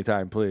pause it at any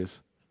time,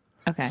 please.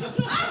 Okay.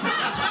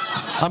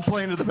 I'm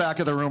playing to the back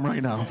of the room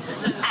right now.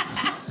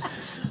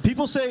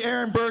 People say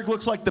Aaron Berg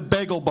looks like the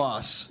Bagel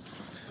Boss.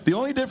 The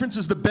only difference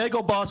is the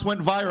Bagel Boss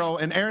went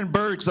viral and Aaron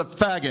Berg's a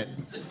faggot.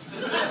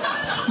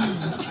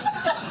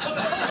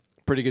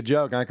 Pretty good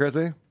joke, huh,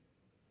 Chrissy?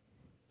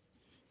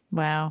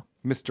 Wow.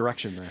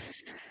 Misdirection there.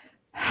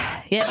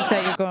 Yeah, I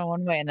thought you were going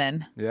one way and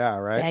then. Yeah,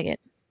 right? Faggot.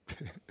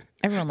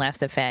 Everyone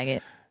laughs at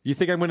faggot. You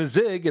think I'm going to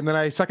zig and then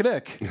I suck a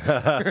dick. I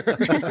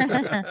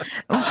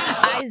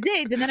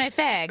zigged and then I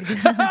fagged.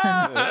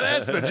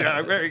 That's the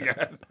joke. Very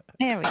good.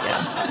 There we go.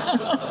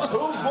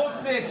 Who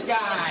booked this guy?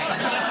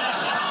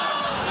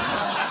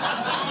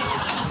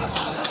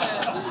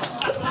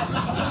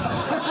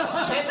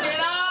 Pick it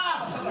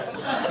up!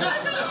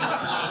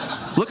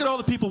 Look at all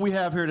the people we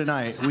have here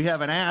tonight. We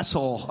have an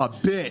asshole, a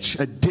bitch,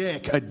 a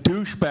dick, a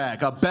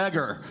douchebag, a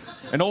beggar,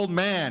 an old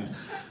man.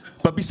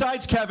 But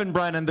besides Kevin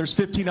Brennan, there's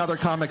 15 other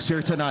comics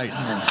here tonight.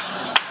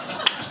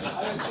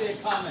 I don't see a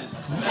comment.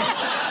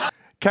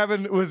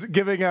 Kevin was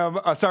giving him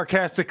a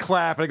sarcastic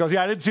clap, and he goes,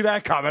 "Yeah, I didn't see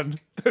that coming."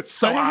 It's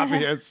so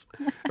obvious.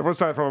 Everyone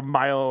saw it from a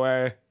mile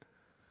away.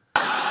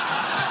 So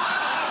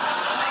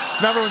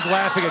now everyone's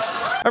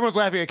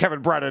laughing at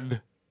Kevin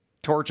Brennan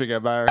torching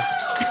him there.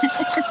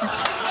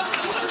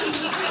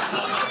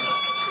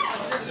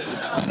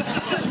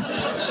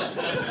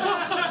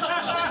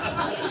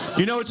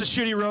 You know it's a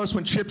shitty roast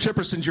when Chip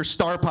Chipperson's your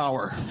star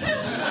power.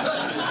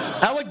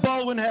 Alec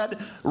Baldwin had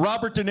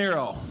Robert De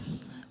Niro.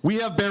 We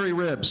have Barry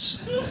Ribs.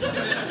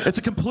 It's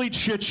a complete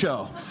shit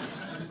show.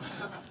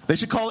 They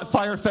should call it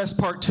Firefest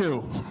Part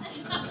 2.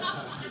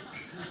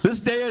 This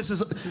day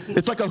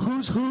it's like a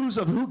who's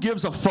of who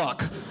gives a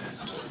fuck.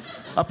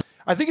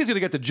 I think he's going to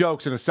get the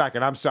jokes in a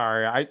second. I'm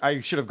sorry. I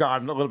should have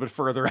gone a little bit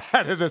further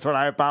ahead of this one.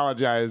 I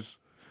apologize.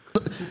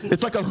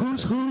 It's like a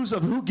who's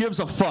of who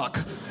gives a fuck.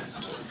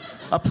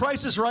 A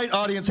Price is Right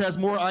audience has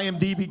more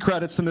IMDb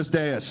credits than this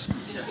dais.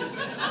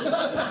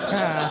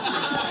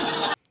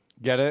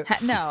 Get it?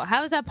 No.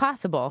 How is that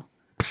possible?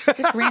 It's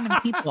just random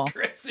people.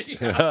 Chrissy.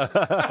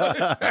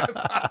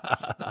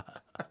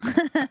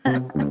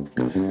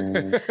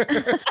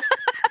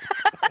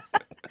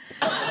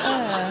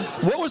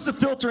 What was the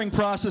filtering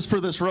process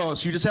for this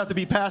roast? You just have to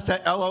be past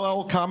that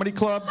LOL Comedy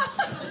Club?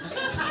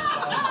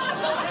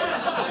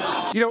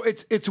 You know,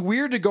 it's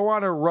weird to go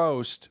on a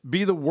roast,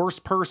 be the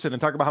worst person,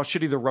 and talk about how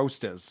shitty the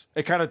roast is.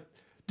 It kind of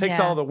takes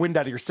all the wind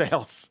out of your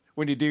sails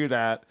when you do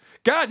that.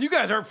 God, you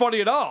guys aren't funny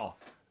at all.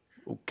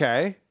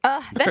 Okay.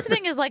 That's the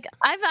thing is, like,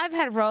 I've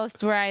had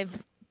roasts where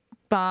I've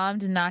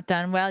bombed and not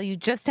done well. You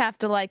just have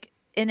to, like,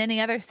 in any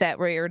other set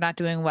where you're not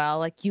doing well,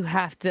 like, you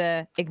have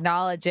to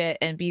acknowledge it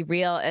and be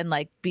real and,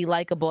 like, be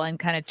likable and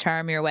kind of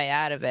charm your way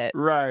out of it.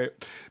 Right.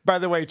 By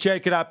the way,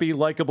 Chad cannot be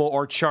likable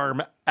or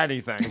charm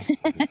anything.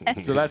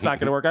 So that's not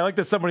going to work. I like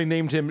that somebody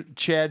named him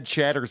Chad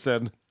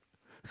Chatterson.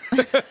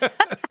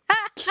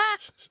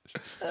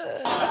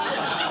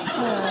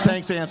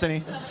 Thanks,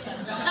 Anthony.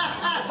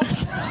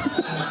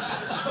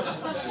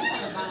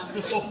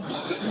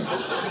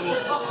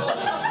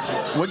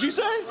 What'd you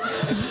say?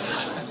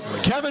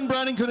 Kevin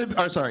Brennan couldn't.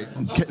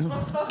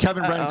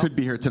 Kevin Brennan could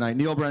be here tonight.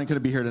 Neil Brennan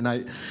couldn't be here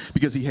tonight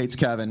because he hates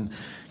Kevin.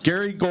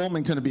 Gary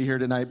Goldman couldn't be here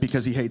tonight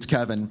because he hates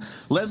Kevin.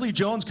 Leslie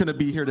Jones couldn't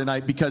be here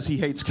tonight because he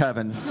hates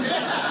Kevin.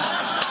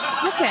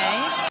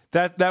 Okay.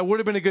 That would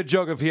have been a good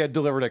joke if he had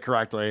delivered it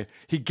correctly.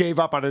 He gave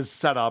up on his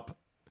setup.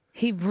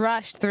 He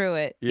rushed through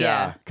it.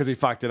 Yeah, because he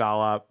fucked it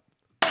all up.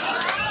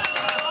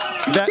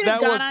 He could have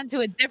gone on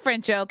to a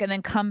different joke and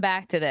then come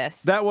back to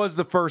this. That was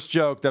the first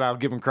joke that I'll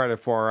give him credit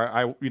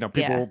for.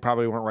 People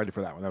probably weren't ready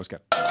for that one. That was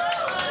good.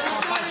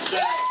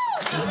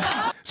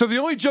 So the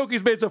only joke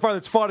he's made so far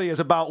that's funny is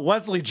about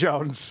Leslie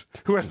Jones,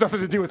 who has nothing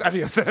to do with any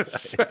of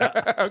this.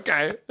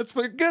 Okay, that's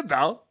good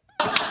though.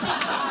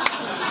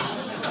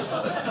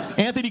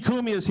 Anthony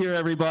Cumia is here,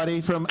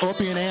 everybody, from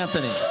Opie and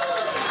Anthony.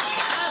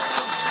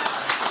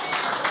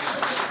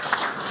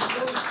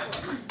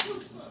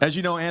 As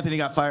you know, Anthony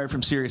got fired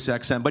from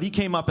SiriusXM, but he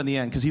came up in the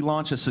end because he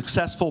launched a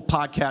successful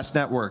podcast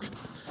network.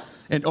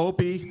 And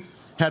Opie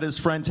had his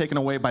friend taken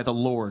away by the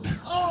Lord.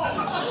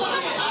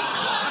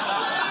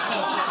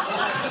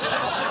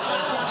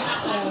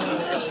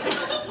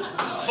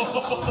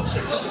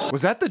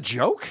 Was that the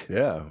joke?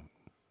 Yeah.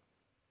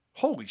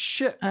 Holy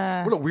shit.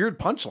 What a weird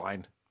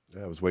punchline.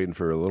 Yeah, I was waiting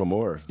for a little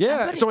more.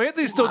 Yeah, so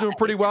Anthony's still doing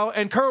pretty well,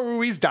 and Carl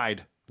Ruiz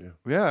died.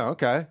 Yeah,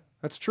 okay.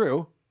 That's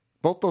true.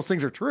 Both those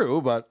things are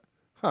true, but,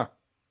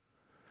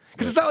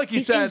 because it's not like he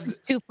said seems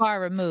too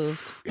far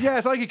removed. Yeah,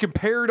 it's not like he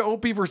compared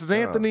Opie versus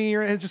Anthony,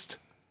 or just.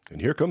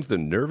 And here comes the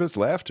nervous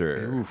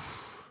laughter.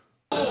 Oof.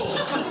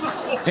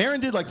 Aaron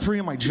did like 3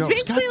 of my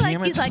jokes. God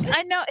damn it!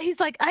 He's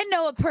like, I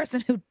know a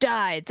person who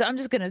died, so I'm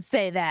just gonna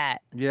say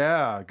that.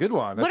 Yeah, good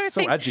one. That's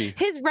so edgy.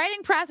 His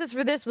writing process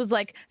for this was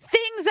like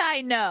things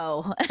I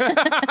know.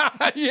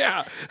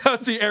 Yeah.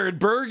 Let's see. Aaron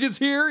Berg is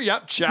here.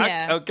 Yep. Check.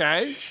 Yeah.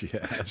 Okay.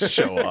 Yeah.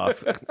 Show off.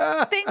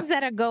 Things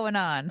that are going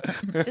on.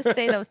 Just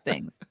say those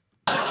things.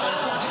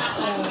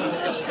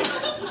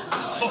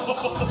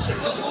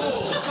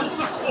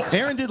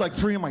 Aaron did like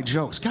 3 of my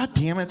jokes. God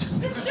damn it.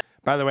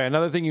 By the way,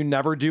 another thing you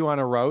never do on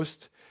a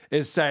roast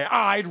is say,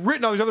 I'd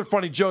written all these other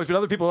funny jokes, but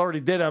other people already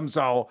did them,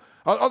 so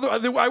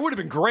I would have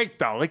been great,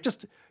 though. Like,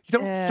 just, you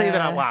don't say that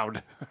out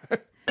loud.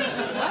 It's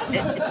not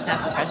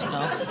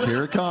professional.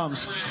 Here it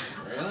comes.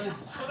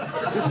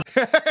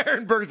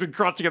 Aaron Berg's been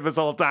crunching it this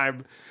whole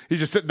time. He's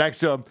just sitting next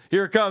to him.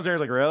 Here it comes.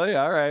 Aaron's like, really?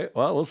 All right.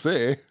 Well, we'll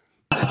see.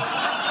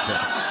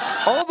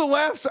 All the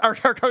laughs are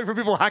coming from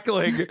people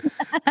heckling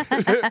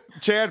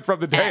Chad from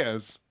the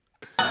dais.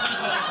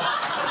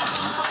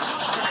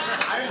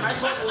 I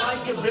put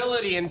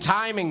likability and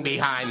timing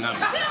behind them.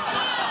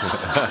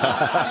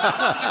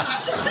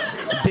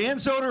 Dan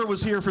Soder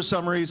was here for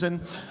some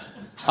reason.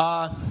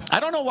 I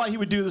don't know why he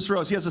would do this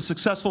roast. He has a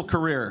successful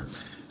career.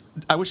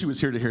 I wish he was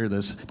here to hear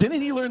this.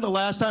 Didn't he learn the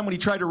last time when he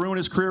tried to ruin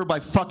his career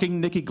by fucking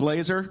Nikki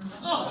Glaser?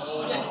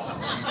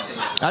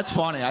 That's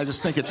funny. I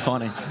just think it's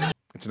funny.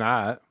 It's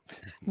not.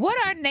 What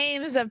are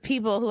names of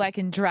people who I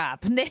can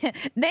drop?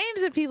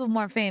 Names of people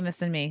more famous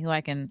than me who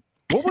I can.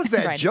 What was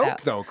that joke,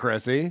 about? though,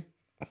 Chrissy?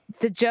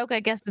 The joke, I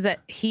guess, is that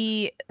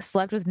he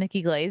slept with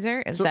Nikki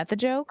Glaser. Is that the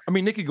joke? I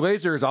mean, Nikki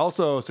Glaser is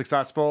also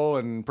successful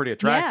and pretty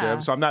attractive, Yeah.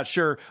 so I'm not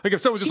sure. Like,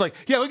 if someone's just like,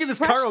 yeah, look at this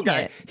Caro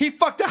guy. it. He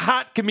fucked a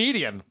hot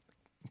comedian.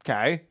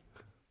 Okay.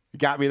 You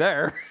got me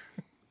there.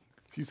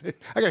 I got to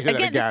hear that Again,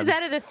 again. this is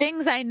out of the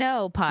things I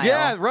know pile.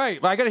 Yeah, right.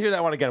 Well, I got to hear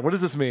that one again. What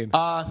does this mean?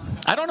 I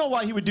don't know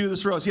why he would do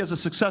this roast. He has a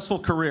successful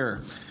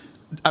career.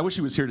 I wish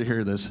he was here to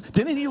hear this.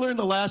 Didn't he learn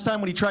the last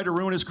time when he tried to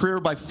ruin his career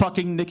by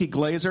fucking Nikki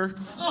Glaser?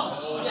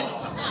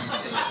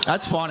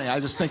 That's funny. I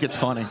just think it's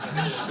funny.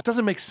 It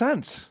doesn't make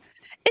sense.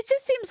 It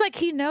just seems like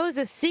he knows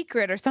a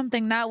secret or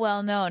something not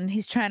well known.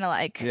 He's trying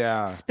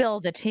to spill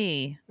the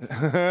tea.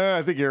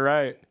 I think you're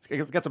right.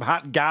 He's got some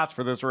hot goss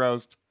for this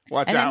roast.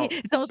 Watch And out. then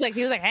it's almost like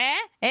he was like,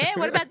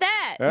 what about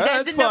that? You guys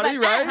That's didn't know funny,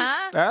 about right?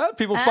 that, huh?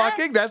 People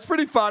fucking. That's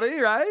pretty funny,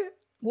 right?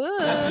 Ooh,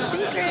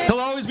 secret. He'll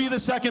always be the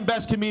second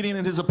best comedian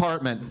in his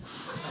apartment.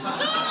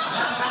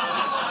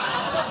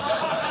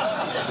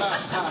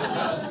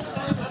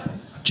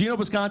 Gino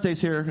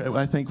Bisconte's here.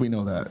 I think we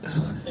know that.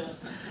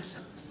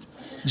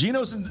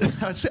 Gino's.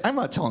 I'm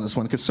not telling this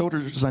one because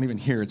Soder's not even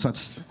here. It's not.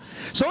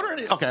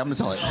 Soder. Okay, I'm gonna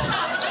tell it.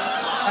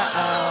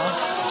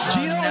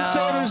 Gino and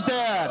Soder's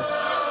dad.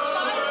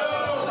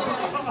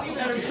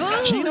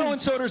 Gino and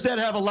Soder's dad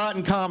have a lot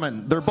in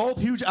common. They're both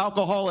huge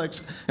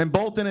alcoholics and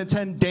both didn't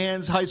attend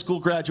Dan's high school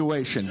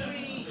graduation.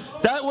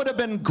 That would have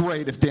been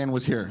great if Dan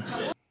was here.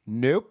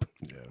 Nope.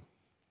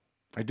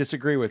 I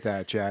disagree with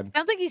that, Chad.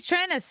 Sounds like he's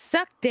trying to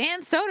suck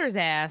Dan Soder's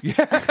ass.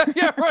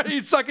 Yeah, right.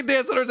 He's sucking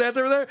Dan Soder's ass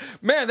over there.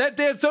 Man, that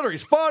Dan Soder,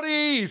 he's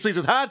funny. He sleeps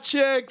with hot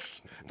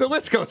chicks. The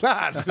list goes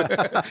on.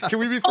 Can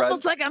we be friends?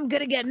 Almost like I'm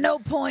gonna get no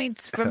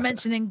points for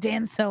mentioning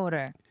Dan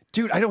Soder.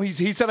 Dude, I know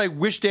he said I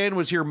wish Dan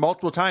was here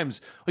multiple times.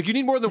 Like, you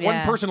need more than one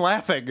Yeah. person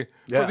laughing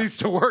for these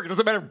to work. It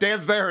doesn't matter if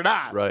Dan's there or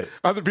not. Right.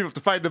 Other people have to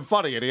find them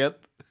funny, idiot.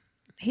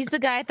 He's the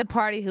guy at the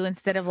party who,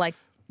 instead of like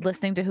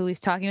listening to who he's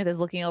talking with, is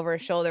looking over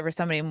his shoulder for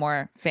somebody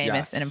more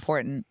famous and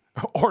important.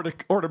 Or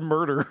to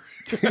murder.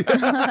 Or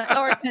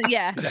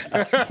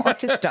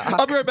to stalk.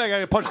 I'll be right back. I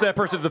gotta punch that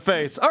person in the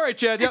face. All right,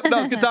 Chad. Yep,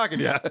 no, good talking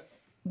to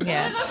you.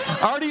 Yeah.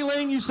 Artie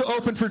Lang used to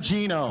open for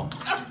Gino.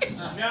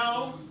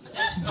 No.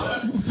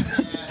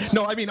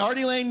 No, I mean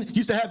Artie Lang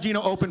used to have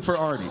Gino open for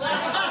Artie.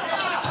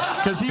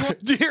 Because he.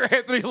 Do you hear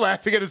Anthony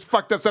laughing at his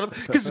fucked up setup?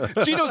 Because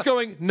Gino's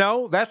going,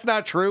 no, that's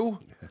not true.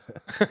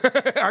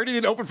 Artie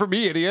didn't open for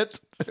me, idiot.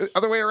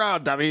 Other way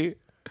around, dummy.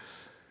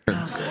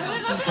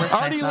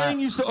 Artie Lang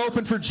used to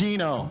open for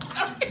Gino.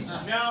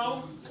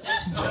 No.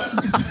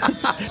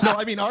 No,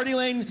 I mean Artie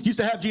Lang used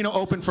to have Gino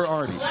open for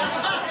Artie.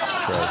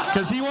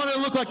 Because he wanted to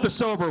look like the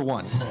sober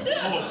one.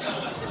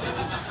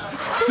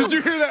 Did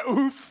you hear that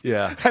oof?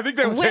 Yeah. I think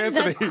that was When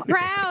Anthony. the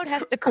crowd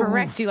has to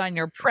correct you on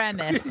your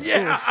premise.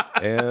 Yeah.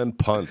 Oof. And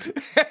punt.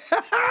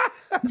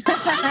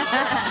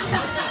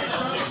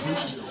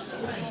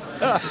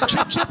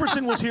 Chip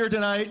Chipperson was here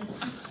tonight.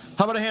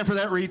 How about a hand for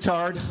that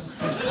retard?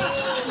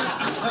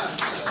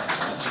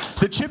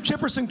 The Chip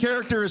Chipperson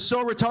character is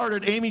so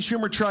retarded, Amy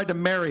Schumer tried to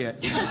marry it.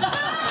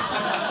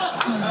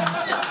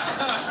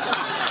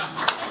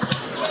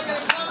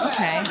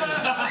 Okay.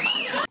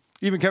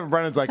 Even Kevin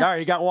Brennan's like, all right,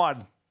 you got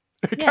one.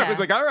 Kevin's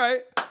like, all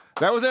right.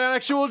 That was an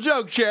actual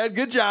joke, Chad.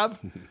 Good job.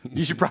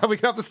 You should probably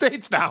get off the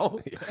stage now.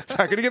 It's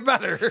not going to get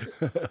better.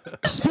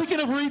 Speaking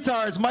of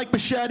retards, Mike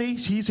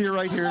Bichetti, he's here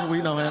right here. We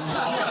know him.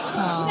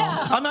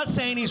 I'm not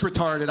saying he's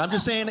retarded. I'm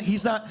just saying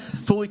he's not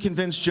fully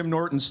convinced Jim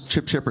Norton's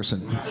Chip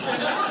Chipperson.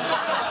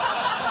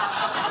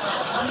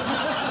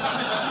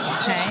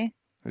 Okay.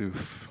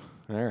 Oof.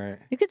 All right.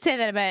 You could say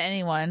that about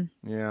anyone.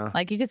 Yeah.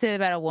 Like you could say that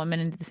about a woman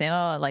and do the same.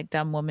 Oh, like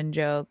dumb woman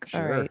joke.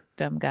 Sure. All right,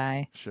 dumb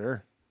guy.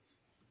 Sure.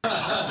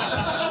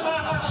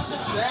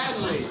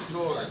 Sadly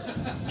scored.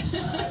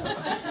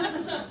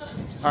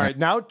 All right,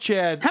 now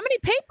Chad. How many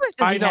papers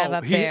does he have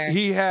up there?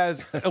 He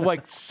has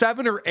like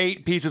 7 or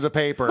 8 pieces of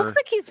paper. Looks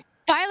like he's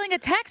filing a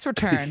tax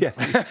return. Yeah,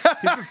 he's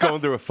just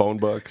going through a phone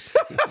book.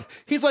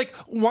 He's like,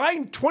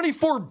 line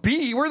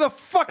 24B? Where the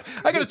fuck?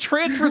 I got to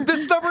transfer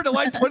this number to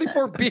line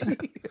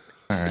 24B.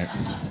 All right.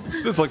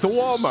 This is like the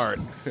Walmart.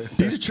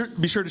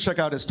 Be sure to check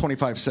out his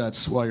 25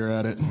 sets while you're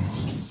at it.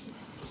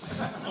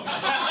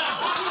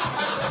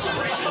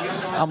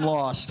 I'm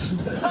lost.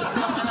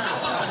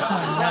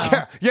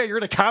 Yeah, you're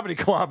in a comedy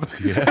club.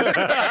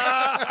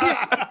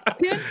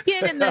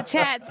 Toonskin in the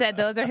chat said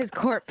those are his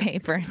court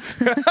papers.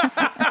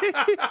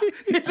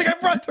 He's like, I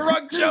brought the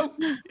wrong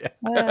jokes.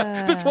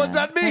 This one's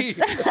on me.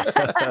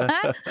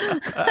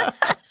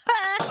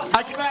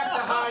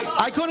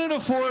 I couldn't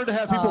afford to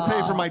have people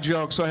pay for my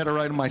jokes, so I had to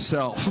write them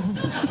myself.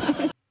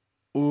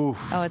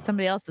 Oof. Oh, it's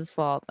somebody else's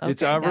fault. Okay,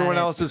 It's everyone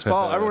got it. else's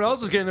fault. Everyone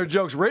else is getting their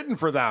jokes written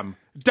for them.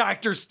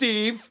 Dr.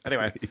 Steve.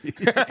 Anyway.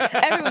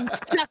 Everyone's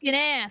sucking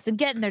ass and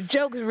getting their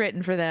jokes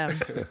written for them.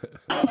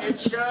 It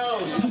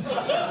shows.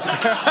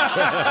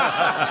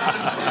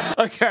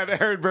 Again,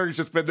 Aaron Berg's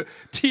just been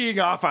teeing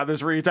off on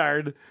this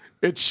retard.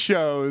 It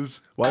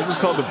shows. Why is this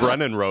called the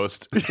Brennan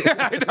roast? Yeah,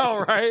 I know,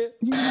 right?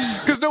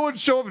 Because no one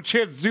showed up and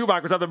Chad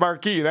Zumock was on the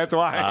marquee. That's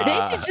why.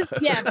 They should just,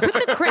 put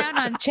the crown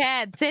on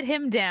Chad, sit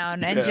him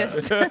down, and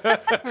just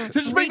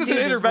just make this an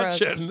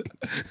intervention.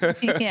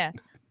 Yeah.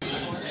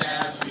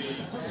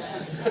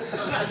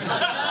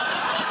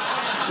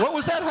 What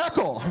was that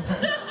heckle?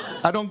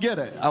 I don't get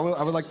it. I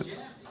would like to.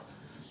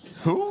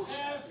 Who?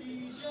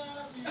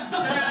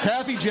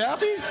 Taffy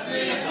Jaffe?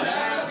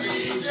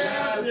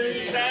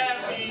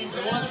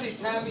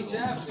 Taffy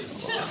Jaffe.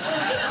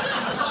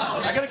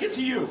 I gotta get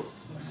to you.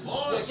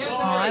 Oh,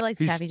 I like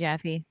Taffy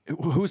Jaffe.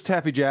 Who's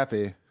Taffy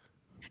Jaffe?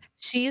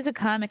 She's a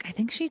comic. I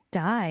think she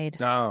died.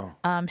 No.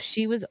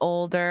 She was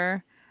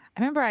older. I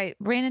remember I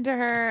ran into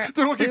her.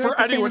 They're looking for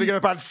anyone to get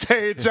up on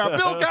stage.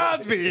 Bill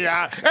Cosby,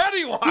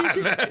 anyone.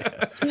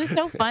 She was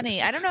so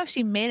funny. I don't know if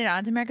she made it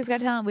onto America's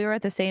Got Talent. We were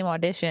at the same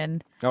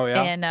audition. Oh,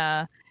 yeah?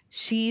 And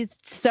she's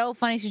so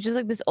funny. She's just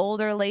like this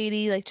older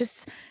lady, like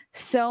just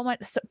so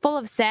much full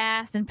of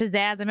sass and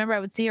pizzazz. I remember I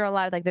would see her a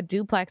lot at like the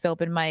Duplex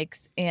open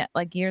mics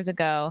like years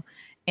ago.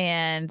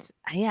 And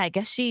I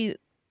guess she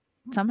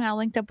somehow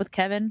linked up with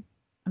Kevin.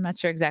 I'm not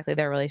sure exactly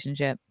their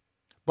relationship.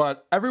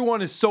 But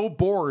everyone is so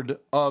bored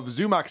of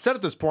Zumock set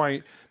at this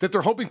point that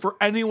they're hoping for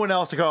anyone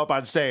else to go up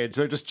on stage.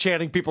 They're just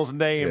chanting people's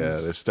names. Yeah,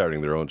 they're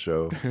starting their own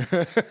show.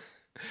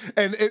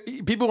 And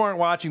people who aren't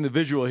watching the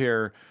visual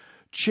here,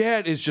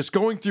 Chad is just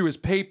going through his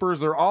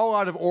papers. They're all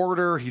out of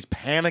order. He's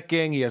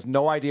panicking. He has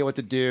no idea what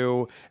to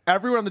do.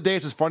 Everyone on the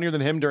dais is funnier than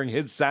him during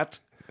his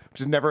set,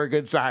 which is never a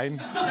good sign.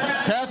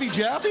 Taffy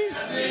Jaffe?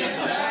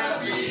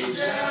 Taffy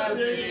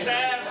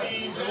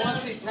Jaffe. You want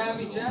to see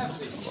Taffy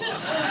Jaffe?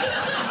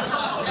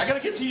 I gotta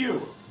get to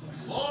you.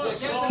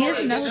 He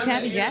doesn't know who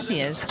Taffy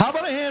Jaffe is. How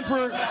about a hand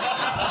for?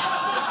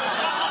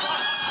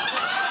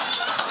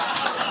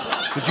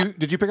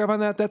 Did you pick up on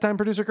that time,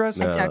 producer Chris?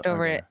 I talked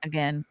over it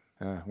again.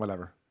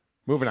 Whatever.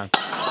 Moving on.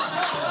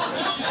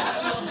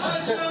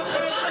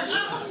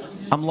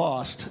 I'm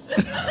lost.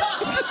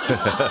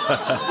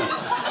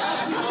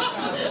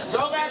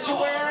 Go back to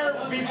where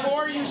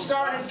before you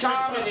started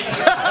comedy.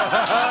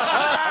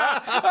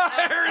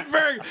 Aaron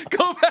Berg,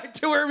 go back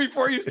to where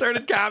before you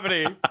started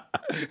comedy.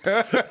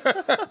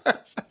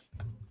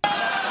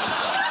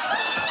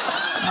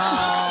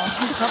 Oh,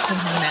 he's helping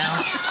him now.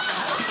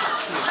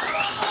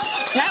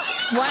 That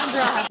one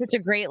girl has such a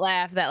great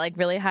laugh, that like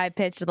really high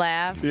pitched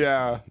laugh.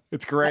 Yeah,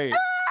 it's great.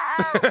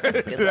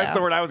 That's the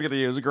word I was going to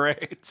use.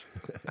 Great.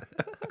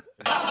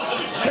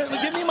 Here,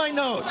 give me my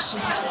notes.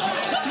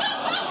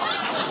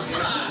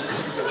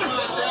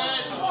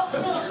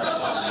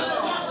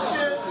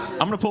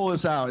 I'm gonna pull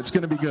this out. It's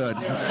gonna be good.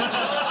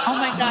 Oh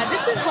my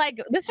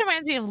God, this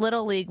reminds me of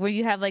Little League, where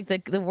you have like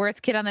the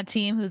worst kid on the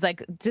team who's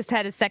like just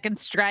had his second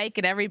strike,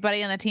 and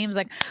everybody on the team's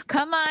like,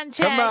 "Come on,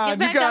 Chad, Come on, get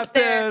back you got up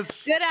there.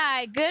 this. Good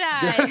eye, good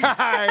eye. Good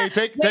eye.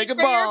 Take a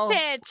for ball. Your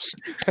pitch.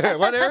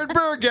 Let Aaron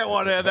Berg get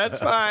one in. That's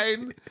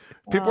fine.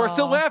 People are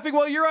still laughing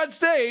while you're on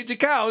stage. It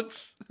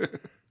counts.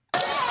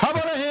 How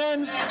about a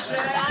hand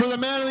for the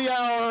man of the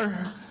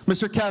hour,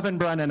 Mr. Kevin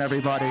Brennan,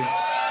 everybody.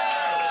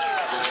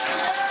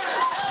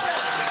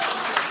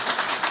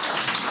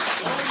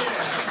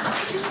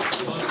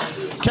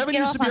 Kevin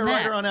used to be a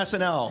writer on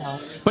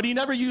SNL, but he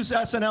never used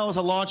SNL as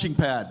a launching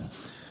pad.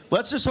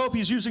 Let's just hope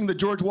he's using the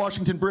George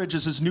Washington Bridge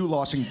as his new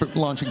launching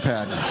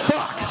pad.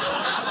 Fuck!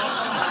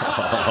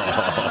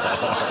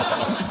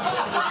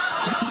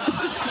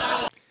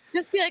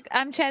 Just be like,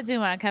 I'm Chad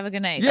Zumock. Have a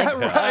good night. Yeah,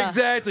 Like, right,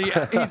 exactly.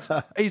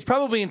 He's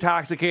probably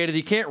intoxicated.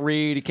 He can't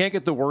read. He can't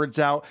get the words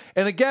out.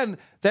 And again,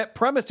 that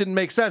premise didn't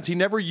make sense. He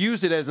never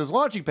used it as his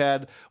launching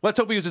pad. Let's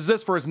hope he uses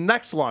this for his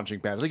next launching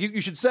pad. Like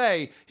you should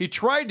say he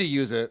tried to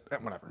use it.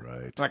 Whatever.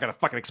 Right. I'm not gonna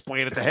fucking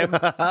explain it to him.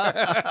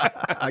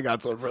 I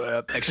got some for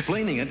that.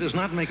 Explaining it does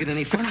not make it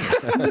any funnier.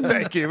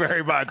 Thank you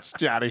very much,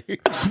 Johnny.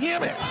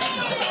 Damn it.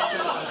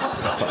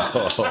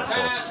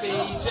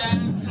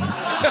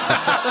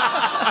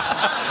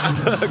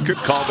 Good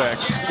callback.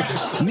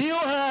 Neil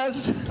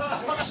has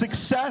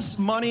success,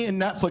 money, and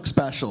Netflix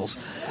specials.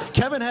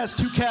 Kevin has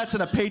 2 cats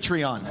and a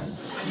Patreon.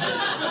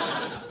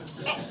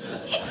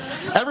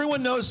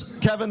 Everyone knows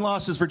Kevin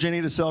lost his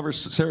virginity to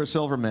Sarah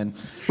Silverman,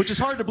 which is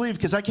hard to believe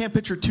because I can't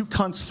picture 2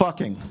 cunts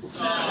fucking.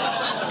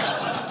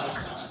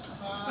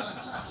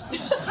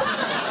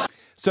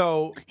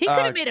 So he could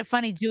have made a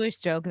funny Jewish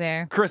joke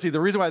there. Chrissy, the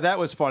reason why that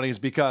was funny is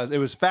because it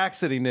was facts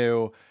that he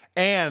knew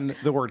and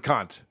the word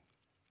cunt.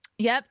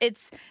 Yep,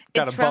 it's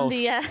Got from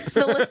both.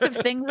 the list of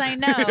things I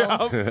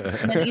know.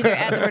 And then either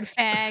add the word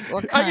fag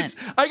or cunt.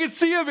 I can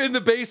see him in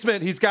the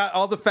basement. He's got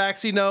all the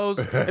facts he knows,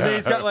 and then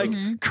he's got like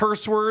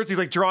curse words. He's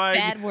like drawing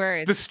Bad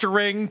words. the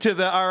string to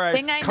the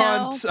Thing I know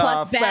cunt,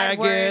 plus bad faggot.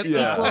 word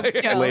equals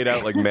joke. Laid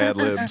out like Mad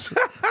Libs.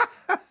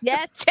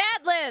 Yes,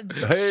 Chad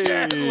Libs. Hey.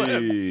 Chad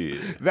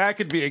Libs. That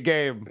could be a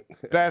game.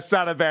 That's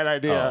not a bad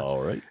idea.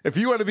 All right. If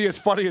you want to be as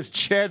funny as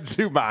Chad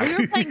Zumock. We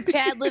were playing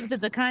Chad Lives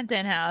at the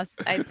Content House.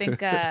 I think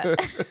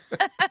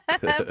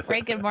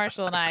Frank and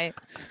Marshall and I.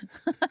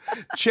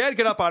 Chad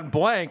got up on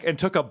blank and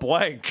took a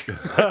blank.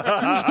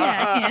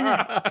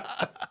 Yeah.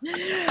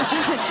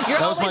 You're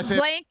That was my always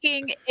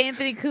blanking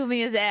Anthony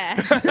Cumia's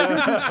ass.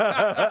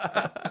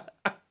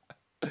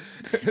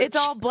 It's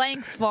all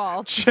Blank's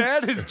fault.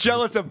 Chad is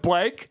jealous of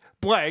blank,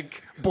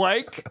 blank,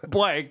 blank,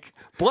 blank,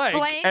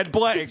 blank, and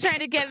blank. He's trying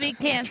to get me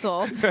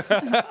canceled. Favorite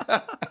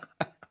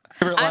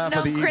laugh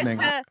of the evening.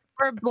 Krista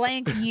for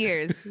blank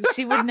years.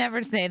 She would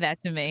never say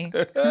that to me.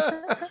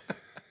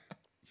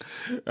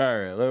 All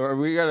right,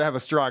 we got to have a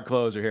strong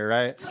closer here,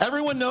 right?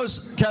 Everyone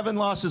knows Kevin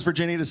lost his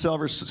virginity to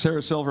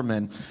Sarah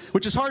Silverman,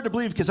 which is hard to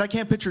believe because I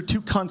can't picture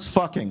two cunts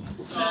fucking.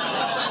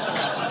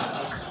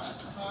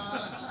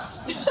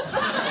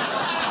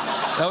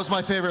 That was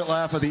my favorite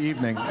laugh of the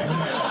evening.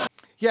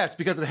 Yeah, it's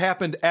because it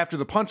happened after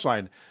the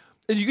punchline.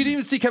 And you could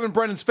even see Kevin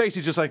Brennan's face.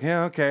 He's just like,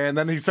 yeah, okay. And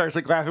then he starts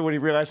like laughing when he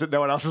realizes that no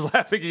one else is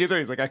laughing either.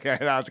 He's like, okay,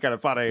 now it's kind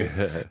of funny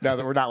now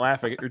that we're not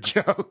laughing at your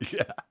joke.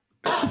 Yeah.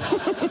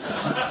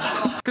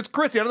 Because,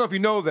 Chrissy, I don't know if you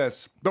know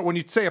this, but when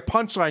you say a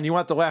punchline, you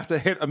want the laugh to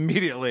hit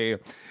immediately.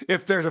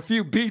 If there's a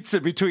few beats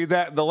in between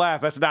that and the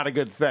laugh, that's not a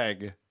good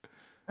thing.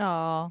 Oh.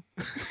 All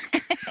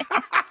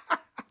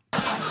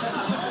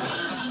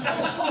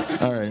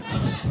right.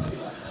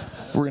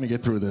 We're going to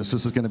get through this.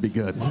 This is going to be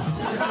good.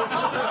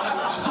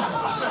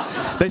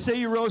 They say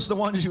you roast the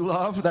ones you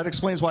love. That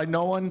explains why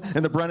no one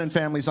in the Brennan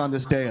family's on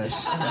this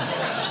dais. All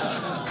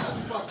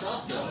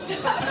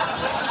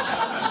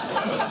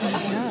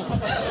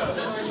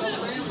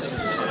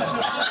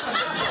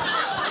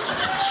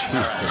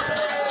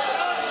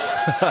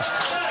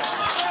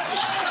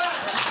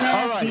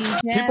right.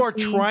 People are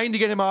trying to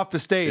get him off the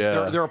stage.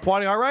 Yeah. They're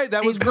applauding. All right,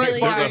 that was great.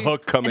 Really There's a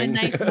hook coming. in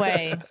a nice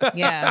way.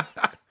 Yeah.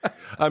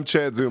 I'm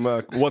Chad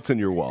Zumock. What's in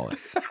your wallet?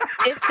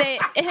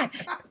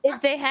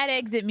 If they had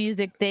exit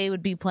music, they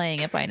would be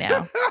playing it by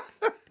now.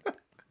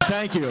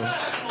 Thank you.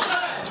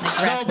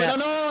 No, but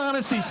no,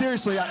 honesty,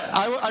 seriously,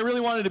 I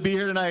really wanted to be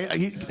here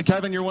tonight.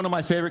 Kevin, you're one of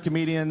my favorite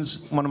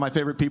comedians, one of my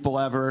favorite people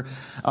ever.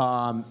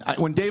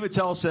 When David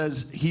Tell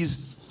says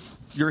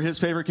you're his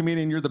favorite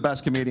comedian, you're the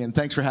best comedian.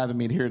 Thanks for having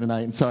me here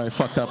tonight. And sorry I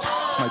fucked up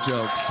my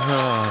jokes.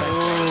 I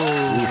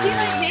feel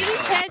like maybe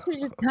Chad should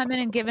just come in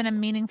and give a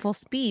meaningful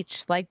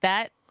speech like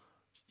that.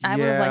 I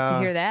would have liked to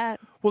hear that.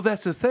 Well,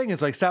 that's the thing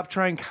is like, stop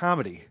trying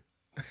comedy.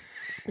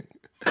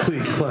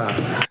 Please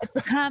clap. It's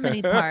the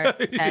comedy part.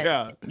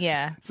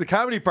 Yeah. It's the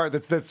comedy part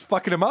that's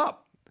fucking him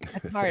up.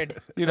 That's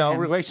hard.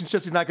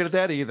 Relationships, he's not good at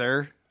that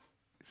either.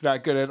 He's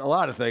not good at a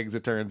lot of things,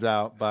 it turns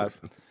out. But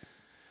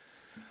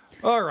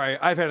all right,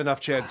 I've had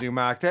enough Chad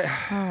Zumock.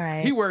 All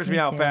right. He wears me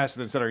out faster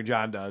than Stuttering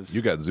John does.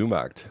 You got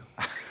Zumocked.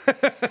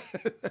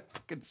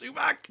 Fucking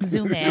Zumock.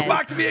 Zoom-ed.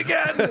 Zumocked me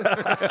again.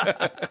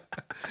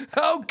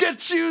 I'll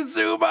get you,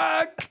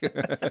 Zumock.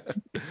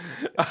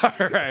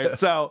 All right,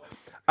 so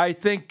I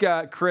think,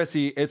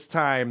 Chrissy, it's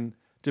time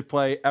to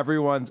play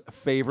everyone's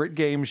favorite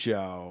game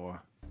show.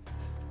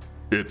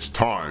 It's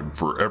time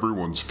for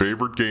everyone's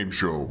favorite game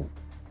show.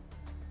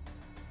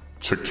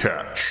 To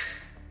Catch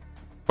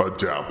a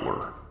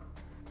Dabbler.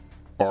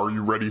 Are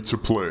you ready to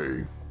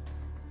play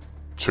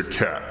To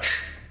Catch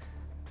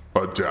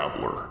a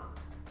Dabbler?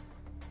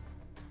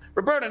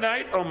 Roberta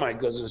Knight, oh my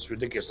goodness, it's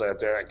ridiculous out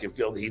there. I can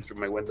feel the heat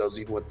through my windows,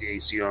 even with the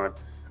AC on.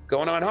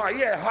 Going on high,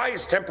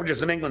 highest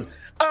temperatures in England.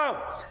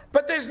 Oh,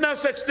 but there's no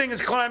such thing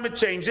as climate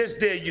change, is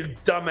there, you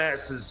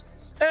dumbasses?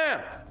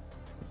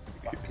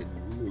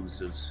 Fucking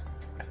losers.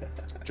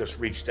 Just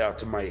reached out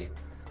to my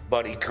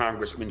buddy,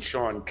 Congressman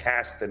Sean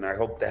Casten. I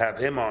hope to have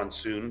him on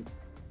soon.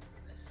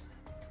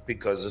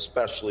 Because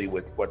especially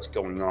with what's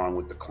going on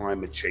with the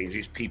climate change,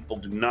 these people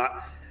do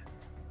not...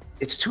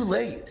 It's too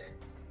late.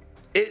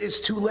 It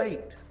is too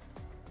late.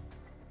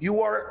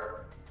 You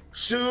are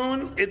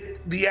soon,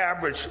 the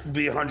average will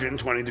be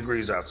 120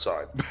 degrees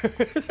outside.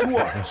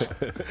 Watch.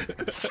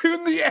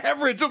 Soon the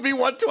average will be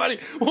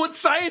 120. What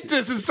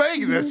scientist is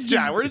saying this,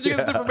 John? Where did you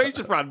get this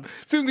information from?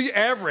 Soon the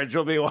average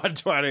will be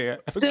 120. Okay.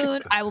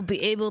 Soon I will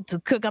be able to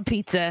cook a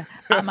pizza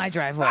on my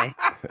driveway.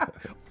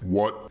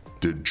 What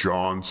did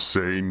John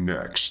say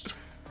next?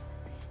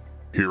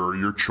 Here are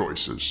your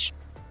choices.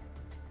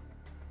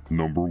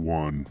 Number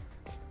 1.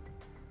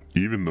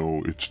 Even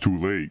though it's too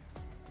late,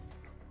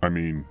 I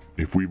mean,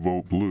 if we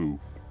vote blue,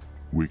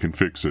 we can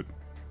fix it.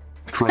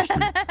 Trust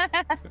me.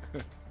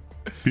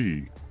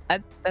 B.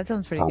 That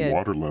sounds pretty good. Our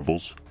water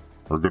levels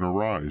are going to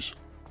rise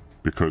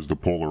because the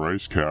polar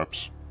ice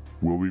caps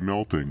will be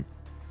melting.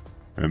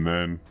 And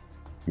then,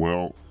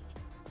 well,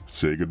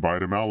 say goodbye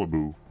to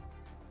Malibu.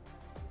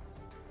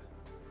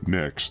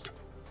 Next,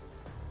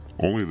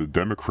 only the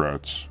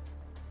Democrats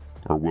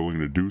are willing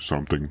to do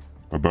something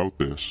about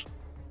this.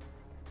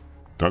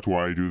 That's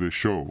why I do this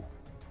show.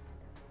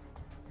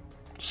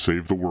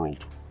 Save the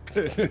world.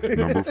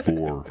 Number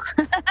 4.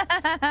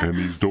 And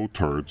these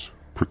dotards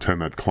pretend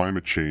that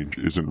climate change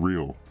isn't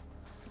real.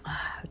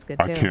 That's good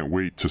too. I can't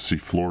wait to see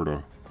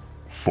Florida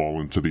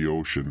fall into the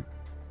ocean.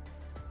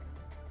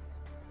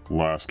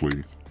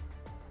 Lastly,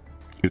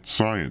 it's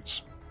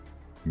science.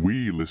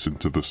 We listen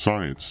to the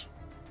science.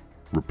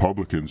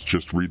 Republicans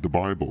just read the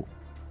Bible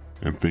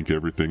and think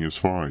everything is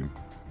fine.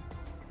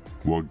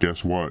 Well,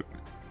 guess what?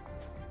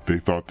 They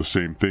thought the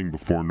same thing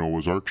before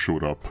Noah's Ark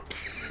showed up.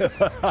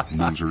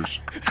 Losers.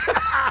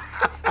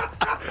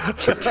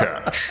 To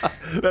catch.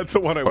 That's the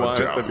one I want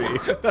it to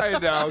be. I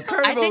know.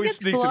 Cardi always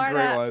sneaks in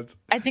great ones.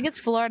 I think it's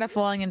Florida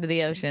falling into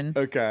the ocean.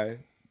 Okay.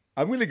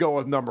 I'm going to go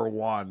with number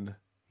one.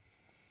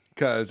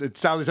 Because it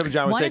sounds like something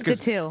John would say. One is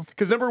good too.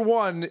 Because number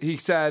one, he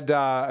said,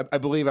 I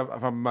believe,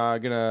 if I'm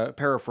going to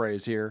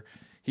paraphrase here,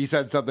 he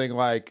said something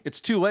like, it's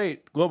too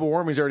late. Global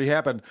warming's already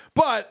happened.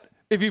 But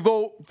if you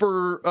vote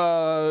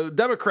for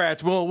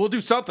Democrats, we'll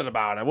do something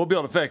about it. We'll be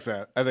able to fix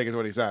it, I think is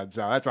what he said.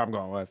 So that's what I'm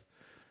going with.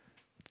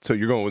 So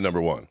you're going with number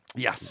one?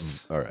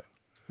 Yes. All right.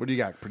 What do you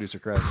got, Producer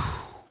Chris?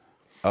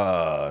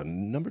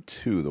 Number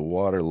two, the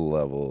water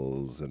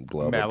levels and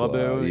blah, blah, blah.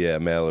 Malibu? Yeah,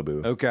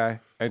 Malibu. Okay.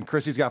 And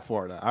Chrissy's got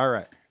Florida. All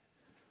right.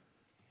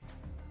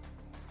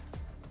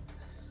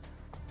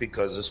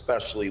 Because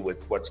especially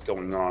with what's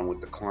going on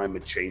with the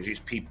climate change, these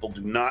people do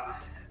not,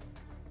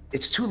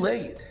 it's too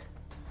late.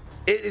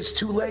 It is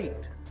too late.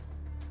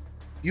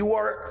 You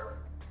are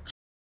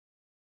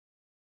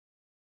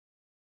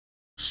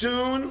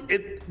soon,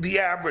 the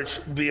average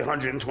will be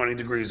 120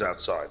 degrees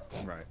outside.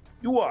 Right.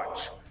 You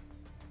watch.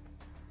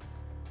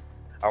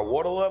 Our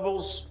water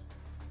levels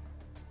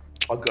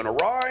are going to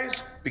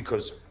rise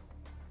because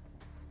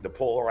the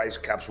polar ice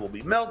caps will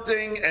be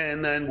melting,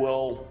 and then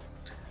we'll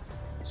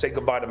say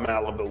goodbye to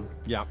Malibu.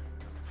 Yeah.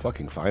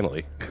 Fucking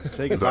finally.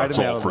 Say goodbye That's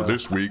to Malibu. all for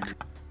this week.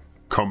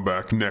 Come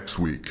back next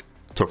week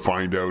to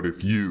find out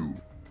if you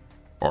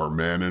are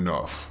man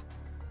enough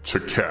to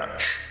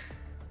catch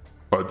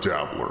a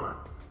dabbler.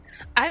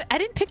 I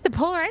didn't pick the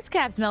polar ice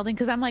caps melting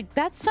because I'm like,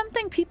 that's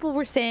something people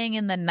were saying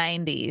in the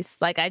 90s.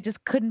 Like, I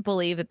just couldn't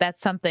believe that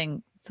that's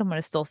something someone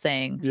is still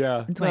saying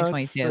in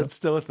 2022. That's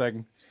still a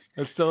thing.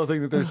 That's still a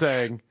thing that they're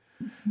saying.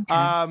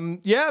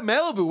 Yeah,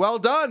 Malibu, well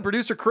done.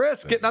 Producer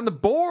Chris getting on the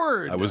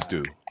board. I was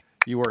due.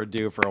 You were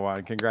due for a while.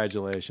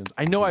 Congratulations.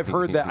 I know I've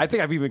heard that. I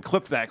think I've even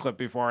clipped that clip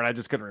before, and I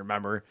just couldn't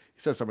remember.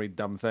 He says so many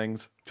dumb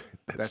things.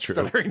 That's true.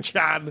 Stuttering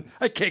John.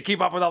 I can't keep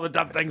up with all the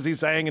dumb things he's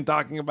saying and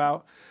talking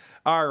about.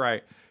 All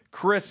right.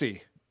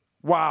 Chrissy.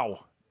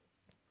 Wow.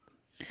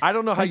 I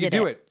don't know how you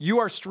do it. You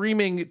are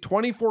streaming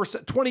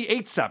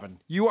 28/7.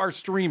 You are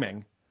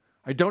streaming.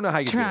 I don't know how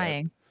you do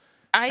it.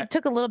 I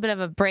took a little bit of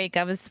a break.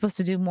 I was supposed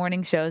to do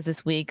morning shows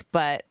this week,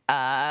 but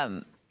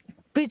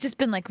we've just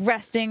been like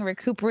resting,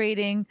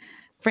 recuperating.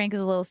 Frank is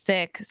a little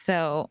sick,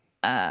 so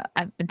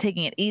I've been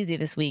taking it easy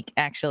this week,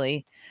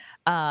 actually.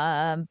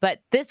 But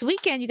this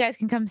weekend, you guys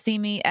can come see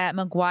me at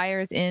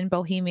McGuire's in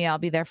Bohemia. I'll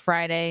be there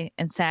Friday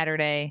and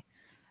Saturday.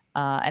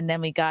 And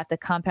then we got the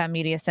Compound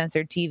Media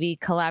Censored TV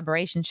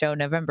collaboration show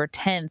November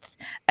 10th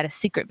at a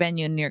secret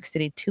venue in New York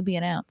City to be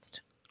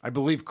announced. I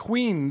believe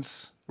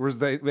Queens was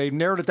they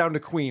narrowed it down to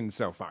Queens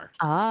so far.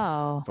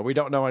 Oh. But we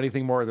don't know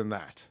anything more than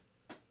that.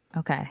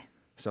 Okay.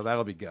 So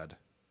that'll be good.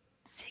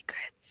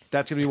 Secrets.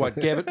 That's gonna be what?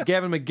 Gavin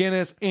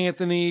McGinnis,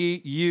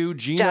 Anthony, you,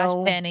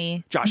 Gino,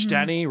 Josh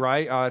Denny,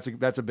 right?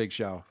 That's a big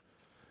show.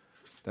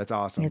 That's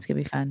awesome. It's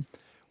gonna be fun.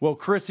 Well,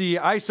 Chrissy,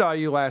 I saw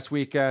you last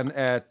weekend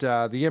at the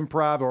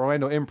Improv,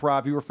 Orlando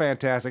Improv. You were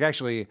fantastic.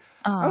 Actually,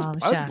 I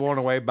was blown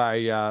away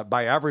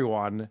by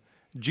everyone.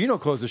 Gino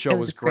closed the show. It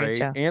was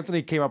great.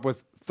 Anthony came up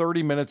with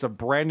 30 minutes of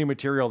brand new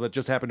material that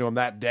just happened to him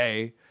that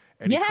day,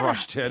 and he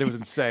crushed it. It was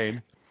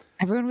insane.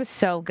 Everyone was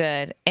so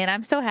good. And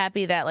I'm so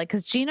happy that, like,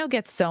 because Gino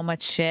gets so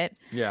much shit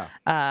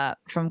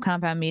from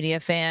Compound Media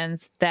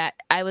fans that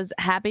I was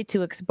happy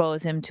to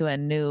expose him to a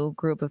new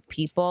group of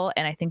people.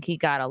 And I think he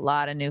got a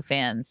lot of new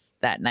fans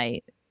that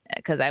night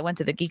because I went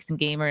to the Geeks and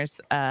Gamers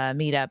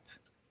meetup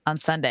on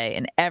Sunday,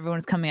 and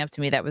everyone's coming up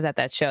to me that was at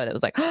that show that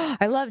was like, oh,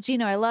 I love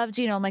Gino. I love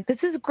Gino. I'm like,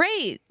 this is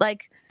great.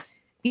 Like,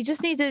 you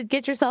just need to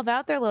get yourself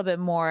out there a little bit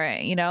more,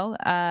 you know,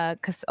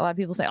 because a lot of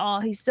people say,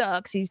 oh, he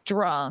sucks. He's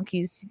drunk.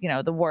 He's, you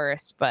know, the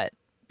worst. But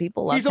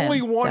people love him. He's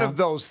only one of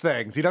those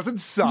things. He doesn't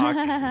suck.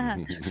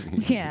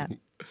 Yeah.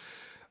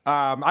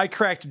 I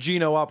cracked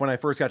Gino up when I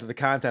first got to the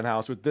Content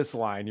House with this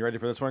line. You ready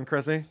for this one,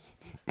 Chrissy?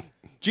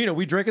 Gino,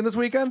 we drinking this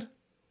weekend?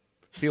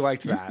 He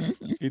liked that.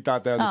 He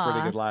thought that was a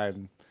pretty good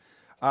line.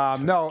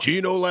 No.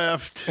 Gino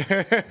laughed.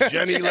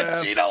 Jenny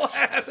laughed. Gino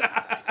laughed.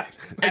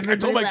 I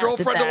told my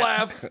girlfriend to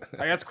laugh.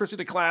 I asked Chrissy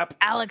to clap.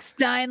 Alex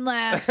Stein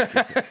laughed.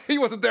 He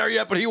wasn't there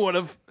yet, but he would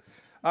have.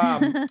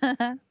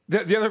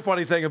 The other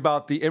funny thing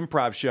about the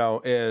improv show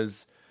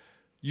is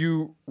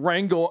you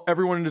wrangle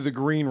everyone into the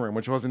green room,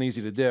 which wasn't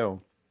easy to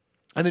do.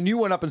 And then you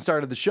went up and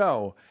started the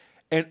show,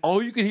 and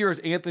all you could hear is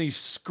Anthony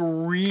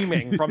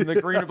screaming from the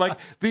green room. Like,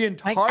 the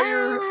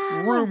entire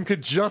room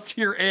could just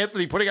hear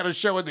Anthony putting on a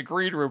show in the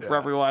green room for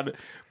everyone.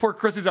 Poor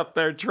Chrissy's up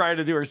there trying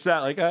to do her set.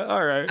 Like,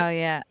 all right. Oh,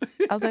 yeah.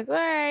 I was like, all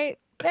right.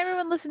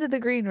 Everyone listen to the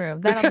green room.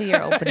 That'll be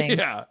your opening.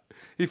 Yeah.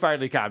 He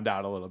finally calmed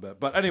down a little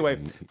bit. But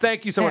anyway,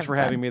 thank you so much for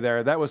having me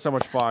there. That was so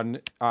much fun.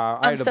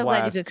 I I'm so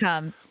glad you could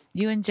come.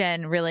 You and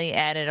Jen really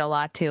added a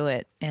lot to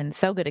it, and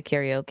so good at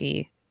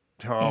karaoke.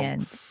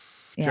 And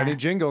Jenny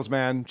Jingles,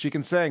 man. She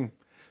can sing.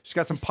 She's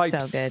got some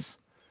pipes. So good.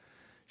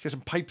 She has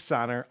some pipes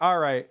on her. All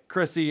right,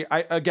 Chrissy.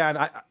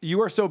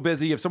 You are so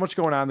busy. You have so much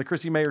going on. The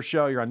Chrissy Mayer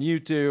Show. You're on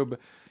YouTube.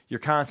 You're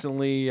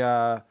constantly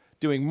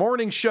doing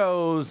morning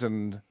shows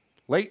and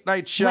late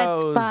night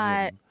shows. Wet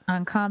Spot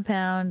on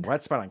Compound.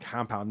 Wet Spot on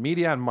Compound.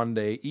 Media on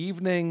Monday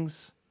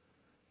evenings.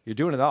 You're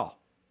doing it all.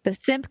 The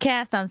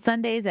Simpcast on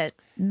Sundays at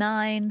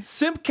 9.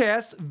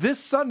 Simpcast this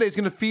Sunday is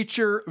going to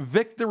feature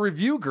Vic the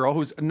Review Girl,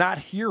 who's not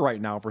here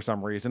right now for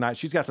some reason.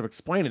 She's got some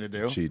explaining to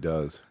do. She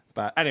does.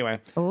 But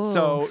anyway, Ooh,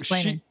 so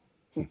should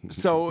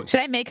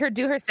I make her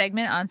do her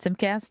segment on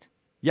Simpcast?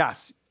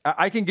 Yes,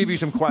 I can give you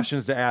some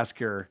questions to ask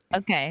her.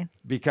 Okay.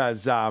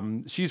 Because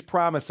she's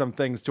promised some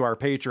things to our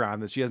Patreon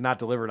that she has not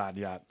delivered on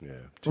yet. Yeah,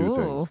 two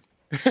things.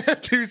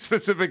 Two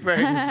specific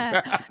things.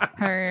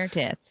 Her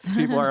tits.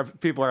 People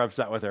are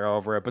upset with her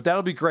over it, but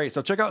that'll be great.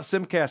 So check out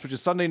Simcast, which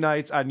is Sunday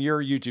nights on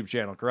your YouTube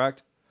channel,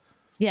 correct?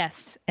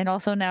 Yes, and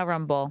also now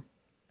Rumble.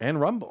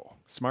 And Rumble.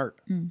 Smart.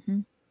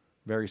 Mm-hmm.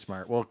 Very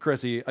smart. Well,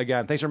 Chrissy,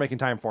 again, thanks for making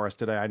time for us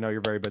today. I know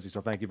you're very busy,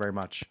 so thank you very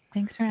much.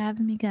 Thanks for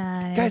having me,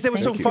 guys. Guys, that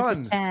was Thank so you for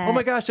fun. the chat. Oh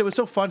my gosh, it was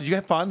so fun. Did you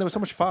have fun? That was so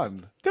much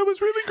fun. That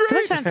was really great. So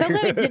much fun. I'm so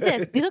glad we did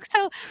this.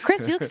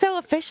 Chris, you look so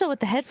official with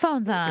the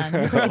headphones on. You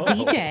look like a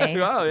DJ.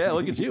 Oh, yeah,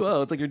 look at you.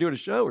 Oh, it's like you're doing a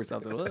show or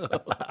something.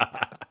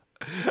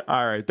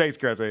 All right. Thanks,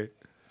 Chrissy.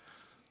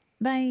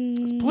 Bye.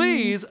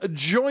 Please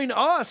join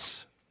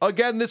us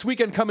again this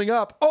weekend coming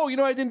up. Oh, you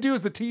know what I didn't do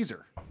is the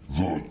teaser.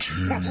 The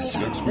teaser.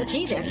 Next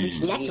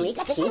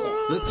week's teaser.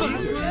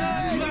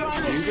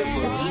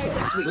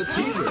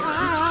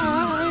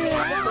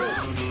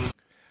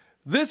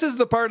 This is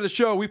the part of the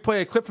show we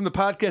play a clip from the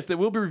podcast that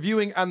we'll be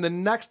reviewing on the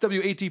next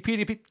WATP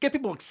to get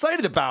people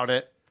excited about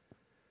it.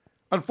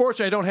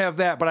 Unfortunately, I don't have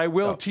that, but I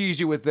will tease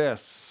you with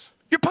this.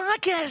 Your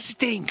podcast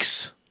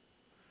stinks.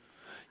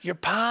 Your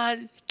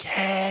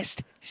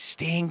podcast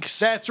stinks.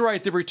 That's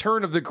right. The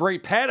return of the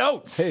great Pat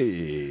Oates.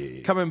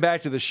 Hey. Coming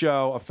back to the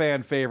show, a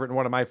fan favorite and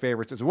one of my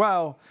favorites as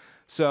well.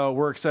 So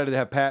we're excited to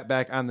have Pat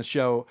back on the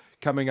show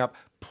coming up.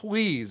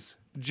 Please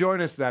join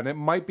us then. It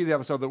might be the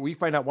episode that we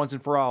find out once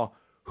and for all,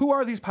 who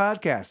are these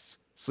podcasts?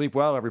 Sleep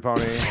well, every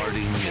pony.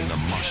 Farting in the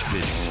mosh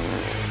pits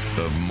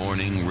of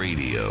morning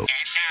radio.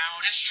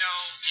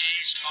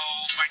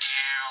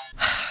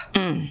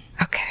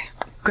 Okay.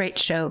 Great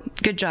show.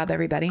 Good job,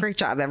 everybody. Great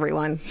job,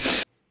 everyone.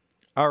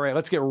 All right,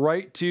 let's get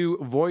right to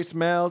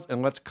voicemails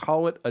and let's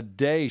call it a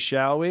day,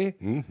 shall we?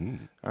 Mm-hmm.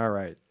 All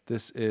right,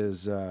 this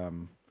is a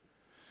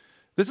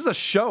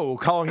show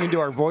calling into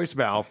our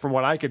voicemail, from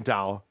what I can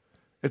tell.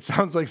 It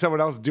sounds like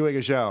someone else doing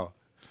a show.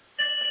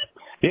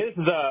 Yeah, this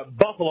is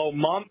Buffalo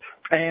Month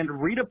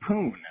and Rita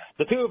Poon.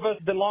 The two of us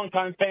have been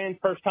longtime fans,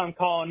 first time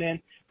calling in.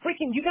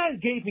 Freaking, you guys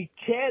gave me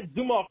Chad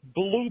Zumach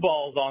blue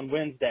balls on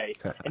Wednesday,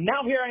 and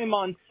now here I am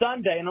on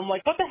Sunday, and I'm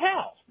like, what the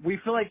hell? We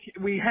feel like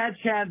we had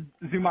Chad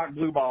Zumach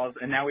blue balls,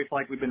 and now we feel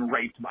like we've been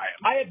raped by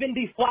him. I have been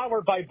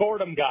deflowered by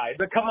boredom, guys.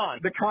 Come on.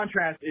 The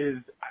contrast is,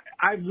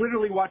 I've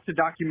literally watched a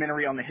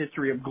documentary on the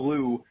history of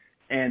glue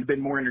and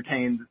been more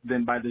entertained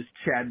than by this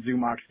Chad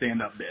Zumach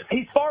stand-up bit.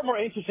 He's far more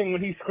interesting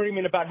when he's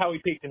screaming about how he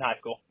peaked in high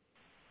school.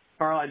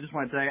 Carl, I just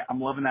want to say I'm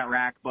loving that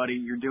rack, buddy.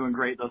 You're doing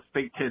great. Those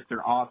fake tits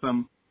are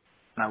awesome,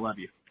 and I love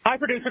you. Hi,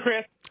 producer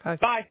Chris. Hi.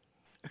 Bye.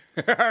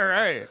 All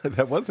right.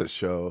 That was a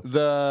show.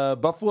 The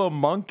Buffalo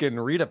Monk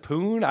and Rita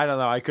Poon? I don't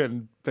know. I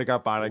couldn't pick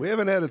up on it. We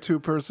haven't had a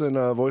two-person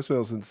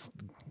voicemail since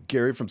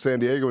Gary from San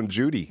Diego and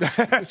Judy.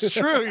 That's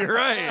true. You're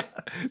right.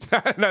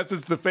 That's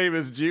just the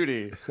famous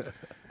Judy.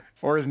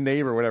 Or his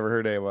neighbor, whatever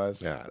her name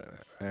was. Yeah, I don't know.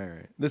 All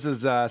right. This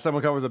is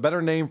someone covers a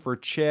better name for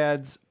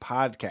Chad's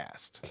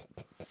podcast.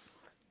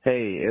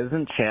 Hey,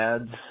 isn't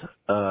Chad's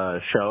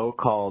show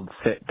called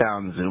Sit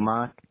Down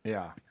Zumach?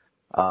 Yeah.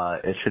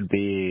 It should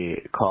be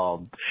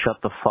called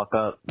Shut the Fuck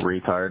Up,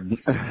 Retard.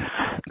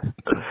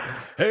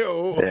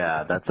 Hey-o.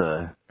 Yeah, that's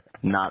a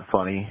not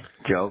funny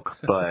joke,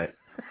 but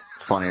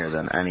it's funnier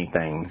than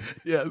anything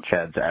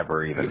Chad's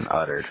ever even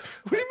uttered.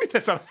 What do you mean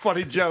that's not a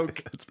funny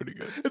joke? That's pretty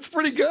good. It's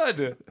pretty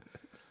good.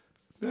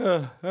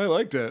 Yeah, I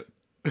liked it.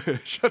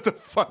 Shut the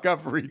fuck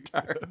up,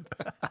 retard.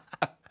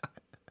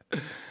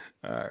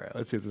 All right,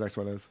 let's see what the next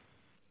one is.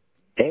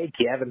 Hey,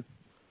 Kevin.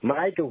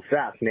 Michael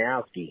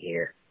Sosnowski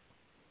here.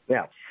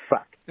 Well,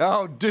 fuck.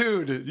 Oh,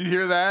 dude, did you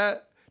hear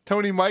that?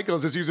 Tony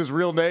Michaels just used his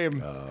real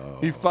name. Oh.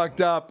 He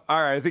fucked up. All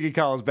right, I think he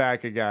calls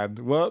back again.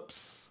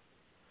 Whoops.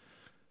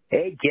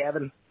 Hey,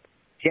 Kevin.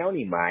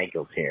 Tony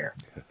Michaels here.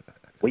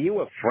 Were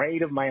you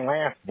afraid of my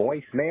last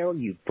voicemail,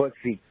 you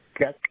pussy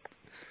cuck?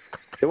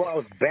 So I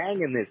was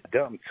banging this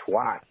dumb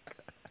twat.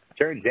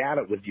 Turns out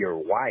it was your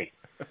wife.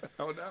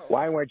 Oh, no.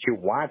 Why weren't you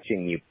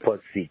watching, you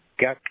pussy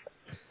cuck?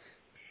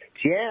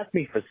 She asked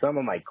me for some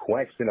of my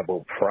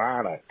questionable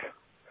product.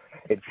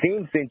 It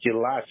seems since you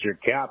lost your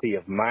copy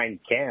of Mein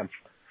Kampf,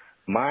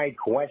 my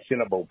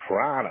questionable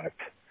product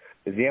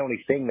is the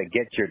only thing that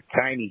gets your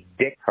tiny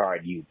dick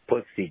hard, you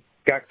pussy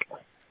cuck.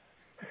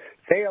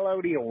 Say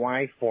hello to your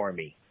wife for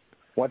me.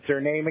 What's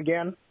her name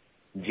again?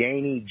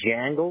 Janie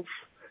Jangles?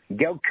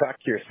 Go cuck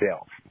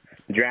yourself.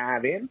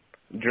 Drive in,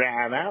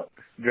 Drive out,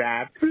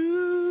 drive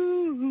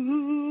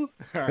through.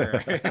 All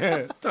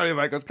right. Tony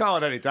Michaels, call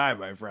it any time,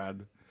 my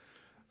friend.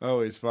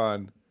 Always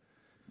fun.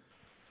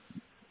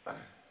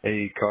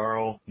 Hey,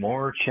 Carl,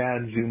 more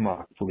Chad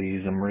Zumach,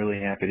 please. I'm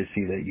really happy to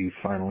see that you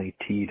finally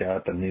teed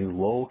up a new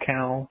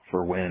locale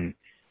for when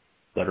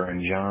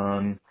Veteran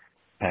John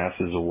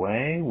passes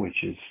away,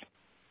 which is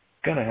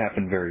going to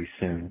happen very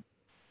soon.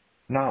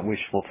 Not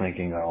wishful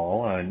thinking at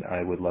all.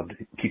 I would love to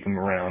keep him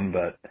around,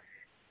 but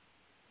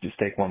just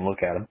take one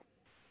look at him.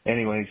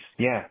 Anyways,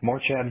 yeah, more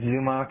Chad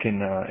Zumach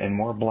and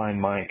more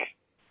Blind Mike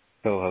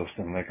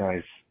co-hosting. That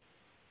guy's,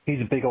 he's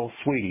a big old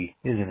sweetie,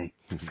 isn't he?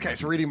 This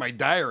guy's reading my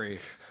diary.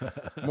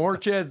 More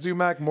Chad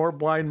Zumach, more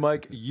Blind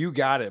Mike. You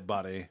got it,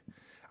 buddy.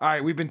 All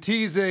right, we've been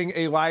teasing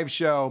a live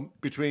show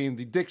between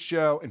the Dick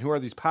Show and Who Are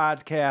These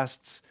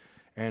Podcasts,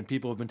 and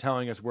people have been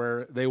telling us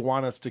where they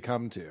want us to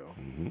come to.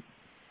 Mm-hmm.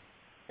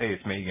 Hey,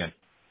 it's me again.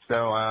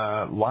 So,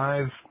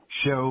 live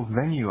show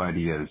venue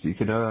ideas. You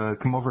could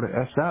come over to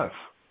SF.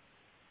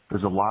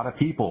 There's a lot of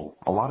people,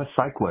 a lot of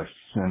cyclists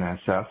in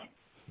SF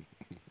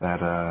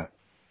that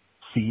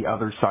see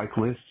other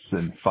cyclists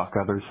and fuck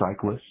other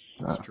cyclists.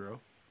 That's true.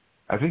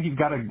 I think you've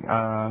got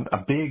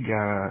a big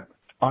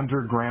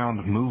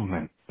underground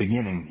movement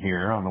beginning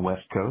here on the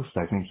West Coast.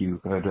 I think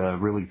you could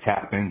really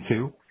tap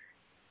into.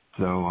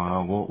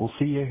 So we'll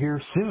see you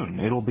here soon.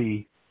 It'll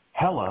be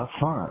hella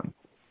fun.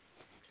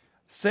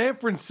 San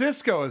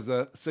Francisco is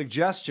the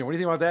suggestion. What do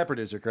you think about that,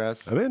 producer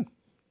Chris? I'm in.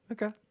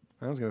 Okay.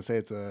 I was going to say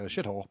it's a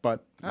shithole,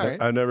 but all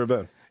right. I've never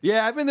been.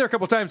 Yeah, I've been there a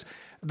couple times.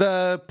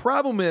 The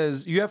problem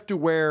is you have to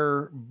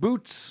wear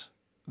boots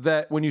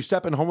that when you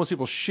step in homeless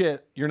people's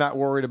shit, you're not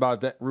worried about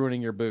that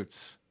ruining your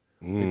boots.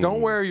 Like, don't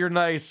wear your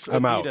nice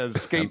Adidas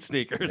skate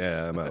sneakers.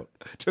 Yeah, I'm out.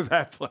 To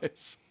that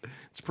place.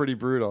 It's pretty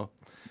brutal.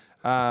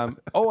 I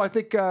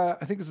think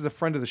this is a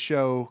friend of the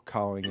show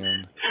calling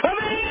in.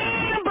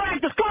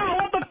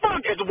 What the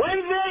fuck? It's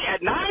Wednesday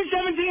at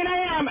 9:17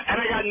 a.m.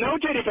 and I got no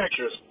titty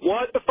pictures.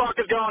 What the fuck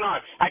is going on?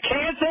 I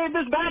can't save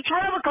this batch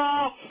forever,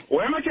 Carl.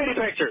 Where are my titty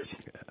pictures?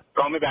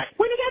 Call me back.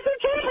 When you get some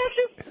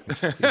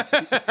titty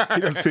pictures?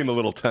 He does seem a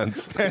little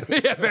tense.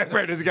 Yeah,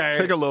 that this guy.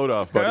 Take a load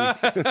off,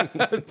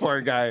 buddy.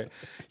 Poor guy.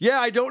 Yeah,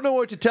 I don't know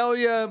what to tell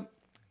you.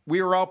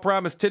 We were all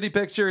promised titty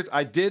pictures.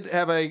 I did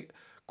have a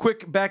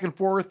quick back and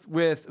forth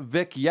with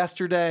Vic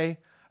yesterday.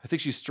 I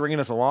think she's stringing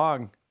us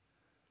along.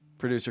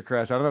 Producer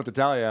Chris, I don't know what to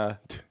tell you.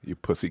 You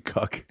pussy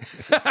cuck.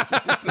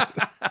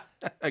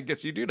 I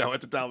guess you do know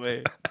what to tell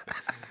me.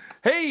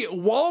 Hey,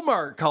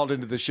 Walmart called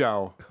into the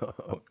show.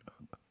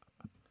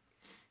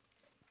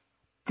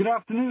 Good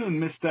afternoon,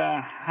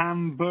 Mr.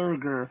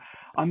 Hamburger.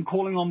 I'm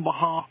calling on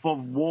behalf of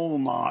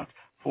Walmart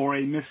for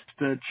a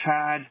Mr.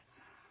 Chad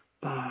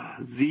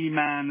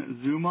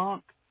Z-Man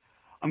Zumach.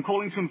 I'm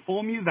calling to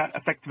inform you that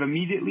effective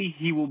immediately,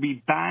 he will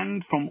be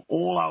banned from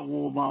all our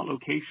Walmart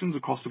locations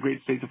across the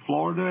great state of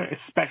Florida,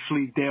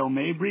 especially Dale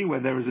Mabry,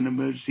 where there is an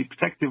emergency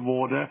protective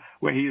order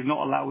where he is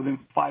not allowed within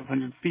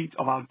 500 feet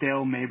of our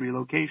Dale Mabry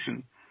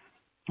location.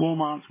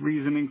 Walmart's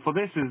reasoning for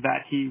this is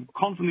that he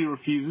constantly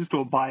refuses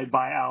to abide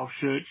by our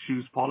shirt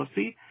shoes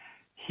policy.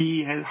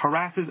 He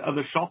harasses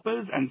other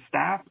shoppers and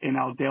staff in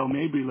our Dale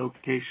Mabry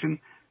location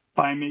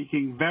by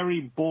making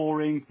very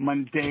boring,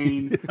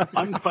 mundane,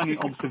 unfunny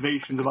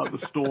observations about the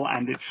store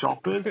and its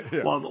shoppers,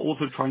 while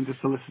also trying to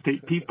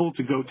solicitate people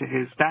to go to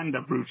his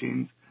stand-up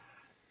routines.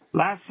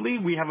 Lastly,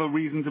 we have a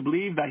reason to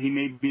believe that he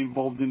may be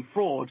involved in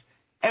fraud.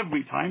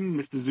 Every time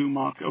Mr.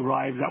 Zumach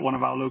arrives at one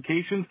of our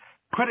locations,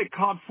 credit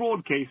card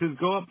fraud cases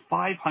go up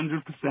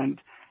 500%,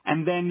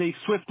 and then they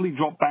swiftly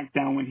drop back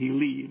down when he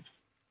leaves.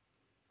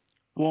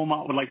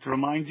 Walmart would like to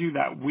remind you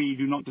that we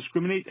do not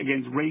discriminate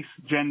against race,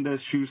 gender,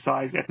 shoe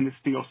size,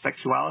 ethnicity, or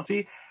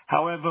sexuality.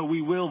 However,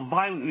 we will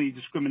violently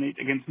discriminate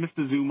against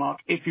Mr. Zumach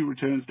if he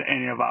returns to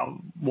any of our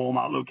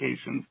Walmart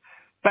locations.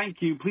 Thank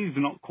you. Please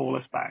do not call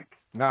us back.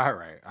 All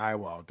right, I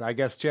won't. I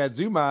guess Chad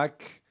Zumach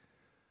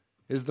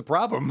is the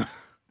problem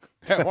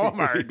at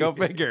Walmart. Go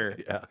figure.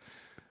 Yeah.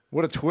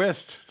 What a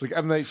twist. It's like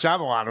M. Night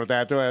Shyamalan with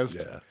that twist.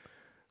 Yeah.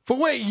 But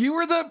wait, you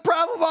were the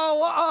problem all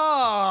along.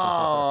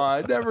 Oh,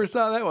 I never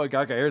saw that one.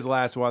 Okay, here's the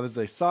last one. This is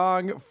a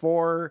song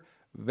for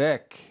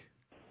Vic.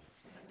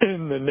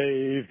 In the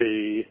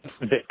Navy,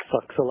 Vic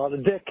fucks a lot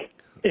of dick.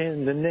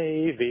 In the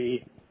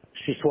Navy,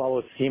 she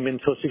swallows semen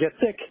till she gets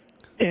sick.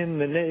 In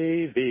the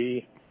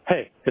Navy,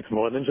 hey, it's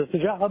more than just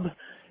a job.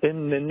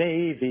 In the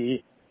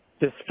Navy,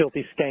 this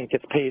filthy skank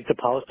gets paid to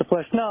polish the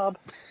flesh knob.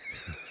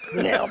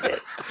 Nailed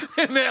it.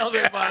 Nailed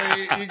it,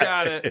 buddy. You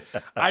got it.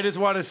 I just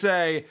want to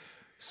say,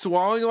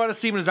 swallowing a lot of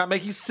semen does not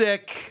make you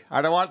sick.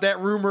 I don't want that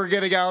rumor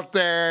getting out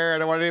there. I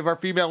don't want any of our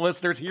female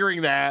listeners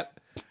hearing that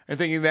and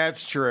thinking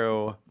that's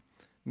true.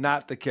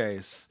 Not the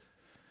case.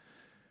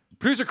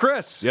 Producer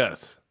Chris.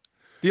 Yes.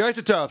 The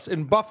Isotopes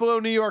in Buffalo,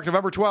 New York,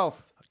 November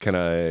 12th. Can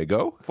I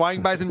go?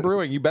 Flying Bison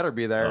Brewing. You better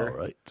be there. All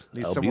right.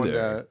 Need I'll someone be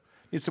there.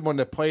 Need someone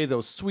to play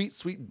those sweet,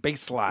 sweet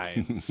bass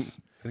lines.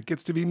 It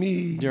gets to be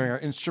me. During our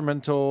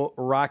instrumental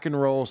rock and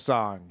roll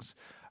songs.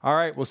 All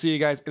right, we'll see you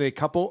guys in a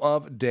couple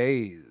of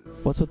days.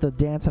 What's with the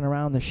dancing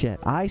around the shit?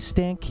 I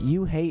stink,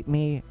 you hate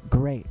me,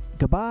 great.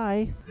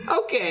 Goodbye.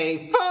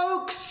 Okay,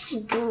 folks.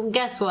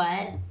 Guess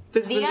what?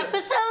 The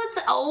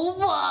episode's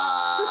over.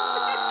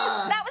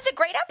 That was a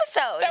great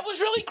episode. That was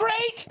really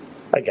great.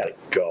 I gotta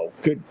go.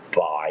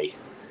 Goodbye.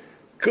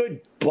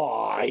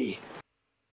 Goodbye.